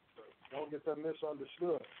people. Don't get that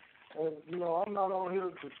misunderstood. And, I'm not on here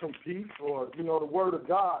to compete or, the word of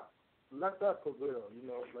God, let that prevail,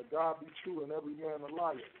 let God be true and every man a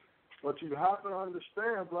liar. But you have to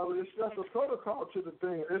understand, brother, it's just a protocol to the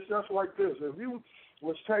thing. It's just like this. If you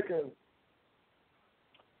was taking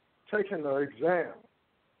an exam,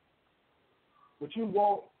 would you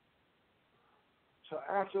want to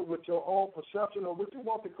answer with your own perception or would you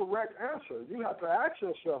want the correct answer? You have to ask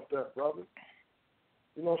yourself that, brother.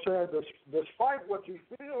 You know what I'm saying? Despite what you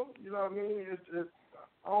feel, you know what I mean?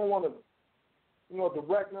 I don't want to,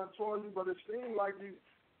 direct nothing toward you, but it seems like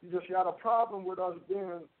you just got a problem with us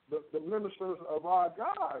being the ministers of our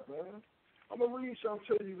God, man. I'm going to read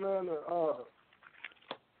something to you, man,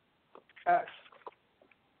 Acts.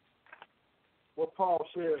 What Paul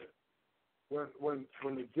said when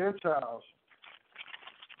the Gentiles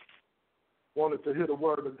wanted to hear the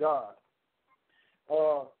word of God.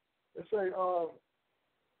 Let's say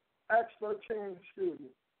Acts 13,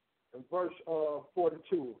 in verse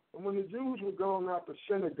 42. And when the Jews were going out the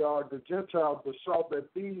synagogue, the Gentiles besought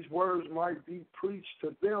that these words might be preached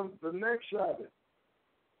to them the next Sabbath.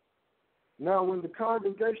 Now when the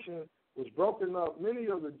congregation was broken up, many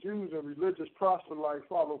of the Jews and religious proselytes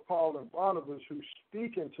followed Paul and Barnabas, who,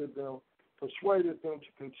 speaking to them, persuaded them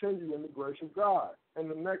to continue in the grace of God. And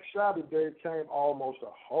the next Saturday came almost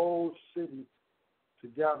a whole city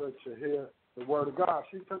together to hear the word of God.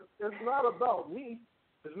 See, it's not about me.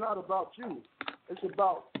 It's not about you. It's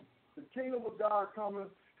about the kingdom of God coming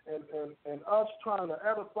and us trying to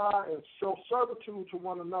edify and show servitude to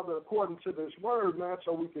one another according to this word, man,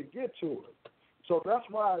 so we can get to it. So that's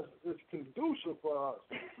why it's conducive for us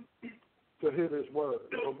to hear this word.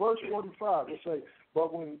 So verse 45, it say,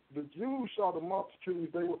 but when the Jews saw the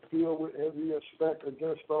multitude, they were filled with envy and spect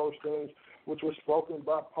against those things which were spoken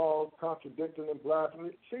by Paul, contradicting and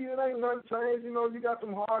blaspheming. See, it ain't nothing changed. You know, you got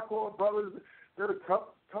some hardcore brothers that'll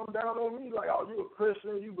come down on me like, oh, you a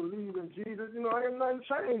Christian, you believe in Jesus. You know, ain't nothing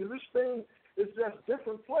changed. This thing is just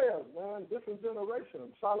different players, man, different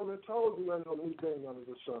generations. Solomon told you ain't no new thing under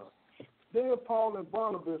the sun. Then Paul and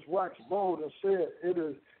Barnabas waxed bold and said it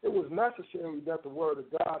was necessary that the word of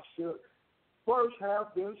God should first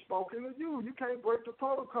have been spoken to you. You can't break the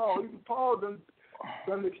protocol. Even Paul done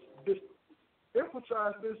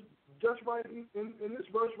emphasize this just right in this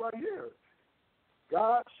verse right here.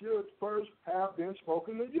 God should first have been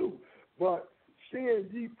spoken to you. But seeing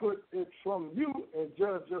ye put it from you and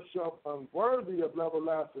judge yourself unworthy of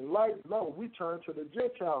everlasting life, lo, we turn to the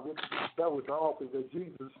Gentiles, which that was the office that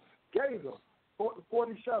Jesus gave them.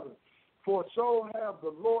 47. For so have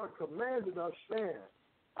the Lord commanded us, saying,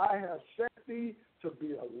 I have set thee to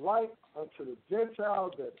be a light unto the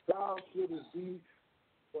Gentiles, that thou shouldest be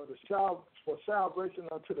for salvation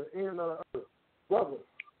unto the end of the earth. Brother,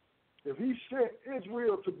 if he sent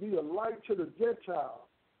Israel to be a light to the Gentiles,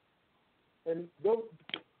 and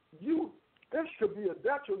this could be a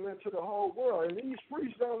detriment to the whole world, and these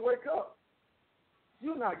priests don't wake up,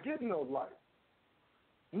 you're not getting no light.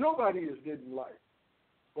 Nobody is getting light.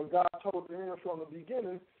 When God told them from the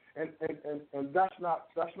beginning, and that's not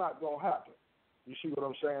going to happen. You see what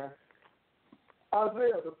I'm saying?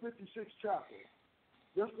 Isaiah, the 56th chapter.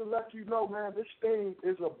 Just to let you know, man, this thing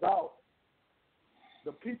is about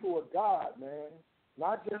the people of God, man,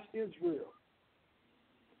 not just Israel.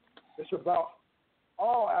 It's about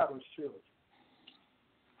all Adam's children.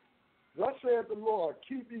 Thus saith the Lord,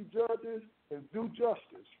 keep ye judges and do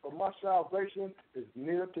justice, for my salvation is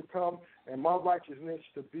near to come, and my righteousness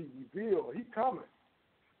to be revealed. He coming.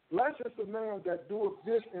 Blessed is the man that doeth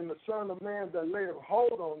this, and the Son of Man that layeth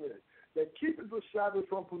hold on it, that keepeth the Sabbath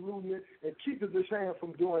from polluting it, and keepeth his hand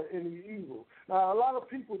from doing any evil. Now, a lot of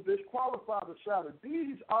people disqualify the Sabbath.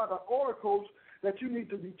 These are the oracles that you need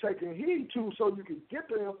to be taking heed to so you can get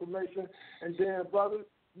the information, and then, brother,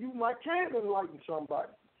 you can enlighten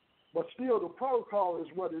somebody. But still, the protocol is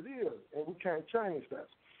what it is, and we can't change that.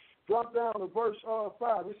 Drop down to verse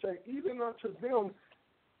 5. It says, even unto them,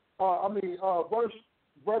 verse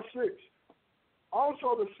 6.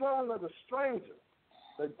 Also the son of the stranger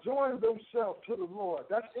that joined themselves to the Lord,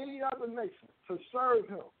 that's any other nation, to serve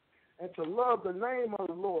him and to love the name of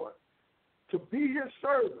the Lord, to be his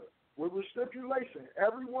servant with a stipulation.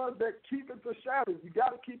 Everyone that keepeth the Sabbath, you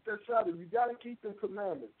got to keep that Sabbath. You got to keep the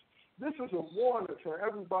commandments. This is a warning to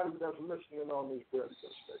everybody that's listening on this radio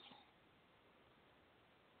station.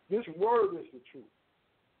 This word is the truth.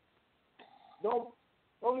 Don't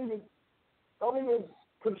even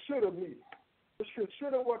consider me. Just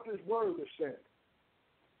consider what this word is saying.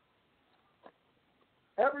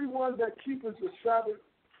 Everyone that keepeth the Sabbath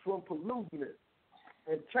from polluting it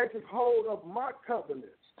and taketh hold of my covenant,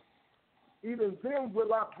 even them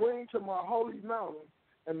will I bring to my holy mountain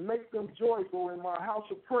and make them joyful in my house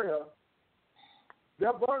of prayer.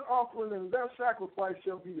 Their burnt offering and their sacrifice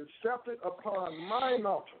shall be accepted upon mine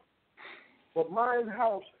altar. But mine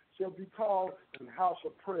house shall be called an house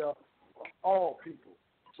of prayer for all people.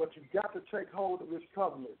 But you got to take hold of this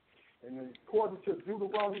covenant. And according to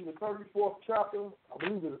Deuteronomy, the 34th chapter, I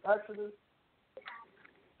believe it's Exodus,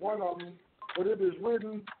 one of them, but it is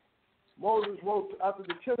written, Moses wrote, after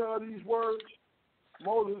the 10 of these words,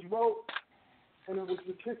 Moses wrote, and it was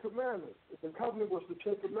the 10 Commandments. The covenant was the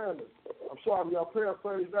 10 Commandments. I'm sorry, I'll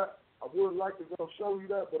paraphrase that. I would like to go show you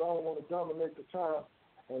that, but I don't want to dominate the time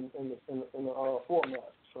in the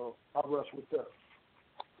format. So I'll rest with that.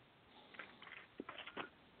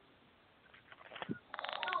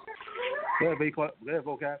 Go ahead,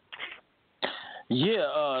 Vocab.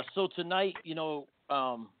 Yeah, so tonight,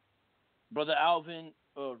 Brother Alvin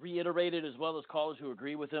reiterated, as well as callers who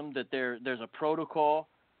agree with him, that there's a protocol,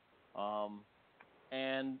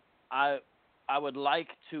 and I would like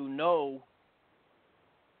to know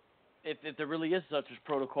if there really is such a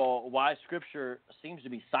protocol, why Scripture seems to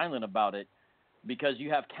be silent about it, because you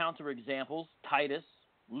have counterexamples, Titus,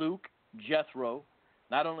 Luke, Jethro.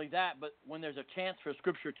 Not only that, but when there's a chance for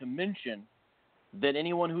Scripture to mention that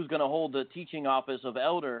anyone who's going to hold the teaching office of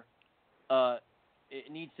elder,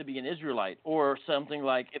 it needs to be an Israelite, or something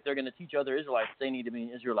like if they're going to teach other Israelites, they need to be an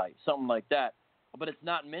Israelite, something like that. But it's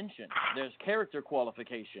not mentioned. There's character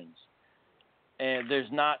qualifications, and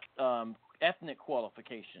there's not ethnic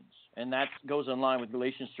qualifications, and that goes in line with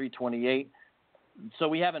Galatians 3:28. So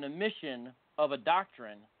we have an omission of a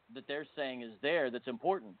doctrine that they're saying is there that's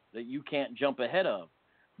important, that you can't jump ahead of.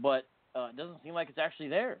 But it doesn't seem like it's actually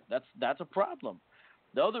there. That's a problem.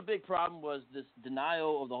 The other big problem was this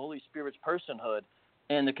denial of the Holy Spirit's personhood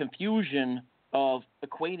and the confusion of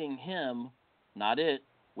equating him, not it,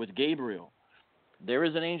 with Gabriel. There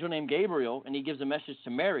is an angel named Gabriel, and he gives a message to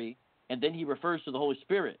Mary, and then he refers to the Holy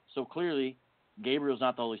Spirit. So clearly, Gabriel's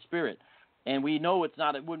not the Holy Spirit. And we know it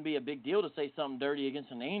wouldn't be a big deal to say something dirty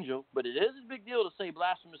against an angel, but it is a big deal to say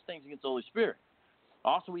blasphemous things against the Holy Spirit.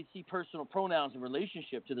 Also, we see personal pronouns in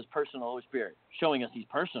relationship to this person of the Holy Spirit, showing us he's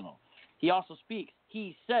personal. He also speaks,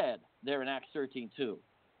 he said, there in Acts 13:2.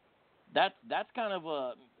 That's kind of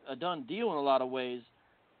a done deal in a lot of ways.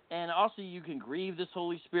 And also, you can grieve this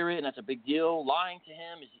Holy Spirit, and that's a big deal. Lying to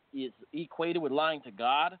him is equated with lying to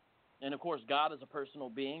God. And, of course, God is a personal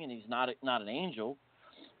being, and he's not an angel.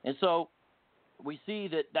 And so we see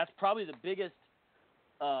that that's probably the biggest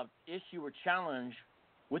issue or challenge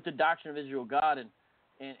with the doctrine of Israel God, and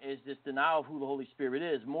is this denial of who the Holy Spirit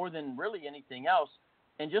is, more than really anything else.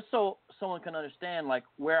 And just so someone can understand, like,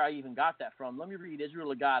 where I even got that from, let me read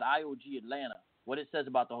Israel of God, IOG Atlanta, what it says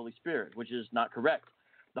about the Holy Spirit, which is not correct.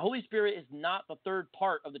 The Holy Spirit is not the third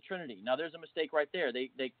part of the Trinity. Now, there's a mistake right there.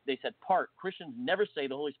 They said part. Christians never say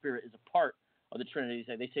the Holy Spirit is a part of the Trinity.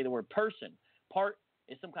 They say the word person. Part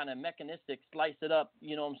is some kind of mechanistic, slice it up,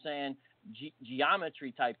 you know what I'm saying,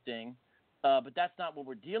 geometry type thing. But that's not what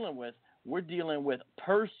we're dealing with. We're dealing with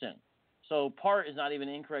person. So part is not even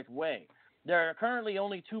an incorrect way. There are currently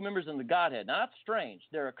only 2 members in the Godhead. Now, that's strange.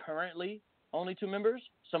 There are currently only 2 members.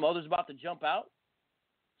 Some others about to jump out.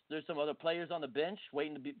 There's some other players on the bench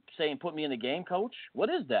waiting to be saying, put me in the game, coach. What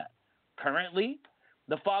is that? Currently,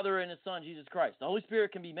 the Father and his Son, Jesus Christ. The Holy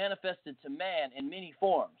Spirit can be manifested to man in many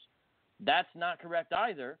forms. That's not correct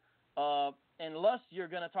either, unless you're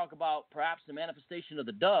going to talk about perhaps the manifestation of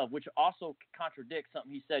the dove, which also contradicts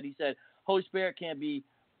something he said. He said Holy Spirit can't be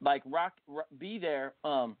like be there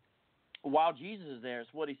while Jesus is there.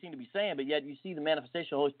 It's what he seemed to be saying, but yet you see the manifestation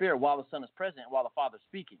of the Holy Spirit while the Son is present, while the Father is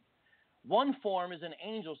speaking. One form is an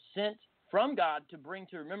angel sent from God to bring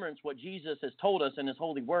to remembrance what Jesus has told us in his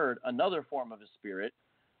holy word, another form of his Spirit.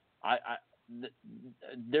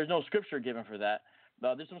 There's no scripture given for that.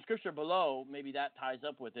 There's some scripture below. Maybe that ties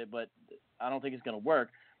up with it, but I don't think it's going to work.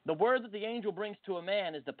 The word that the angel brings to a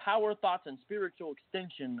man is the power, thoughts, and spiritual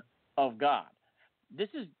extension of God. This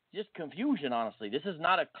is just confusion, honestly. This is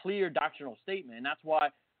not a clear doctrinal statement, and that's why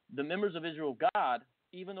the members of Israel God,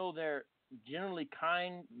 even though they're generally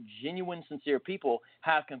kind, genuine, sincere people,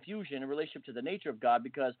 have confusion in relationship to the nature of God,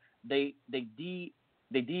 because they denigrate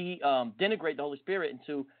the Holy Spirit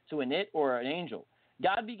into an it or an angel.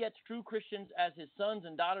 God begets true Christians as his sons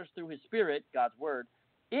and daughters through his Spirit, God's word.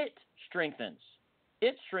 It strengthens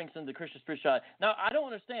the Christian spirituality. Now, I don't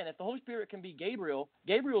understand. If the Holy Spirit can be Gabriel,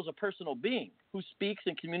 Gabriel's a personal being who speaks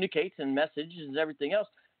and communicates and messages and everything else.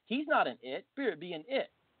 He's not an it. Spirit be an it.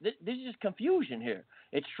 This is just confusion here.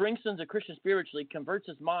 It strengthens a Christian spiritually, converts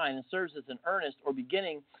his mind, and serves as an earnest or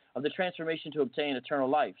beginning of the transformation to obtain eternal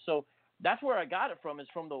life. So that's where I got it from, is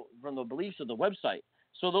from the beliefs of the website.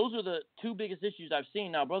 So those are the 2 biggest issues I've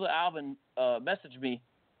seen. Now, Brother Alvin messaged me,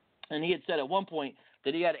 and he had said at one point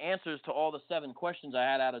that he had answers to all the 7 questions I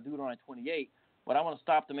had out of Deuteronomy 28, but I want to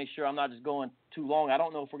stop to make sure I'm not just going too long. I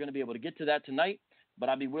don't know if we're going to be able to get to that tonight, but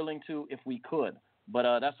I'd be willing to if we could.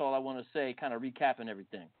 But that's all I want to say, kind of recapping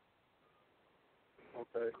everything.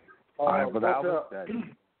 Okay. All right, but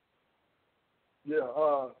Alvin,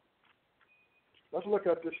 let's look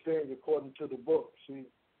at this thing according to the book. See,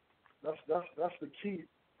 that's the key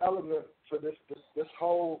element for this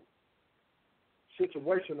whole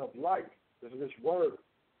situation of life. Is this word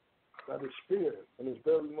that is spirit and is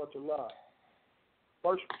very much alive.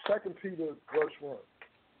 2 Peter verse 1.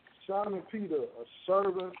 Simon Peter, a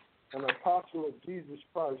servant and apostle of Jesus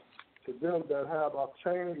Christ, to them that have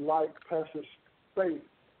obtained like precious faith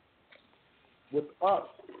with us,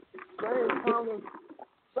 same common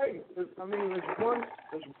faith. It's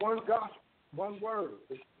one gospel, one word.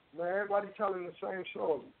 Man, everybody telling the same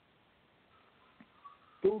story.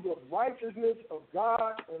 Through the righteousness of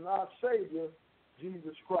God and our Savior,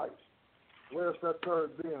 Jesus Christ. Where's that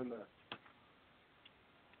third being there?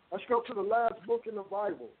 Let's go to the last book in the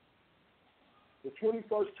Bible, the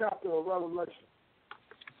 21st chapter of Revelation.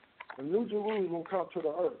 The New Jerusalem come to the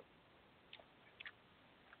earth.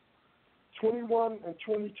 21 and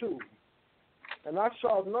 22. And I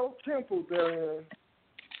saw no temple therein,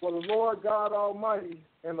 for the Lord God Almighty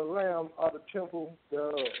and the Lamb are the temple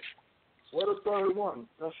thereof. What the third one?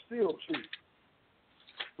 That's still true.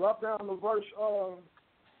 Drop down to verse,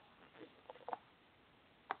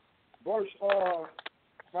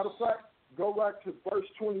 matter of fact, go back to verse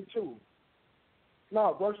 22.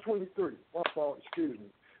 No, verse 23. My fault, excuse me.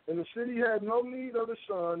 And the city had no need of the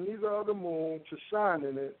sun, neither of the moon to shine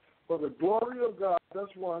in it, for the glory of God,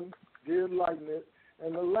 that's one, did lighten it,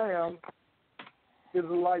 and the Lamb is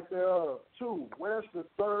the light thereof. 2, where's the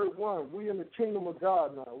third one? We in the kingdom of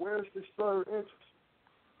God now. Where's this third interest?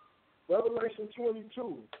 Revelation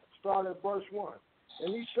 22, start at verse 1.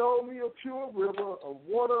 And he showed me a pure river of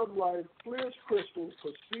water of life, clear as crystal,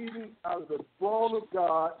 proceeding out of the throne of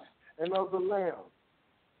God and of the Lamb.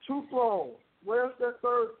 2 thrones. Where's that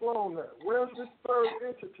third throne at? Where's this third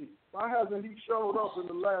entity? Why hasn't he showed up in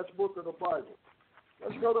the last book of the Bible?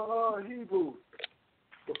 Let's go to Hebrews,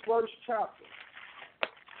 the first chapter.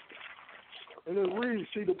 And it reads,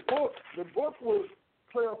 see, the book was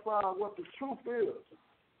clarifying what the truth is.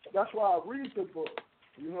 That's why I read the book,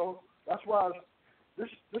 you know. That's why this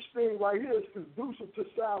thing right here is conducive to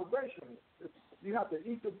salvation. You have to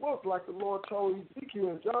eat the book like the Lord told Ezekiel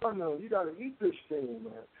and John. You got to eat this thing,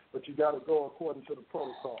 man. But you got to go according to the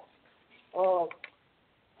protocol.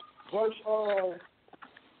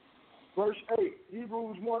 Verse 8,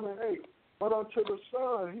 Hebrews 1 and 8. But unto the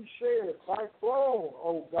Son he said, thy throne,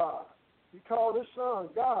 O God. He called his Son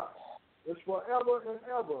God. It's forever and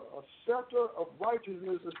ever. A scepter of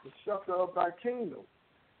righteousness is the scepter of thy kingdom.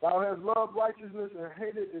 Thou hast loved righteousness and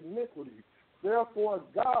hated iniquity. Therefore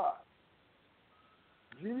God,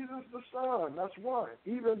 Jesus the Son, that's one.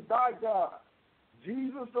 Even thy God,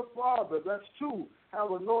 Jesus the Father, that's 2.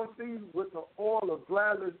 Have anointed thee with the oil of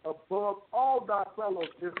gladness above all thy fellows.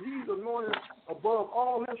 If he's anointed above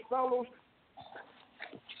all his fellows,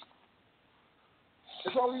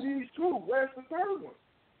 it's only these 2. Where's the third one?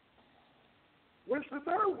 Where's the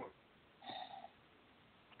third one?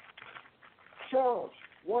 Psalms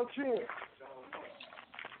 110.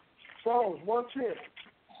 Psalms 110.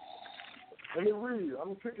 Let me read. I'm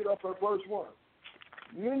going to pick it up at verse 1.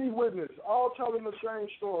 Many witnesses, all telling the same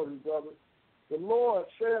story, brother. The Lord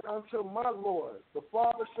said unto my Lord, the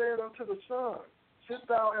Father said unto the Son, sit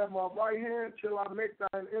thou at my right hand till I make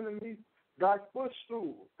thine enemy thy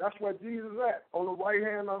footstool. That's where Jesus is at, on the right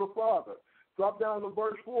hand of the Father. Drop down to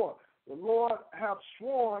verse 4. The Lord hath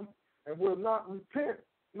sworn and will not repent.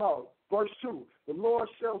 No, verse 2. The Lord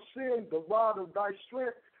shall send the rod of thy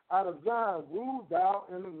strength out of Zion. Rule thou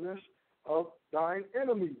in the midst of thine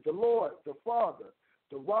enemies. The Lord, the Father,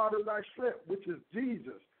 the rod of thy strength, which is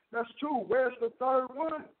Jesus. That's 2. Where's the third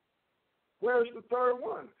one? Where's the third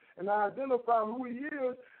one? And I identify who he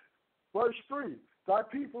is. Verse 3. Thy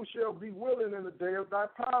people shall be willing in the day of thy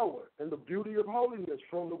power, and the beauty of holiness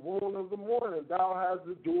from the womb of the morning. Thou hast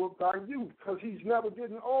the dew of thy youth, because he's never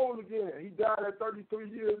getting old again. He died at 33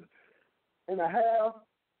 years and a half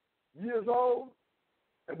years old,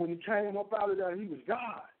 and when he came up out of that, he was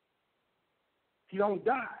God. He don't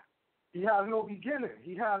die. He has no beginning.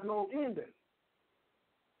 He has no ending.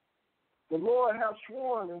 The Lord hath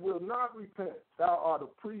sworn and will not repent. Thou art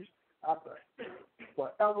a priest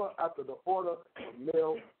forever after the order of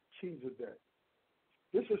Melchizedek.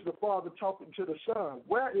 This is the Father talking to the Son.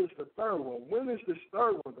 Where is the third one? When is this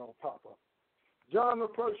third one going to pop up? John, the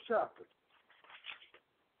first chapter.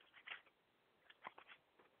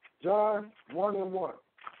 John 1 and 1.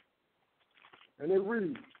 And it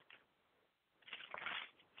reads,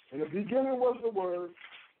 in the beginning was the Word,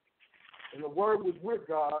 and the Word was with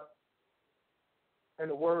God, and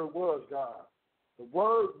the Word was God. The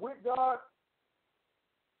Word with God,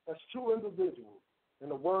 that's 2 individuals,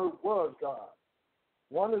 and the Word was God.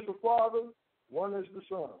 One is the Father, one is the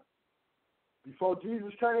Son. Before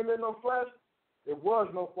Jesus came in the flesh, there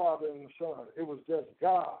was no Father and the Son. It was just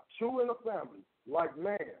God, 2 in a family, like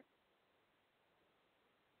man.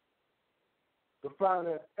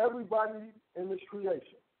 Defining everybody in this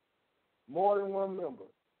creation, more than one member,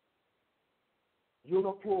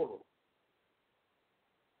 uniplural.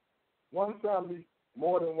 One family,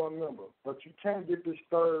 more than one member, but you can't get this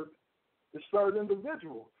third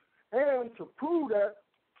individual. And to prove that,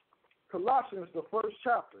 Colossians, the first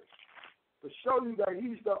chapter, to show you that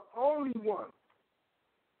he's the only one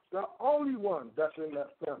that's in that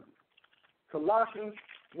family. Colossians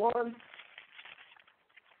 1,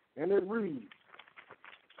 and it reads,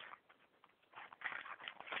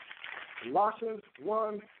 Colossians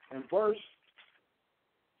 1 and verse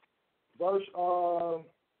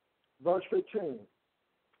 15.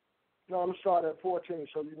 No, I'm going to start at 14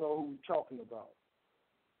 so you know who we're talking about.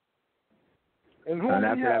 And whom and we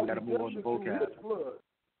after that, have we got to move on to redemption through vocab. his blood,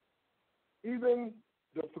 even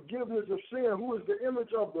the forgiveness of sin, who is the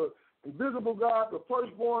image of the invisible God, the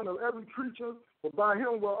firstborn of every creature, for by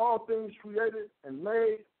him were all things created and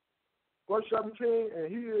made. Verse 17, and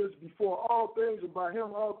he is before all things, and by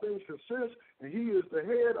him all things consist, and he is the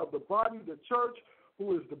head of the body, the church,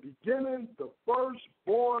 who is the beginning, the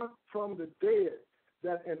firstborn from the dead,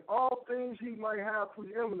 that in all things he might have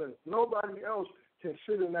preeminence. Nobody else can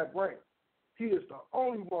sit in that rank. He is the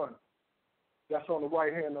only one that's on the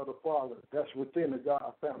right hand of the Father, that's within the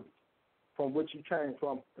God family, from which he came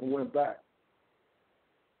from and went back.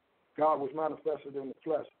 God was manifested in the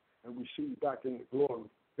flesh and received back in the glory.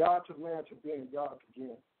 God to man to being God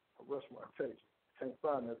again. I rest my case. Can't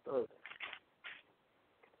find that third.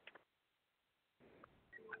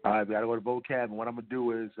 All right, we got to go to vocab, and what I'm going to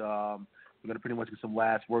do is we're going to pretty much get some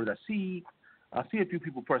last words. I see a few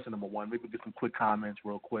people pressing number one. Maybe we'll get some quick comments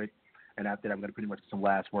real quick, and after that, I'm going to pretty much get some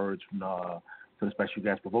last words from the special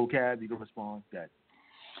guest. For vocab, you can respond to that.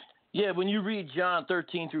 Yeah, when you read John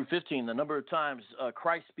 13 through 15, the number of times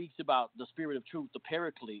Christ speaks about the Spirit of truth, the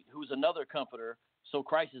Paraclete, who's another comforter. So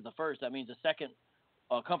Christ is the first. That means the second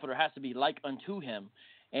comforter has to be like unto him.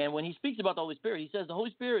 And when he speaks about the Holy Spirit, he says the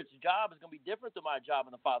Holy Spirit's job is going to be different than my job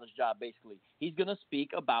and the Father's job, basically. He's going to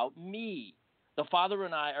speak about me. The Father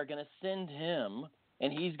and I are going to send him,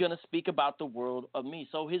 and he's going to speak about the world of me.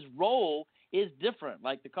 So his role is different.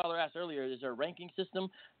 Like the caller asked earlier, is there a ranking system?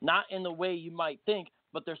 Not in the way you might think,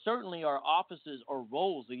 but there certainly are offices or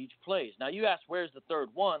roles that each plays. Now, you ask, where's the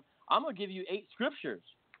third one? I'm going to give you 8 scriptures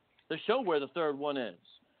to show where the third one is.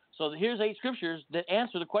 So here's 8 scriptures that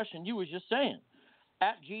answer the question you was just saying.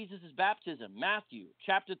 At Jesus' baptism, Matthew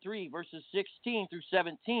chapter 3, verses 16 through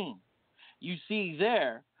 17. You see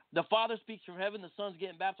there, the Father speaks from heaven, the Son's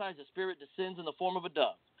getting baptized, the Spirit descends in the form of a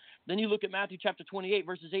dove. Then you look at Matthew chapter 28,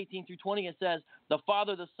 verses 18 through 20, it says, the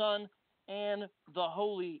Father, the Son, and the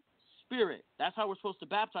Holy Spirit. That's how we're supposed to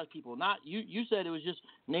baptize people. Not you said it was just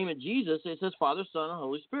name it Jesus. It says Father, Son, and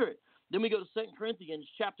Holy Spirit. Then we go to 2 Corinthians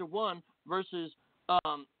chapter 1, verses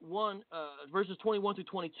 21 through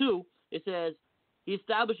 22. It says, he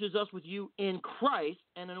establishes us with you in Christ,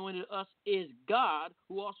 and anointed us is God,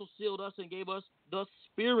 who also sealed us and gave us the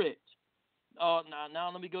Spirit.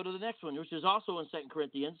 Now let me go to the next one, which is also in 2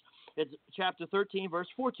 Corinthians. It's chapter 13, verse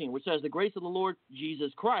 14, which says, the grace of the Lord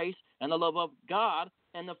Jesus Christ and the love of God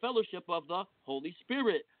and the fellowship of the Holy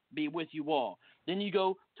Spirit be with you all. Then you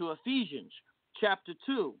go to Ephesians chapter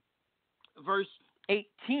 2, verse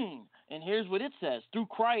 18, and here's what it says. Through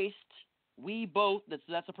Christ, we both,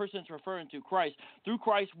 that's the person it's referring to, Christ. Through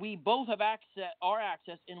Christ, we both have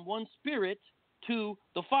access in one Spirit to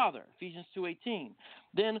the Father, Ephesians 2:18.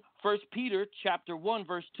 Then 1 Peter chapter 1,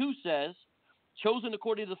 verse 2 says, chosen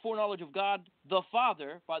according to the foreknowledge of God the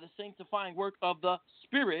Father by the sanctifying work of the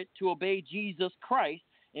Spirit to obey Jesus Christ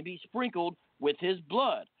and be sprinkled with his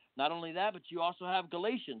blood. Not only that, but you also have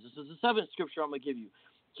Galatians. This is the 7th scripture I'm going to give you.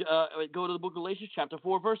 Go to the book of Galatians chapter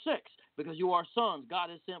 4, verse 6. Because you are sons, God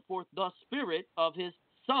has sent forth the Spirit of his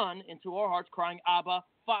Son into our hearts, crying, Abba,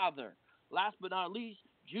 Father. Last but not least,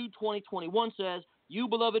 Jude 20:21 says, you,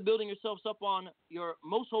 beloved, building yourselves up on your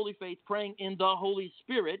most holy faith, praying in the Holy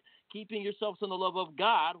Spirit, keeping yourselves in the love of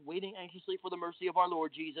God, waiting anxiously for the mercy of our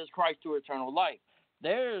Lord Jesus Christ to eternal life.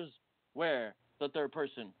 There's where the third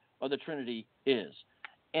person of the Trinity is.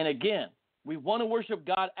 And again, we want to worship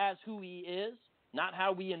God as who he is, not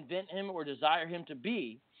how we invent him or desire him to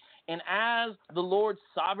be. And as the Lord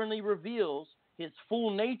sovereignly reveals his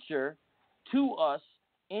full nature to us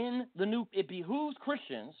in the new, it behooves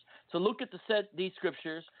Christians to look at these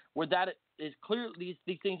scriptures where that is clear, these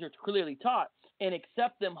things are clearly taught, and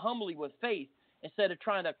accept them humbly with faith instead of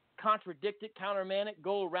trying to contradict it, countermand it,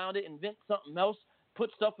 go around it, invent something else, put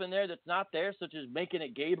stuff in there that's not there, such as making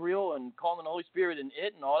it Gabriel and calling the Holy Spirit in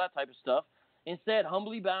it and all that type of stuff. Instead,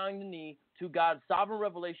 humbly bowing the knee to God's sovereign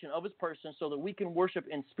revelation of his person so that we can worship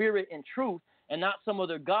in spirit and truth and not some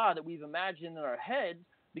other God that we've imagined in our heads,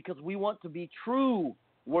 because we want to be true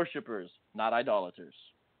worshipers, not idolaters.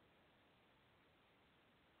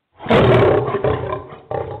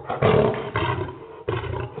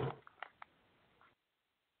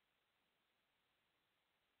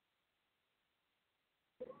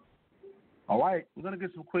 All right, we're going to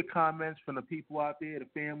get some quick comments from the people out there, the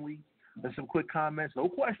family. There's some quick comments. No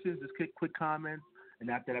questions, just quick comments. And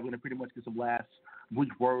after that, we're going to pretty much get some last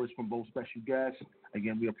brief words from both special guests.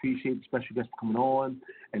 Again, we appreciate the special guests for coming on.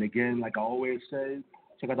 And again, like I always say,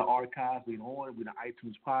 check out the archives later on. We're the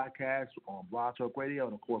iTunes podcast, on Blog Talk Radio,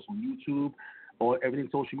 and, of course, on YouTube, or everything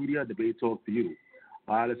social media, Debate Talk for you.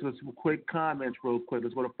 All right, let's go to some quick comments real quick.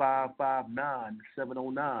 Let's go to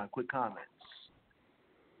 559-709. Quick comments.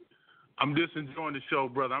 I'm just enjoying the show,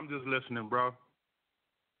 brother. I'm just listening, bro.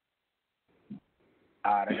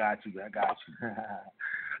 All right, I got you.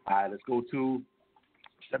 All right, let's go to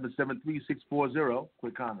 773-640.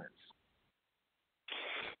 Quick comments.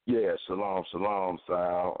 Yeah, shalom,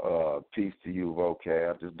 Sal. Peace to you,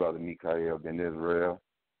 Vocab. This brother Mikael in Israel.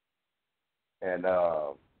 And,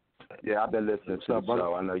 yeah, I've been listening to the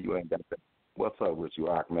show. I know you ain't got that. What's up with you,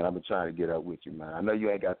 Ak, man? I've been trying to get up with you, man. I know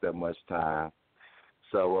you ain't got that much time.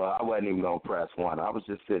 So I wasn't even going to press one. I was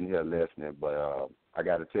just sitting here listening. But I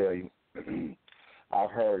got to tell you,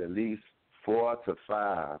 I've heard at least 4 to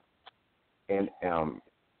 5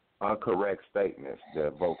 incorrect statements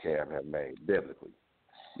that Vocab have made biblically.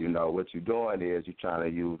 You know, what you're doing is you're trying to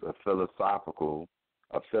use a philosophical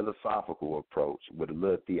approach with a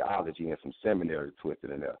little theology and some seminary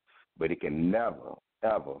twisted in there. But it can never,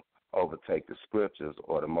 ever overtake the scriptures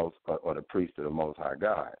or the priest of the Most High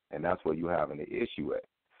God. And that's where you're having the issue at.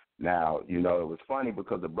 Now, you know, it was funny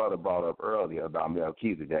because the brother brought up earlier about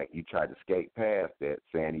Melchizedek. He tried to skate past that,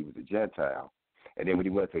 saying he was a Gentile. And then when he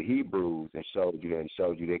went to Hebrews and showed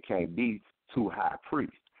you there can't be 2 high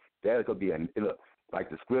priests. There could be like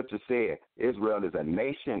the scripture said, Israel is a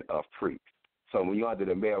nation of priests. So when you're under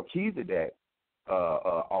the Melchizedek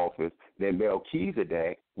office, then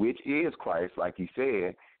Melchizedek, which is Christ, like he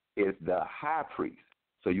said, is the high priest.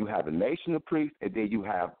 So you have a nation of priests, and then you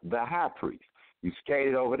have the high priest. You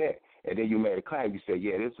skated over there, and then you made a claim. You said,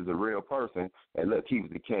 yeah, this is a real person, and look, he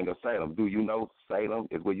was the king of Salem. Do you know Salem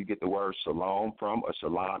is where you get the word shalom from, or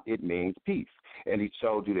shalom, it means peace. And he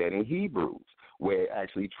showed you that in Hebrews, where it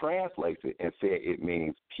actually translates it and said it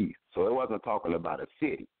means peace. So it wasn't talking about a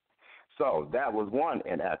city. So that was one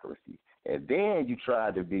inaccuracy. And then you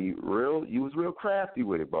tried to be you was real crafty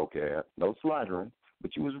with it, Vocab, no slandering,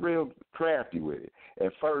 but you was real crafty with it.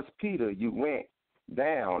 At 1 Peter, you went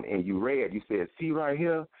down and you read, you said, see right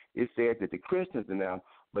here, it said that the Christians are now,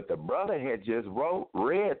 but the brother had just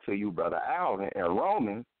read to you, Brother Alvin, in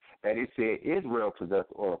Romans, and it said Israel possessed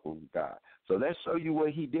the oracles of God. So let's show you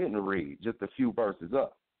what he didn't read, just a few verses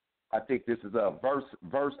up. I think this is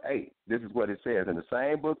verse 8. This is what it says in the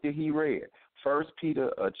same book that he read, 1 Peter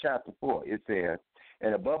chapter 4. It says,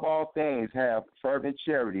 and above all things have fervent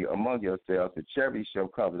charity among yourselves, and charity shall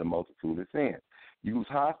cover the multitude of sins. Use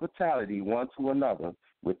hospitality one to another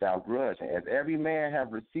without grudge. And as every man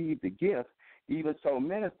have received the gift, even so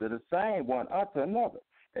minister the same one unto another,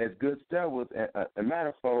 as good stewards and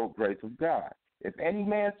manifold grace of God. If any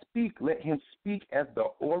man speak, let him speak as the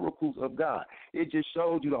oracles of God. It just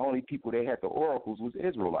showed you the only people that had the oracles was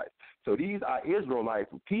Israelites. So these are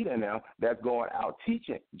Israelites, Peter now, that's going out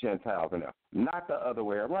teaching Gentiles now, not the other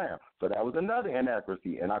way around. So that was another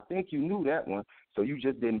inaccuracy, and I think you knew that one, so you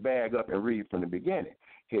just didn't bag up and read from the beginning.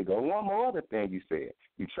 Here go one more other thing you said.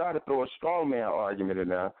 You try to throw a straw man argument in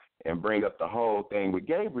there and bring up the whole thing with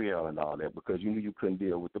Gabriel and all that because you knew you couldn't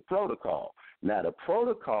deal with the protocol. Now, the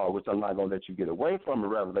protocol, which I'm not going to let you get away from in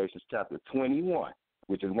Revelation chapter 21,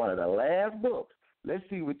 which is one of the last books. Let's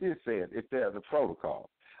see what this says. It says a protocol.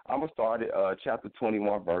 I'm going to start at chapter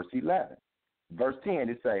 21, verse 11. Verse 10,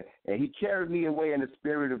 it says, and he carried me away in the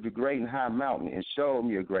spirit of the great and high mountain and showed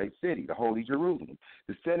me a great city, the holy Jerusalem,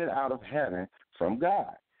 descended out of heaven from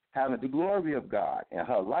God, having the glory of God. And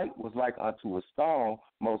her light was like unto a stone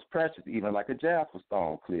most precious, even like a jasper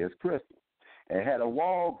stone, clear as crystal. And had a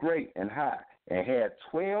wall great and high, and had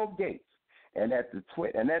 12 gates, and at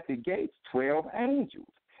the gates 12 angels,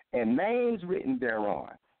 and names written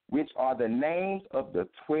thereon, which are the names of the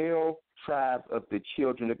 12 tribes of the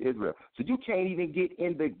children of Israel. So you can't even get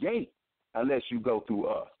in the gate unless you go through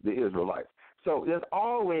us, the Israelites. So there's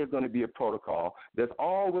always going to be a protocol. There's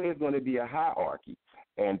always going to be a hierarchy.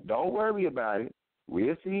 And don't worry about it.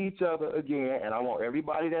 We'll see each other again, and I want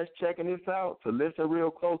everybody that's checking this out to listen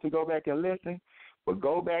real close and go back and listen. But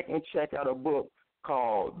go back and check out a book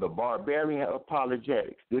called The Barbarian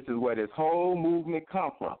Apologetics. This is where this whole movement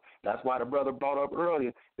comes from. That's why the brother brought up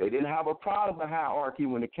earlier, they didn't have a problem with hierarchy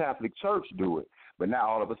when the Catholic Church do it, but now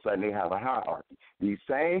all of a sudden they have a hierarchy. These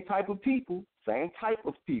same type of people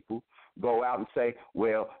go out and say,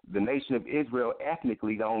 well, the nation of Israel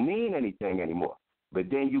ethnically don't mean anything anymore. But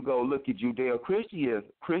then you go look at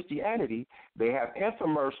Judeo-Christianity, they have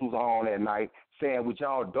infomercials on at night saying, would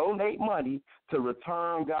y'all donate money to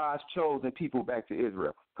return God's chosen people back to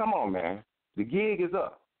Israel? Come on, man. The gig is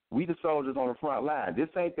up. We the soldiers on the front line. This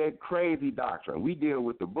ain't that crazy doctrine. We deal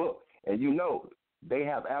with the book. And you know, they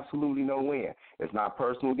have absolutely no win. It's not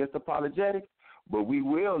personal against apologetics, but we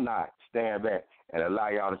will not stand back and allow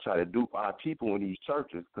y'all to try to dupe our people in these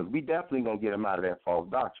churches, because we definitely going to get them out of that false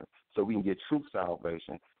doctrine so we can get true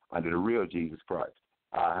salvation under the real Jesus Christ,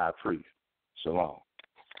 our high priest. Shalom.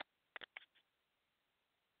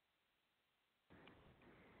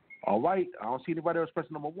 All right. I don't see anybody else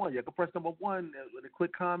pressing number one. You can press number one. Any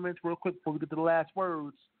quick comments real quick before we get to the last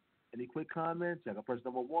words? Any quick comments? You can press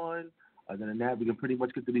number one. Other than that, we can pretty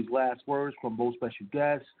much get to these last words from both special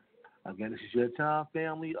guests. Again, this is your time,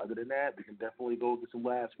 family. Other than that, we can definitely go get some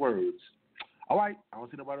last words. All right. I don't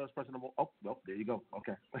see nobody else pressing number. Oh, no, there you go.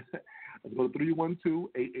 Okay. Let's go to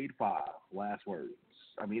 312-885. Last words.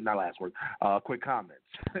 I mean, not last words. Quick comments.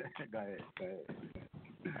 Go ahead.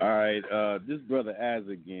 All right. This brother Az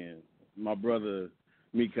again. My brother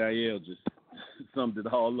Mikael just summed it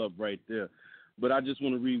all up right there. But I just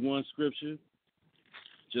want to read one scripture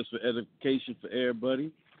just for edification for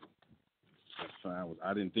everybody. That's fine.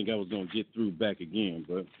 I didn't think I was going to get through back again.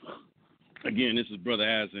 But, again, this is Brother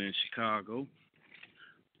Azza in Chicago.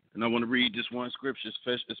 And I want to read this one scripture,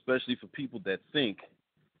 especially for people that think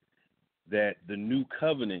that the new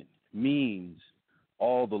covenant means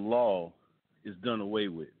all the law is done away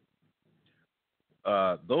with.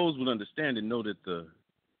 Those with understanding know that the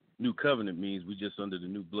new covenant means we're just under the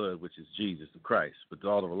new blood, which is Jesus, the Christ. But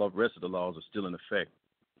all the rest of the laws are still in effect.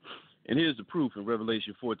 And here's the proof in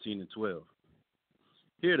Revelation 14:12.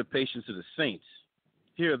 Here are the patience of the saints.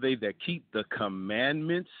 Here are they that keep the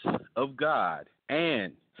commandments of God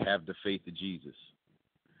and have the faith of Jesus.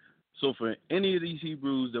 So for any of these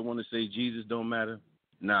Hebrews that want to say Jesus don't matter,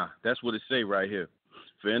 nah, that's what it say right here.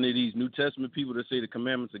 For any of these New Testament people that say the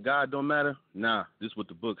commandments of God don't matter, nah, this is what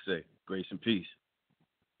the book say. Grace and peace.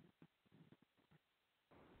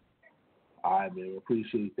 All right, man.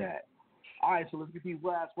 Appreciate that. All right, so let's get these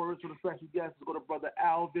last words from the special guest. Let's go to Brother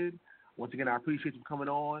Alvin. Once again, I appreciate you coming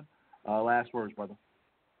on. Last words, brother.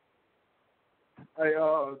 Hey,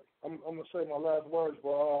 I'm gonna say my last words,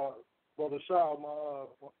 but Brother Shaw,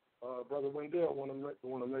 my brother Wendell want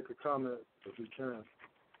to make a comment if he can.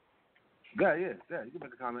 Yeah, you can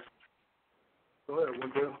make a comment. Go ahead,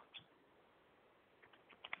 Wendell.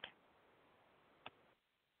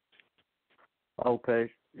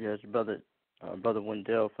 Okay, yes, brother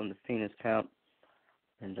Wendell from the Phoenix camp,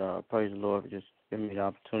 and praise the Lord for just giving me the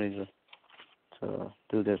opportunity to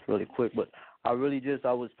do this really quick. But I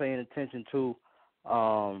was paying attention to,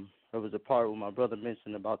 there was a part where my brother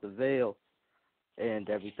mentioned about the veil and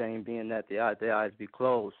everything being that the eyes be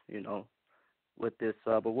closed, with this.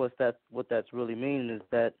 But what that's really meaning is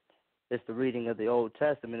that it's the reading of the Old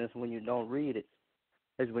Testament. It's when you don't read it,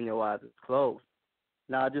 it's when your eyes are closed.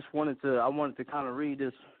 Now I wanted to kind of read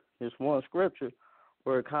this one scripture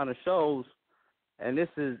where it kind of shows, and this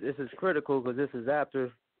is critical because this is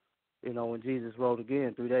after, when Jesus rose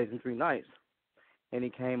again 3 days and 3 nights, and he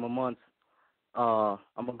came amongst. I'm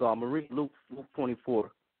gonna read Luke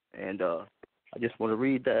 24, and I just want to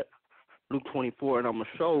read that Luke 24, and I'm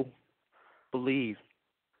gonna believe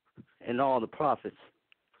in all the prophets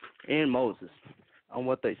and Moses on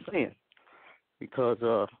what they're saying, because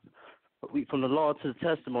from the law to the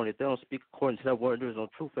testimony, if they don't speak according to that word, there is no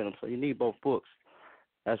truth in them. So you need both books.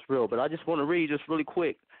 That's real. But I just want to read just really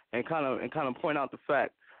quick and kind of point out the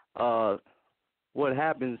fact what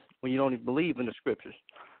happens when you don't even believe in the scriptures.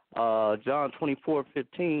 John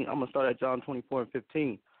 24:15. I'm gonna start at John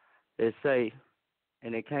 24:15. It say,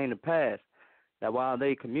 and it came to pass that while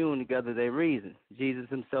they communed together, they reasoned. Jesus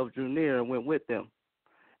himself drew near and went with them,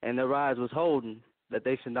 and their eyes was holden that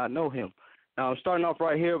they should not know him. Now I'm starting off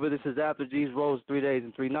right here, but this is after Jesus rose 3 days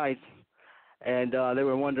and 3 nights, and they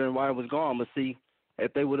were wondering why it was gone. But see,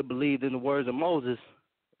 if they would have believed in the words of Moses,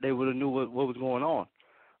 they would have knew what was going on.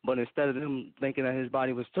 But instead of them thinking that his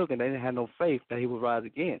body was taken, they didn't have no faith that he would rise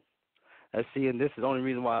again. And see, and this is the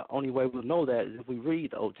only way we'll know that is if we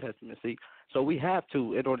read the Old Testament. See, so we have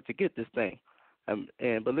to in order to get this thing.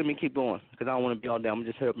 But let me keep going because I don't want to be all down. I'm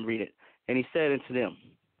just here to read it. And he said unto them,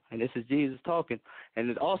 and this is Jesus talking, and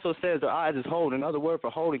it also says their eyes is holden. Another word for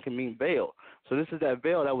holding can mean veil. So this is that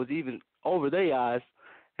veil that was even over their eyes,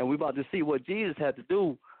 and we're about to see what Jesus had to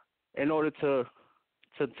do in order to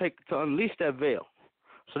unleash that veil,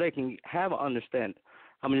 so they can have an understanding.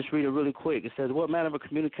 I'm going to just read it really quick. It says, what manner of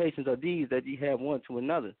communications are these that ye have one to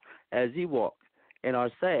another, as ye walk, and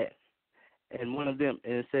are sad, And one of them,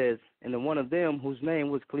 and it says, and then one of them, whose name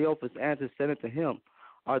was Cleophas, answered, said unto him,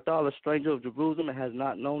 Art thou a stranger of Jerusalem, and hast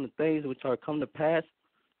not known the things which are come to pass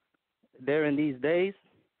there in these days?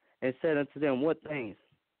 And said unto them, What things?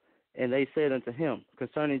 And they said unto him,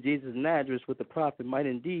 Concerning Jesus of Nazareth, with the prophet might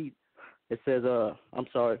indeed, it says,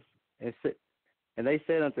 and they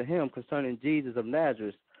said unto him, Concerning Jesus of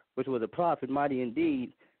Nazareth, which was a prophet mighty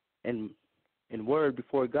indeed, and in word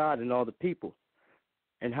before God and all the people,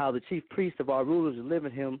 and how the chief priests of our rulers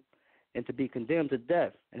delivered him, and to be condemned to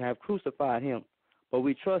death, and have crucified him. But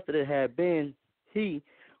we trust that it had been he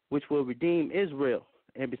which will redeem Israel.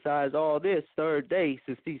 And besides all this, third day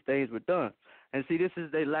since these things were done. And see, this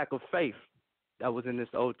is their lack of faith that was in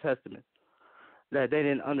this Old Testament, that they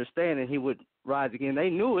didn't understand and he would rise again. They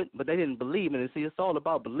knew it, but they didn't believe it. And see, it's all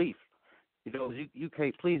about belief. You know, you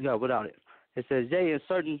can't please God without it. It says, yea,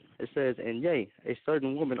 and yea, a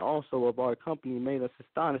certain woman also of our company made us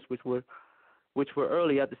astonished, which were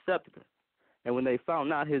early at the sepulchre. And when they found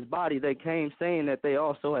not his body, they came, saying that they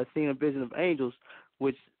also had seen a vision of angels,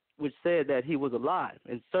 which said that he was alive.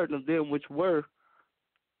 And certain of them which were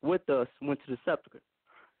with us went to the sepulchre,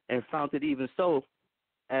 and found it even so,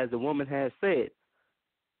 as the woman had said.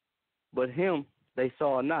 But him they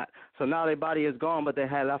saw not. So now their body is gone, but they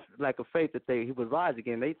had lack of faith that he would rise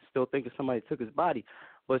again. They still thinking somebody took his body.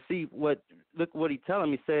 But see, look what he's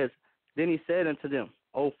telling me. He says, Then he said unto them,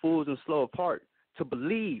 O fools and slow of heart, to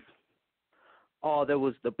believe all that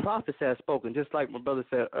was the prophets had spoken. Just like my brother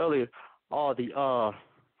said earlier, all the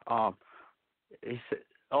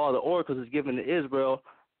oracles is given to Israel.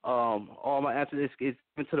 All my answers is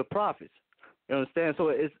given to the prophets. You understand?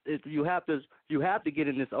 So you have to get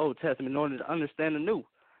in this Old Testament in order to understand the New.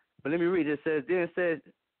 But let me read. It says, then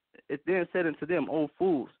said unto them, O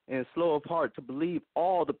fools, and slow of heart to believe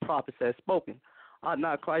all the prophets had spoken. Ought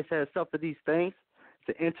not Christ have suffered these things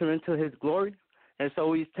to enter into his glory? And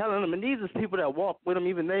so he's telling them, and these are people that walk with him,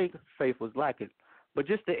 even their faith was lacking. But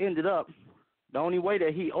just to end it up, the only way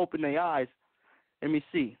that he opened their eyes, let me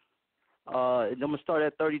see. I'm going to start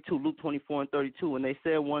at 32, Luke 24 and 32. And they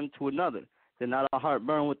said one to another, Did not our heart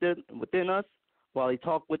burn within us while he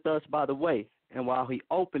talked with us by the way, and while he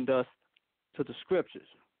opened us to the scriptures,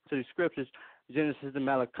 Genesis and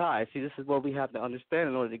Malachi. See, this is what we have to understand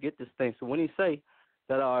in order to get this thing. So when he say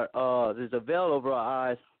that there's a veil over our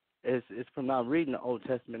eyes, it's from not reading the Old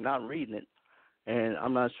Testament, not reading it. And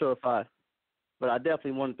I'm not sure but I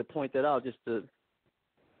definitely wanted to point that out just to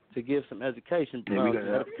give some education,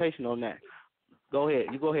 edification on that. Go ahead.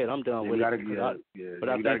 You go ahead. I'm done with it. But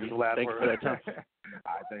I thank you for that time. All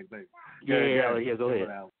right, thanks. Yeah, go ahead.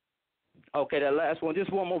 Okay, that last one,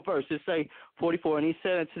 just one more verse. Just say 44, and he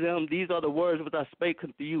said unto them, These are the words which I spake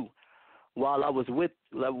unto you while I was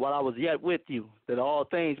yet with you, that all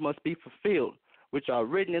things must be fulfilled, which are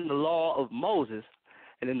written in the law of Moses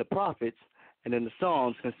and in the prophets and in the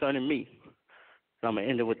Psalms concerning me. And I'm going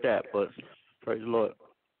to end it with that, but praise the Lord.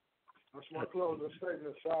 That's my closing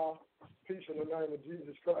statement, Sal. Peace in the name of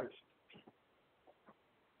Jesus Christ.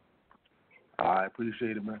 I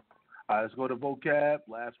appreciate it, man. All right, let's go to vocab.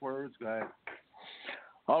 Last words. Go ahead.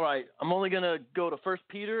 All right. I'm only going to go to 1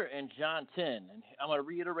 Peter and John 10. And I'm going to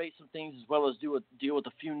reiterate some things as well as deal with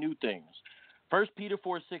a few new things. 1 Peter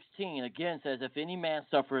 4:16, again, says, If any man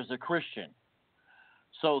suffer as a Christian.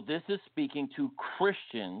 So this is speaking to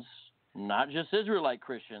Christians, not just Israelite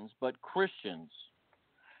Christians, but Christians.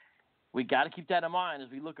 We got to keep that in mind as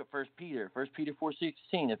we look at 1 Peter. 1 Peter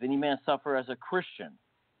 4:16, if any man suffer as a Christian.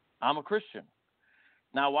 I'm a Christian.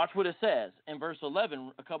 Now watch what it says. In verse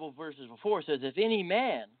 11, a couple of verses before, it says, If any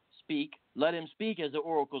man speak, let him speak as the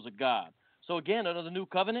oracles of God. So again, under the new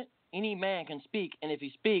covenant, any man can speak. And if he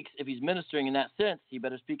speaks, if he's ministering in that sense, he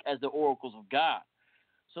better speak as the oracles of God.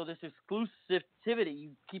 So this exclusivity you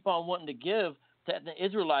keep on wanting to give to the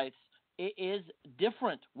Israelites, it is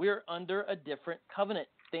different. We're under a different covenant.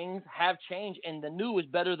 Things have changed, and the new is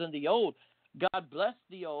better than the old. God blessed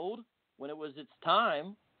the old when it was its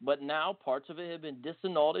time, but now parts of it have been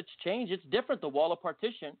disannulled. It's changed. It's different. The wall of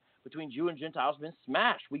partition between Jew and Gentile has been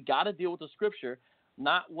smashed. We got to deal with the scripture,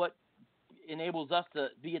 not what enables us to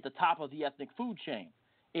be at the top of the ethnic food chain.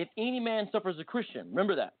 If any man suffers a Christian,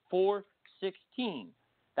 remember that, 4:16.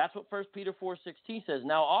 That's what 1 Peter 4:16 says.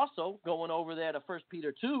 Now also, going over there to 1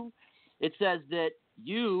 Peter 2, it says that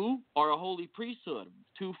you are a holy priesthood,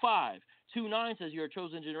 2:5. 2:9 says you're a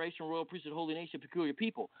chosen generation, royal priesthood, holy nation, peculiar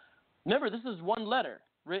people. Remember, this is one letter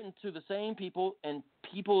written to the same people, and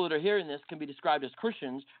people that are hearing this can be described as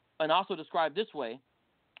Christians and also described this way.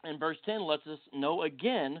 And verse 10 lets us know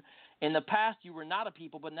again, in the past you were not a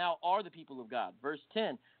people, but now are the people of God. Verse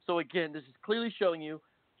 10. So again, this is clearly showing you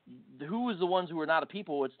who is the ones who are not a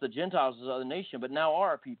people? It's the Gentiles, the other nation, but now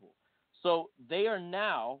are a people. So they are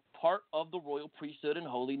now part of the royal priesthood and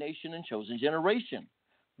holy nation and chosen generation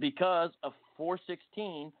because of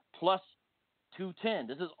 4:16 plus 2:10.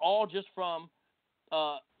 This is all just from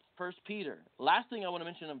 1 Peter. Last thing I want to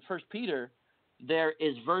mention in 1 Peter, there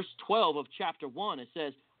is verse 12 of chapter 1. It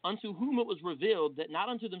says, unto whom it was revealed that not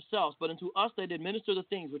unto themselves, but unto us they did minister the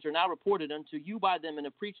things which are now reported unto you by them, and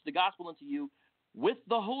have preached the gospel unto you with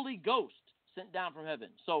the Holy Ghost sent down from heaven.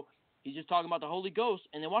 So he's just talking about the Holy Ghost.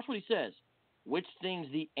 And then watch what he says, which things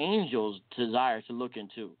the angels desire to look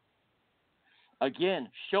into. Again,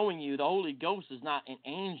 showing you the Holy Ghost is not an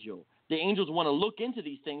angel. The angels want to look into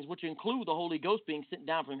these things, which include the Holy Ghost being sent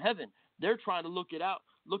down from heaven. They're trying to look it out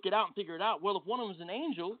and figure it out. Well, if one of them is an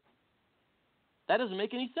angel, that doesn't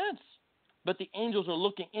make any sense. But the angels are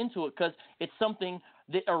looking into it because it's something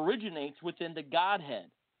that originates within the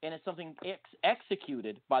Godhead, and it's something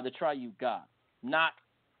executed by the triune God, not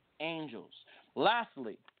angels.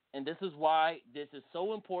 Lastly, and this is why this is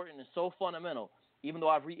so important and so fundamental, even though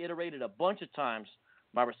I've reiterated a bunch of times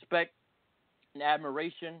my respect and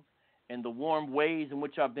admiration and the warm ways in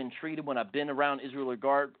which I've been treated when I've been around Israel or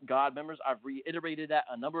God members, I've reiterated that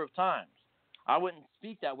a number of times. I wouldn't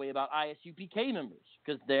speak that way about ISUPK members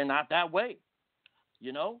because they're not that way,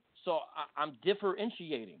 you know? So I'm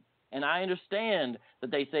differentiating, and I understand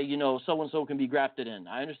that they say, you know, so-and-so can be grafted in.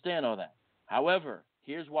 I understand all that. However,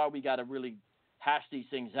 here's why we got to really hash these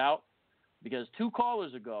things out, because 2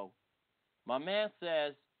 callers ago, my man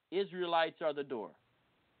says Israelites are the door.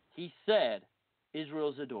 He said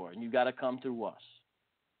Israel's the door, and you got to come through us.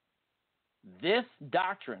 This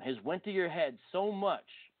doctrine has went to your head so much,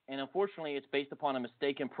 and unfortunately it's based upon a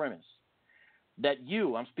mistaken premise, that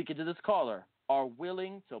you, I'm speaking to this caller, are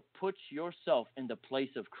willing to put yourself in the place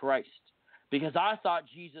of Christ. Because I thought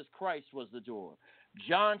Jesus Christ was the door.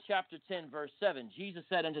 John chapter 10, verse 7, Jesus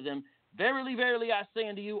said unto them, verily, verily, I say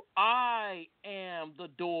unto you, I am the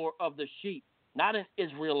door of the sheep, not an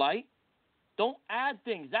Israelite. Don't add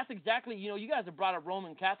things. That's exactly, you know, you guys have brought up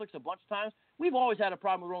Roman Catholics a bunch of times. We've always had a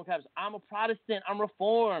problem with Roman Catholics. I'm a Protestant. I'm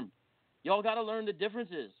Reformed. Y'all got to learn the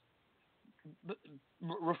differences.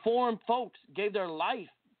 Reformed folks gave their life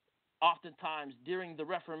oftentimes during the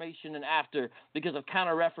Reformation and after because of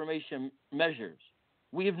counter-Reformation measures.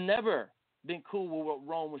 We have never been cool with what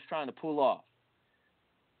Rome was trying to pull off.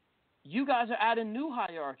 You guys are adding new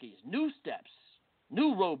hierarchies, new steps,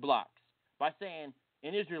 new roadblocks by saying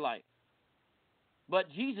an Israelite. But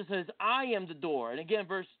Jesus says, I am the door. And again,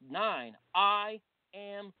 verse 9, I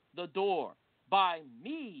am the door. By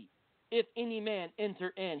me, if any man enter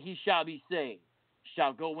in, he shall be saved,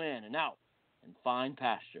 shall go in and out and find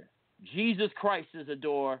pasture. Jesus Christ is a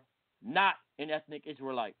door, not an ethnic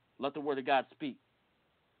Israelite. Let the word of God speak.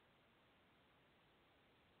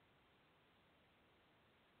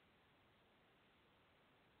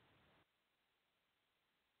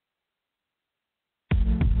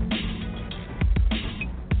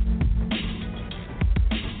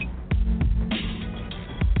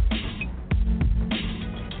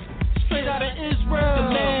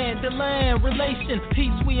 The land, relations,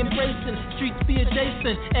 peace we embracing, streets be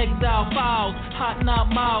adjacent, exile files, hot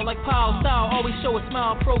not mild, like Paul style, always show a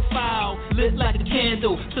smile profile, lit like a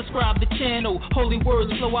candle, subscribe the channel, holy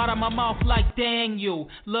words flow out of my mouth like Daniel,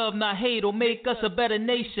 love not hate or make us a better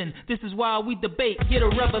nation, this is why we debate, get a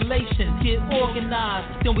revelation, get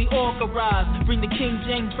organized, then we authorize, bring the King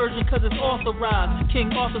James Version cause it's authorized,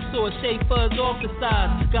 King Arthur sword, shade fuzz off the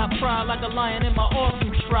sides, got pride like a lion in my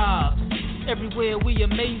awesome tribes. Everywhere we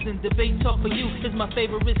amazing, debate talk for you is my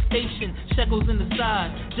favorite station. Shekels in the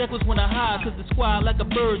side, Jekylls when I hide, cause the squad like a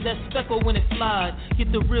bird that speckle when it flies.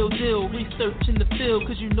 Get the real deal, research in the field,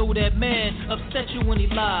 cause you know that man upset you when he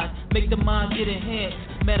lied. Make the mind get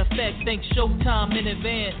enhanced, matter of fact, thank Showtime in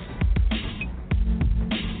advance.